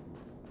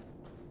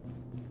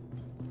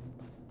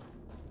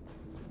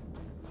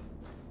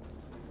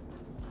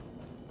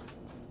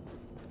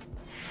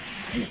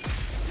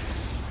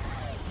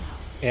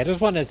 Yeah, I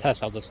just wanted to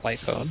test out this light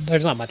cone.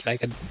 There's not much I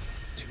could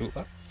do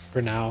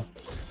for now,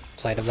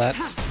 outside of that.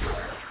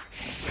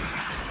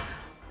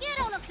 You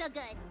don't look so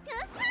good.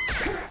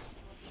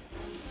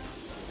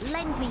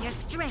 Lend me your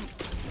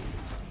strength.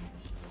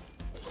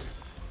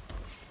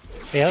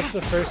 Yeah, that's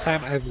the first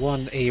time I've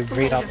won a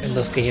rate up in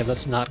this game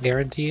that's not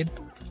guaranteed,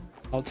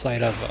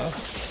 outside of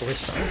 4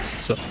 stars,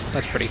 so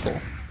that's pretty cool.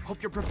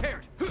 Hope you're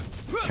prepared.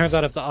 Turns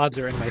out if the odds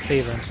are in my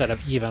favor instead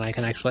of even, I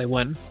can actually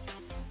win.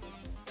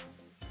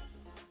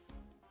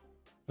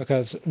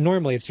 Because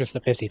normally it's just a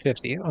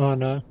 50-50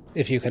 on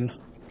if you can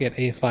get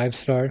a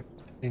 5-star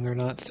thing or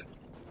not.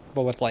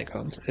 But with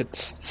Lycons,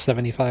 it's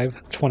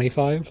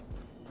 75-25. I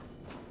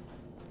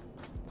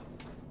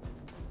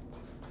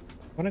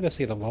want to go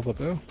see the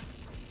Wubaboo.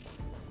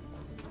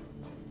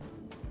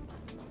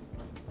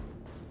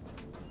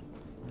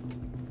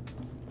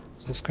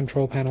 Does this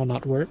control panel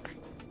not work?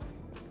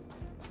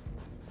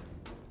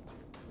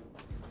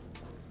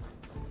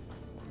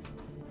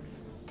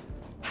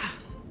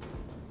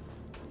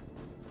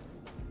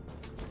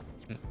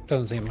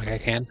 Doesn't seem like I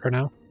can for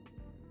now.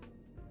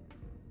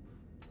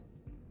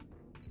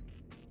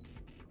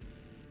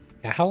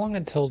 Yeah, how long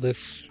until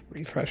this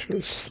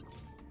refreshes?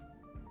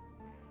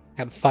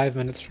 Got 5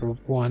 minutes for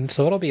one,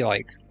 so it'll be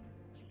like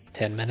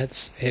 10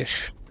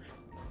 minutes-ish.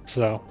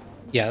 So,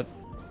 yeah,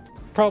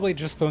 probably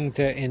just going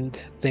to end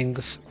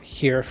things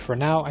here for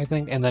now, I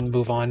think, and then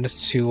move on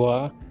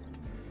to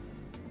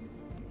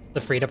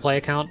the free-to-play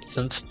account,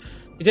 since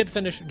we did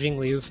finish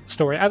Jingliu's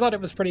story. I thought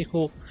it was pretty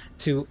cool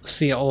to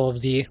see all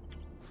of the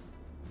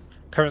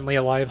currently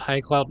alive High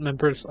Cloud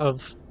members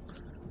of,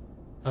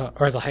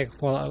 or the High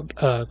Cloud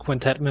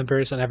Quintet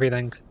members and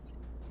everything.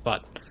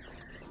 But,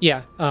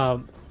 yeah,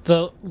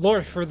 the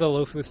lore for the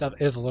Lofu stuff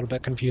is a little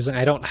bit confusing.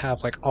 I don't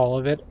have, like, all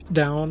of it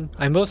down.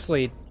 I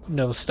mostly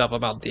know stuff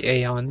about the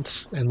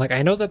Aeons, and, like,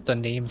 I know that the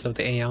names of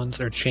the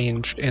Aeons are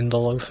changed in the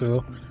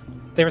Lofu.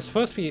 They were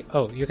supposed to be...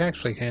 Oh, you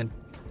actually can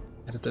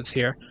edit this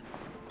here.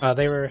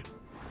 They were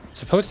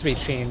supposed to be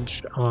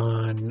changed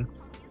on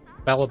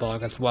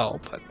Belobog as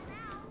well, but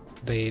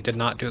they did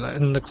not do that.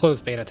 In the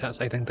closed beta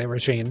test, I think they were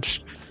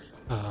changed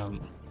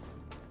from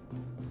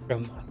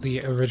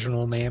the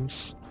original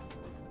names.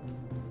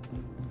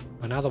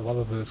 But now the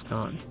Wubaboo is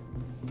gone.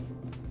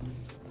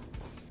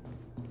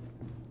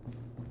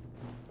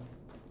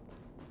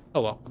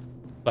 Oh well.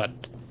 But,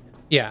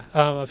 yeah,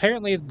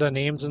 apparently the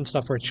names and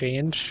stuff were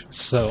changed,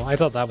 so I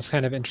thought that was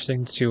kind of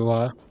interesting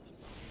to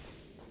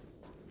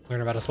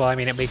learn about as well. I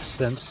mean, it makes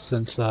sense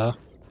since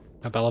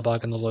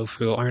Bellabug and the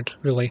Lofu aren't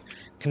really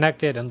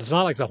connected, and it's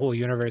not like the whole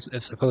universe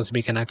is supposed to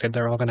be connected.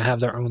 They're all going to have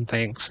their own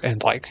things,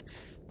 and like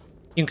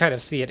you can kind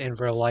of see it in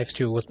real life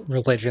too with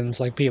religions.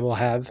 Like people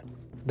have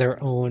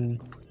their own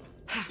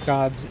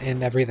gods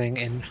and everything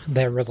in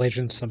their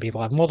religions. Some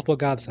people have multiple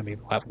gods, some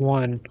people have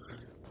one.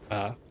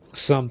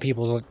 Some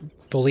people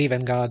believe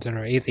in gods and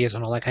are atheists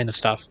and all that kind of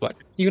stuff, but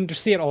you can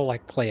just see it all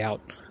like play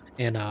out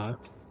in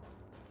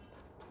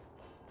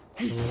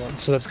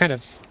so that's kind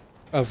of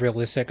a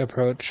realistic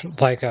approach.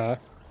 Like I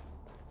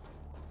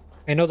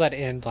know that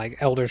in like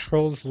Elder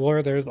Scrolls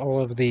lore there's all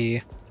of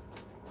the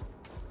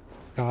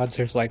gods,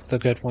 there's like the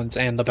good ones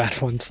and the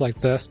bad ones, like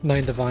the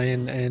 9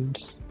 divine and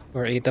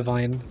or 8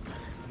 divine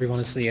if you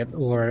want to see it,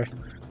 or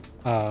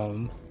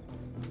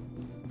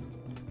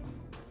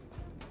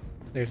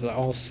there's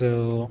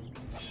also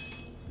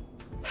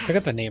I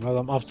forget the name of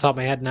them off the top of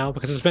my head now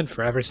because it's been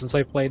forever since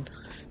I played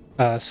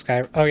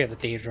Sky. Oh yeah, the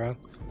Daedra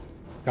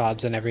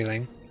gods and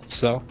everything.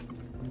 So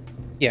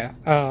yeah,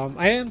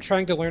 I am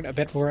trying to learn a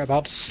bit more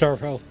about Star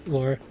Realm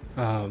lore,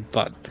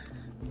 but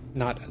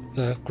not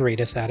the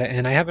greatest at it,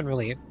 and I haven't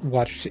really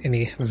watched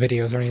any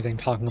videos or anything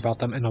talking about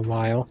them in a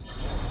while.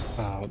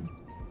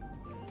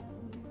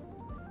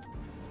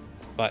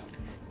 But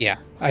yeah,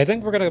 I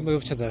think we're gonna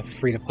move to the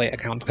free-to-play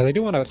account because I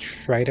do want to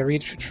try to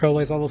reach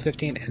Trolley's level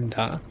 15, and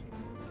I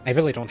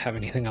really don't have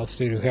anything else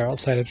to do here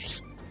outside of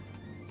just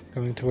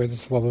going to where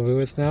this Wababoo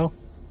is now.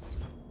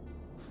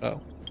 So.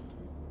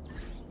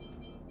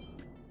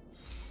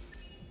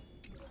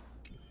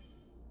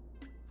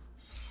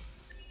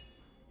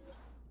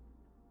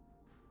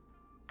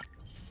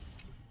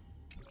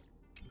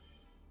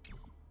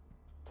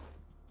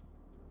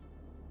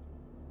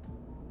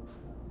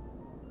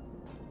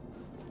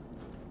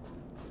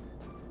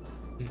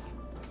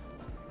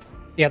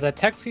 Yeah, the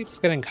text keeps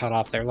getting cut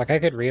off there. Like, I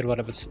could read what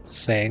it was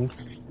saying,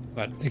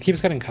 but it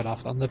keeps getting cut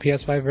off on the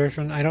PS5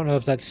 version. I don't know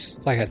if that's,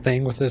 like, a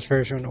thing with this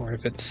version, or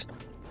if it's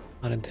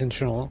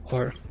unintentional,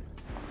 or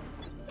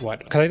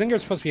what. Because I think you're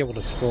supposed to be able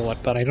to scroll it,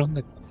 but I don't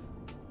think...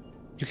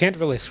 You can't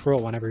really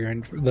scroll whenever you're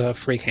in the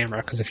free camera,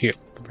 because if you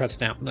press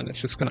down, then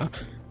it's just gonna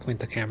point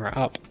the camera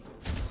up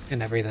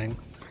and everything.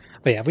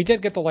 But yeah, we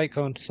did get the light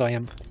cone, so I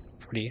am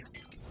pretty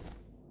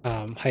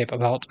hype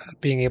about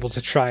being able to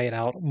try it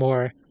out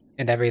more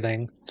and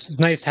everything. It's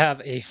nice to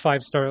have a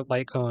 5-star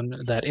light cone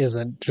that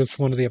isn't just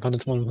one of the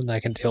abundance ones that I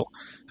can deal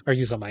or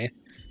use on my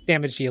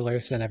damage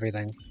dealers and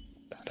everything.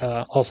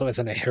 But also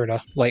isn't a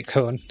Herda light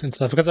cone and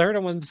stuff, because the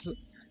Herda ones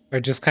are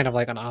just kind of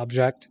like an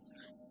object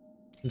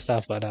and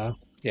stuff, but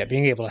yeah,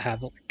 being able to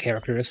have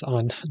characters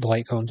on the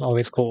light cone is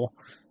always cool.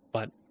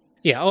 But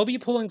yeah, I'll be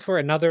pulling for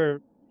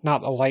another,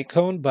 not a light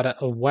cone, but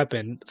a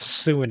weapon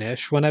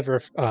soonish, whenever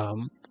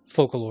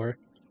Folklore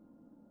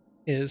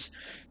is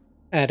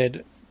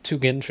added to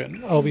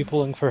Genshin. I'll be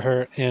pulling for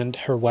her and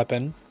her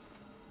weapon.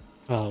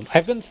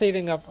 I've been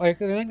saving up,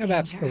 like, I think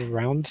about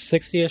around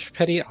 60-ish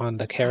petty on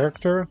the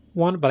character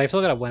one, but I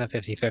still gotta win a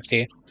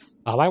 50-50.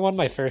 I won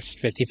my first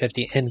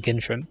 50-50 in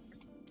Genshin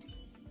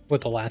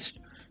with the last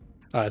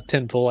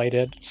 10 pull I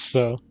did,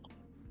 so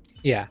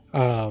yeah.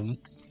 I've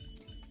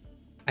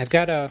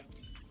gotta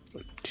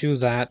do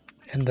that,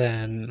 and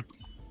then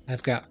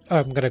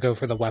I'm gonna go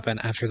for the weapon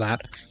after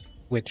that,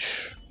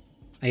 which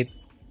I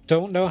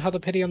don't know how the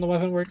pity on the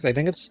weapon works. I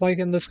think it's like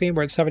in this game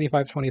where it's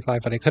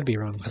 75-25, but I could be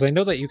wrong, because I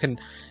know that you can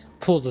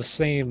pull the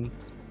same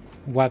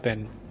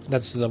weapon,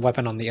 that's the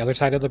weapon on the other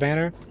side of the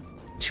banner,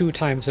 2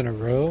 times in a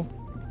row,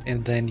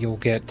 and then you'll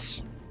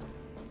get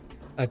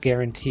a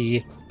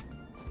guarantee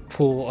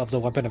pull of the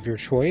weapon of your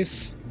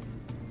choice,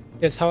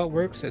 is how it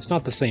works. It's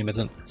not the same as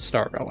in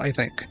Star Realm, I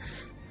think,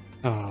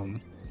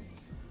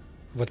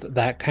 with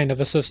that kind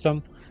of a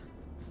system,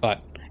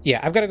 but yeah,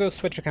 I've got to go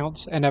switch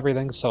accounts and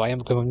everything, so I am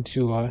going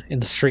to in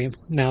the stream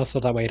now, so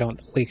that way I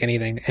don't leak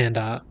anything, and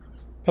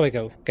probably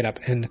go get up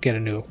and get a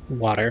new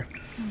water,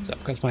 so,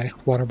 because my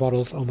water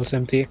bottle is almost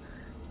empty.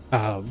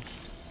 But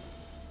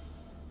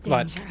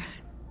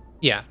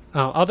yeah,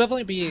 I'll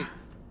definitely be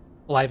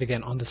live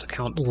again on this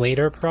account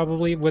later,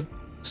 probably with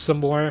some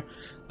more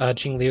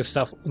Jingliu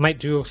stuff. Might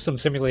do some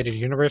simulated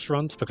universe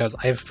runs, because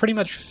I've pretty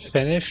much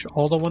finished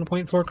all the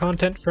 1.4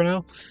 content for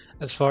now,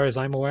 as far as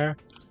I'm aware.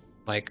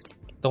 Like,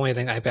 the only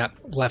thing I've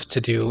got left to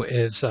do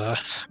is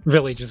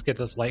really just get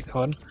this light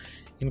cone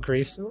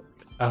increased.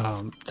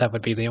 That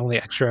would be the only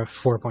extra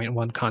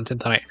 4.1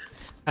 content that I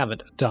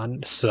haven't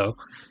done. So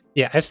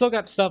yeah, I've still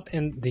got stuff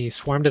in the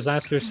Swarm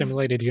Disaster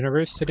Simulated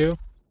Universe to do.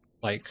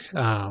 Like,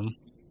 not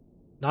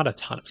a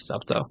ton of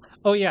stuff though.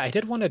 Oh yeah, I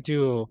did want to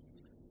do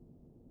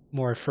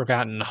more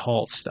Forgotten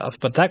Hall stuff,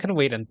 but that can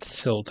wait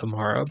until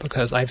tomorrow,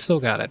 because I've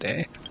still got a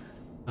day.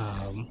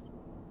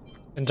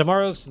 And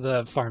tomorrow's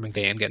the farming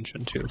day in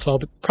Genshin too, so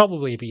I'll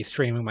probably be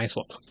streaming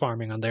myself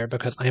farming on there,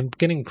 because I'm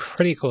getting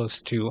pretty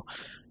close to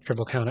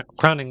triple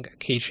crowning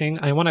Keqing.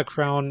 I want to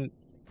crown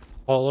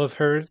all of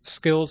her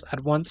skills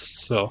at once,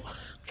 so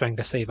I'm trying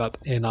to save up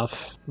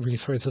enough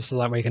resources so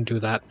that way I can do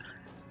that.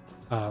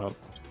 But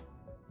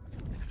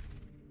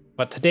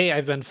today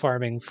I've been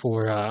farming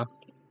for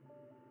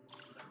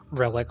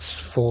relics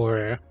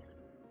for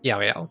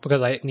Yeah,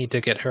 because I need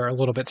to get her a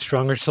little bit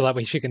stronger so that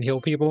way she can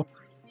heal people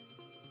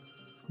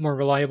more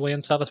reliably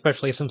and stuff,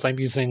 especially since I'm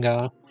using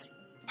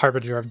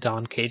Harbinger of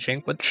Dawn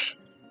caging, which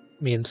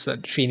means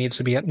that she needs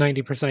to be at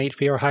 90%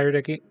 HP or higher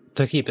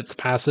to keep its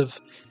passive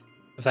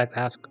effect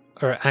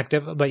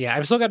active. But yeah,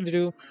 I've still got to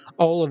do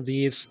all of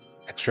these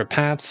extra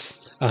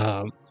paths.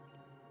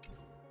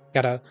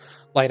 Gotta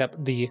light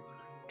up the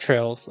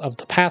Trails of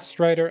the Past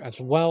Rider as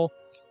well,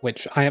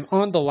 which I am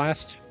on the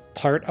last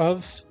part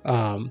of.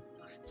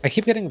 I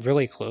keep getting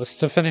really close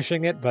to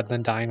finishing it, but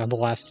then dying on the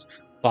last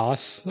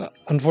boss,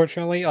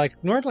 unfortunately.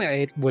 Like, normally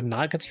I would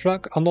not get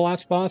stuck on the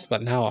last boss,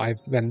 but now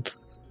I've been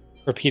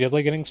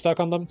repeatedly getting stuck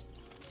on them.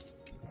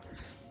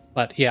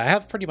 But yeah, I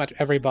have pretty much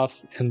every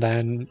buff, and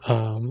then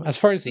as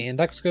far as the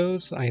index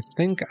goes, I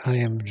think I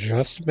am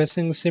just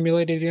missing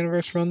Simulated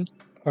Universe run,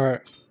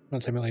 or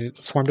not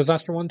Simulated, Swarm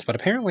Disaster ones, but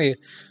apparently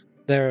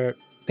they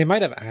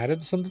might have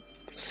added some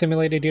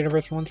Simulated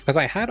Universe ones, because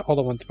I had all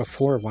the ones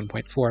before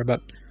 1.4,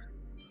 but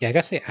yeah, I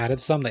guess they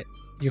added some that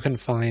you can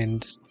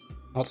find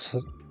also.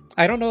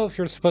 I don't know if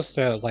you're supposed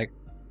to, like,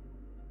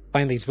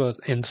 find these both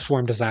in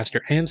Swarm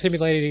Disaster and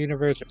Simulated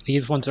Universe, if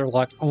these ones are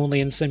locked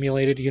only in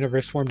Simulated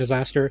Universe Swarm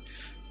Disaster,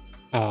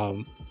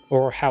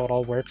 or how it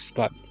all works,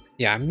 but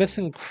yeah, I'm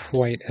missing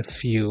quite a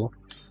few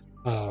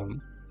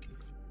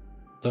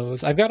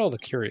those. I've got all the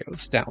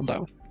curios down,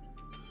 though.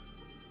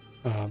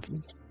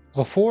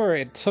 Before,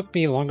 it took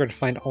me longer to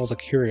find all the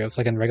curios,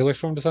 like in regular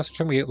Storm Disaster, it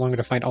took me longer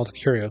to find all the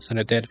curios than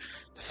it did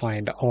to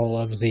find all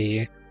of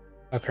the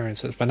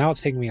occurrences, but now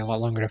it's taking me a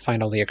lot longer to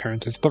find all the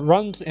occurrences. But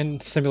runs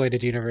in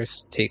Simulated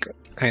Universe take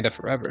kind of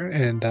forever,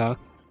 and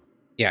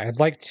yeah,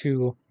 I'd like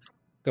to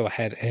go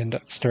ahead and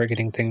start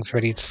getting things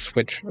ready to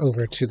switch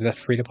over to the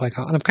free-to-play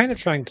content. I'm kind of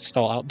trying to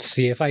stall out to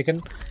see if I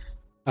can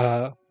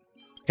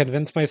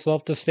convince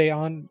myself to stay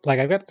on. Like,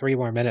 I've got 3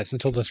 more minutes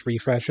until this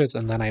refreshes,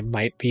 and then I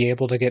might be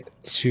able to get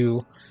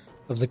 2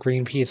 of the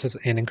green pieces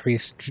and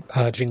increase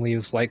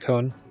Jingliu's light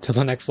cone to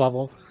the next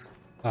level.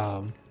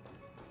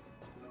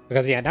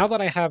 Because yeah, now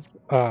that I have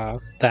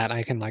that,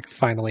 I can like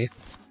finally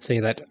say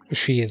that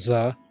she is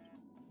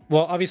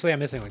well, obviously I'm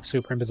missing like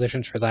super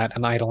impositions for that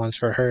and eidolons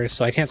for her,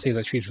 so I can't say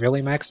that she's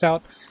really maxed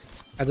out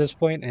at this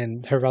point,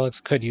 and her relics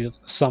could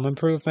use some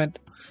improvement.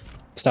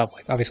 Stuff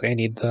like, obviously I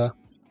need the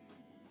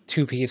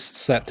 2-piece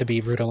set to be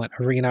Rudolent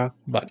Arena,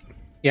 but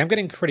yeah, I'm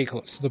getting pretty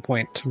close to the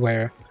point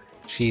where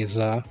she's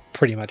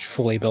pretty much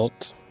fully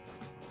built.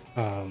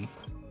 I've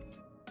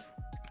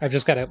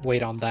just got to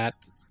wait on that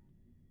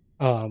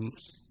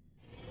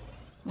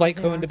light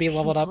cone to be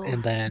leveled up,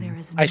 and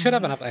then I should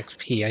have enough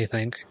XP, I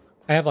think.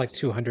 I have like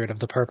 200 of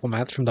the purple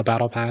mats from the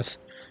battle pass.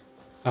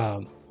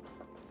 I've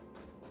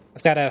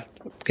got to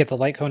get the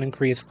light cone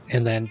increase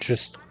and then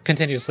just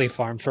continuously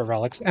farm for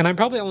relics, and I'm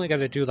probably only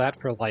going to do that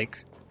for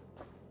like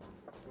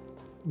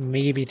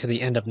maybe to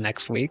the end of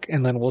next week,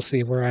 and then we'll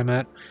see where I'm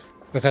at,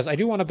 because I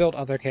do want to build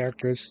other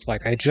characters.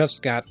 Like, I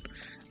just got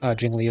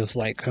Jingliu's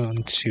light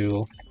cone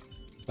to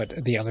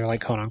put the other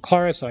light cone on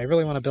Clara, so I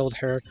really want to build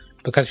her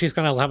because she's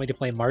going to allow me to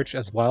play March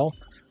as well.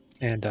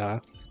 And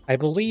I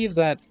believe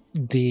that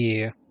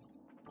the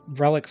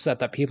relic set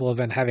that people have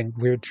been having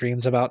weird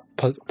dreams about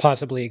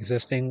possibly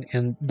existing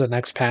in the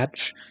next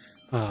patch,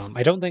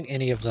 I don't think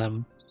any of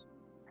them,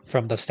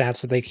 from the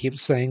stats that they keep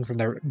saying from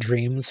their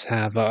dreams,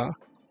 have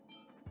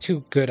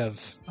too good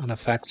of an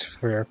effect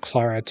for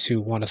Clara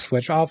to want to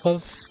switch off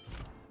of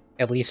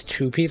at least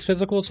 2-piece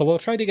physical. So we'll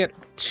try to get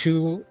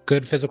 2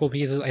 good physical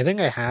pieces. I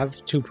think I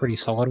have 2 pretty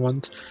solid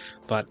ones,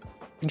 but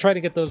I can try to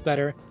get those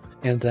better.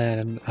 And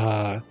then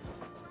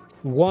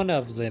one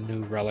of the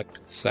new relic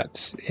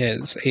sets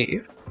is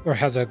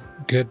has a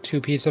good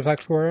 2-piece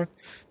effect for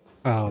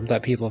her,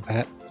 that people have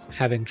had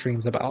having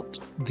dreams about,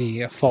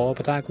 the follow-up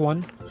attack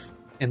one.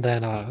 And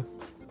then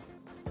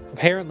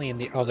apparently in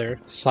the other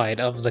side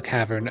of the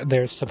cavern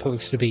there's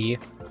supposed to be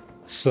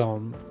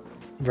some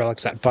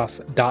relics that buff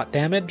dot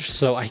damage,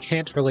 so I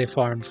can't really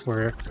farm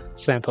for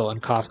Sampo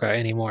and Kafka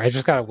anymore. I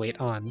just gotta wait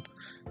on,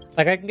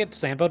 like, I can get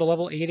Sampo to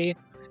level 80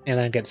 and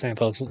then get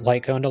Sampo's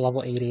light cone to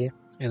level 80,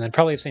 and then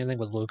probably the same thing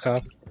with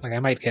Luca. Like, I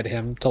might get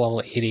him to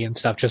level 80 and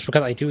stuff, just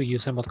because I do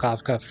use him with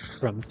Kafka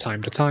from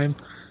time to time.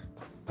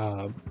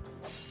 But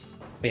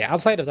yeah,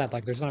 outside of that,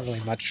 like, there's not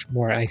really much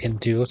more I can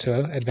do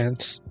to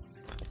advance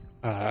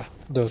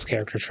those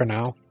characters for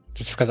now,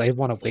 just because I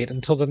want to wait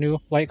until the new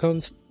light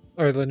cones,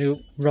 or the new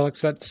relic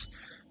sets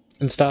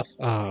and stuff.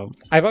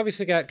 I've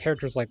obviously got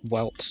characters like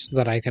Welts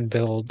that I can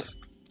build.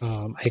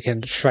 I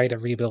can try to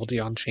rebuild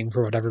Yanqing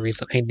for whatever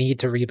reason. I need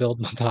to rebuild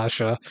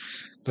Natasha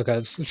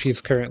because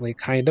she's currently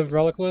kind of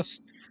relicless.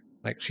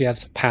 Like, she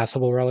has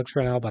passable relics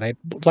for now, but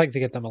I'd like to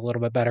get them a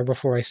little bit better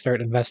before I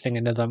start investing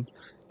into them.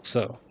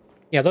 So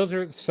yeah, those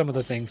are some of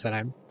the things that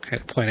I'm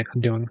kind of planning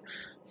on doing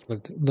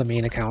with the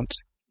main account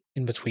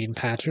in between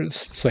patches.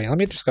 So yeah, let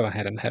me just go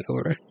ahead and head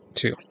over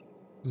to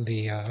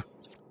the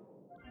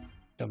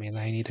domain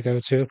that I need to go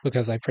to,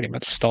 because I pretty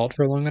much stalled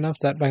for long enough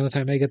that by the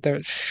time I get there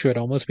it should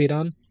almost be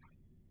done.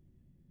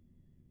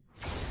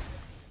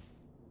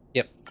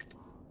 Yep.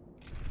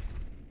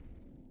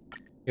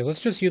 Okay, let's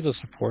just use a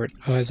support.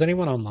 Is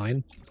anyone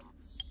online?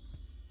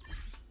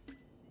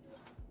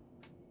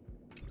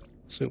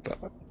 Super.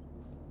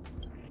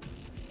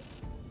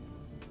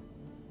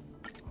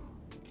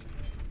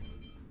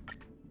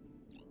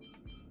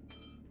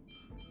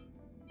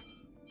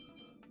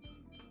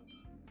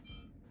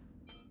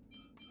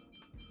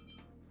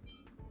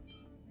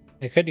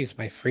 I could use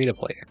my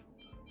free-to-play.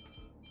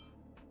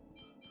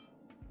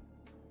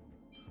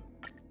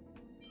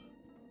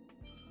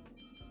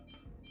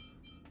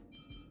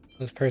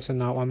 This person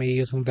not want me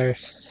using their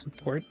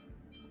support?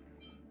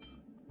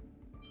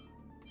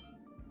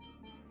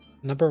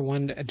 Number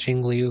 1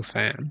 Jingliu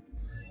fan.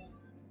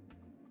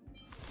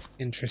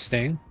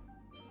 Interesting.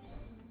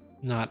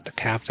 Not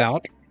capped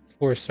out.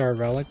 4-star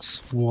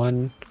relics.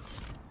 1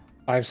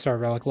 5-star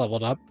relic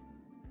leveled up.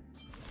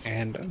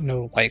 And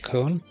no light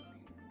cone.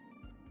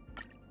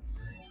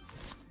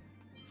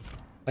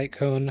 Light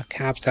cone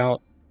capped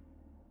out.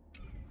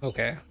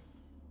 Okay.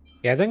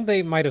 Yeah, I think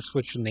they might have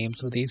switched the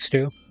names of these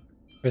two.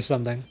 Or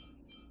something.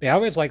 Yeah, I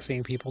always like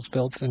seeing people's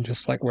builds and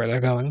just like where they're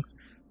going.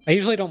 I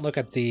usually don't look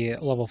at the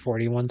level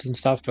 40 ones and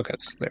stuff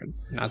because they're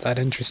not that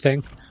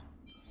interesting.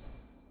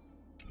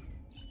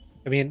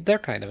 I mean, they're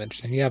kind of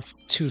interesting. You have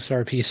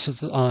 2-star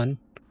pieces on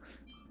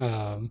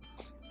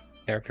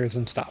characters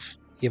and stuff.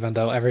 Even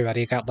though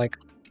everybody got like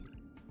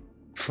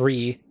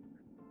free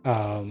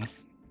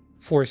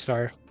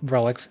 4-star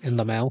relics in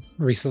the mail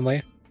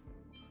recently.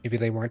 Maybe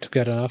they weren't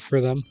good enough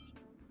for them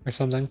or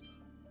something.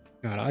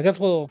 I don't know. I guess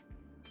we'll...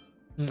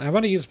 I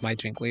want to use my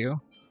Jingliu.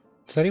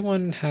 Does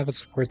anyone have a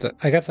support that...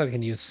 I guess I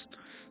can use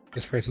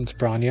this person's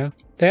Bronya.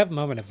 They have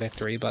Moment of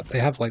Victory, but they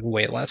have like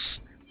way less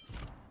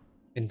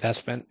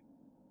investment.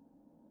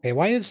 Okay,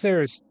 why is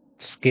their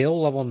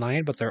skill level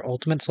 9, but their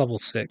ultimate's level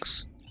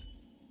 6?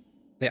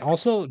 They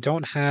also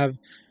don't have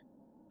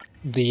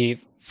the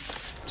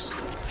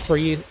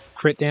free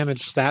crit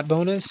damage stat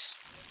bonus.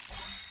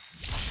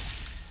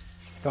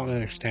 Don't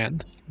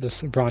understand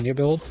this Bronya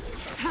build.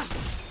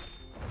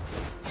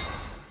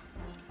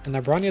 And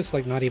their Bronya's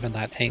like not even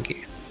that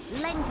tanky.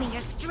 Lend me your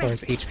As strength. far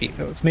as HP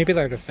goes. Maybe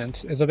their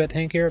defense is a bit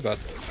tankier, but...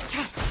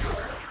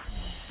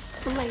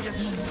 Blade of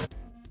Moon.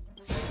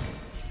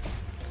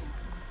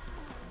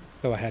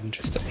 Go ahead and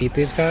just defeat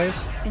these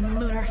guys. In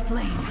lunar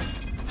flame.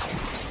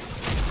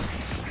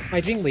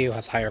 My Jingliu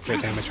has higher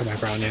crit damage for my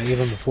Bronya,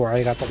 even before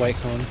I got the light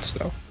cone,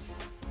 so...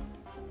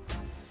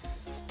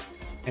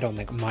 I don't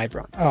think my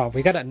Bronya... Oh,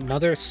 we got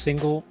another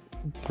single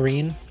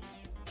green?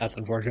 That's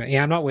unfortunate.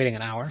 Yeah, I'm not waiting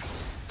an hour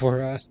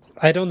for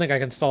I don't think I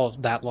can stall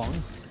that long.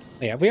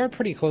 But yeah, we are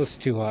pretty close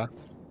to we're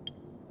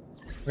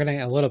getting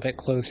a little bit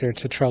closer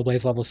to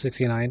Trailblaze level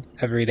 69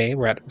 every day.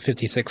 We're at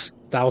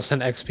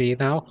 56,000 XP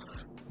now,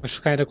 which is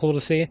kind of cool to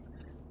see.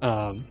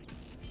 Yeah,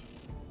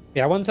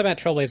 once I'm at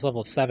Trailblaze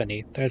level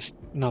 70, there's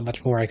not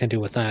much more I can do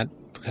with that,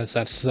 because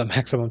that's the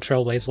maximum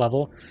Trailblaze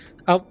level.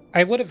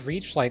 I would have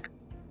reached, like...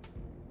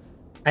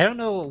 I don't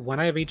know when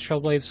I reached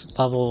Trailblaze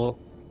level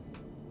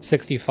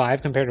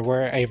 65 compared to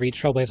where I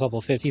reached Trailblaze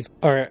level 50,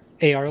 or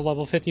AR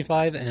level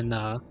 55 in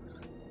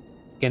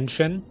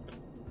Genshin,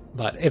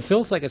 but it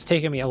feels like it's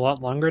taken me a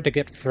lot longer to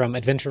get from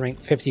Adventure Rank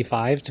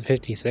 55 to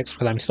 56,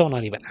 because I'm still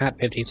not even at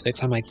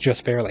 56. I'm like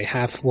just barely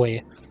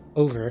halfway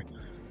over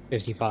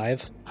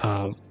 55.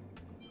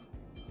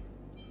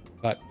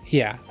 But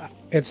yeah,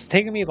 it's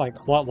taken me like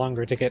a lot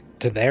longer to get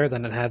to there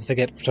than it has to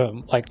get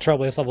from like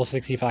Trailblaze level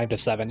 65 to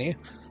 70 in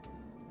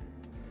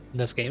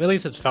this game. At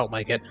least it's felt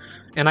like it.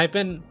 And I've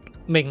been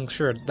making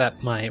sure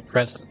that my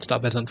resident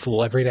stuff isn't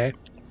full every day.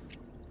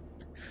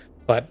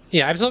 But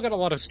yeah, I've still got a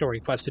lot of story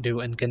quests to do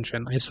in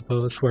Genshin, I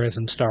suppose, whereas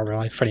in Star Rail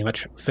I've pretty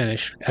much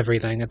finished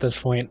everything at this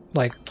point.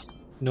 Like,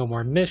 no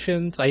more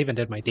missions. I even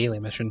did my daily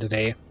mission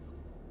today.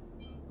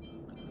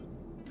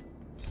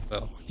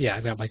 So yeah,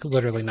 I've got like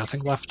literally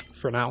nothing left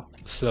for now.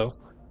 So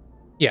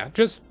yeah,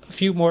 just a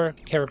few more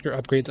character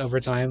upgrades over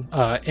time.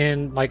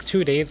 In like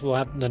 2 days we'll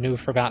have the new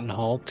Forgotten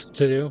Hall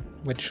to do,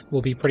 which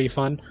will be pretty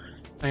fun,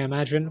 I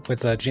imagine.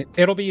 With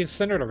it'll be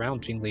centered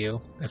around Jingliu,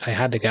 if I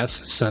had to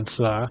guess, since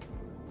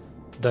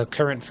the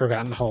current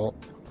Forgotten Hall,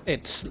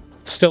 it's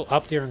still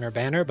up during her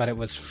banner, but it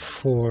was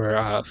for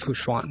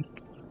Fushuan,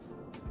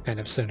 kind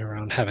of centered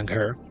around having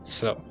her.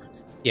 So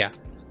yeah,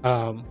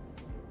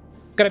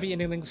 gonna be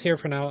ending things here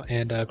for now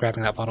and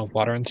grabbing that bottle of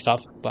water and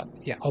stuff. But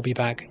yeah, I'll be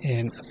back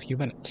in a few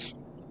minutes.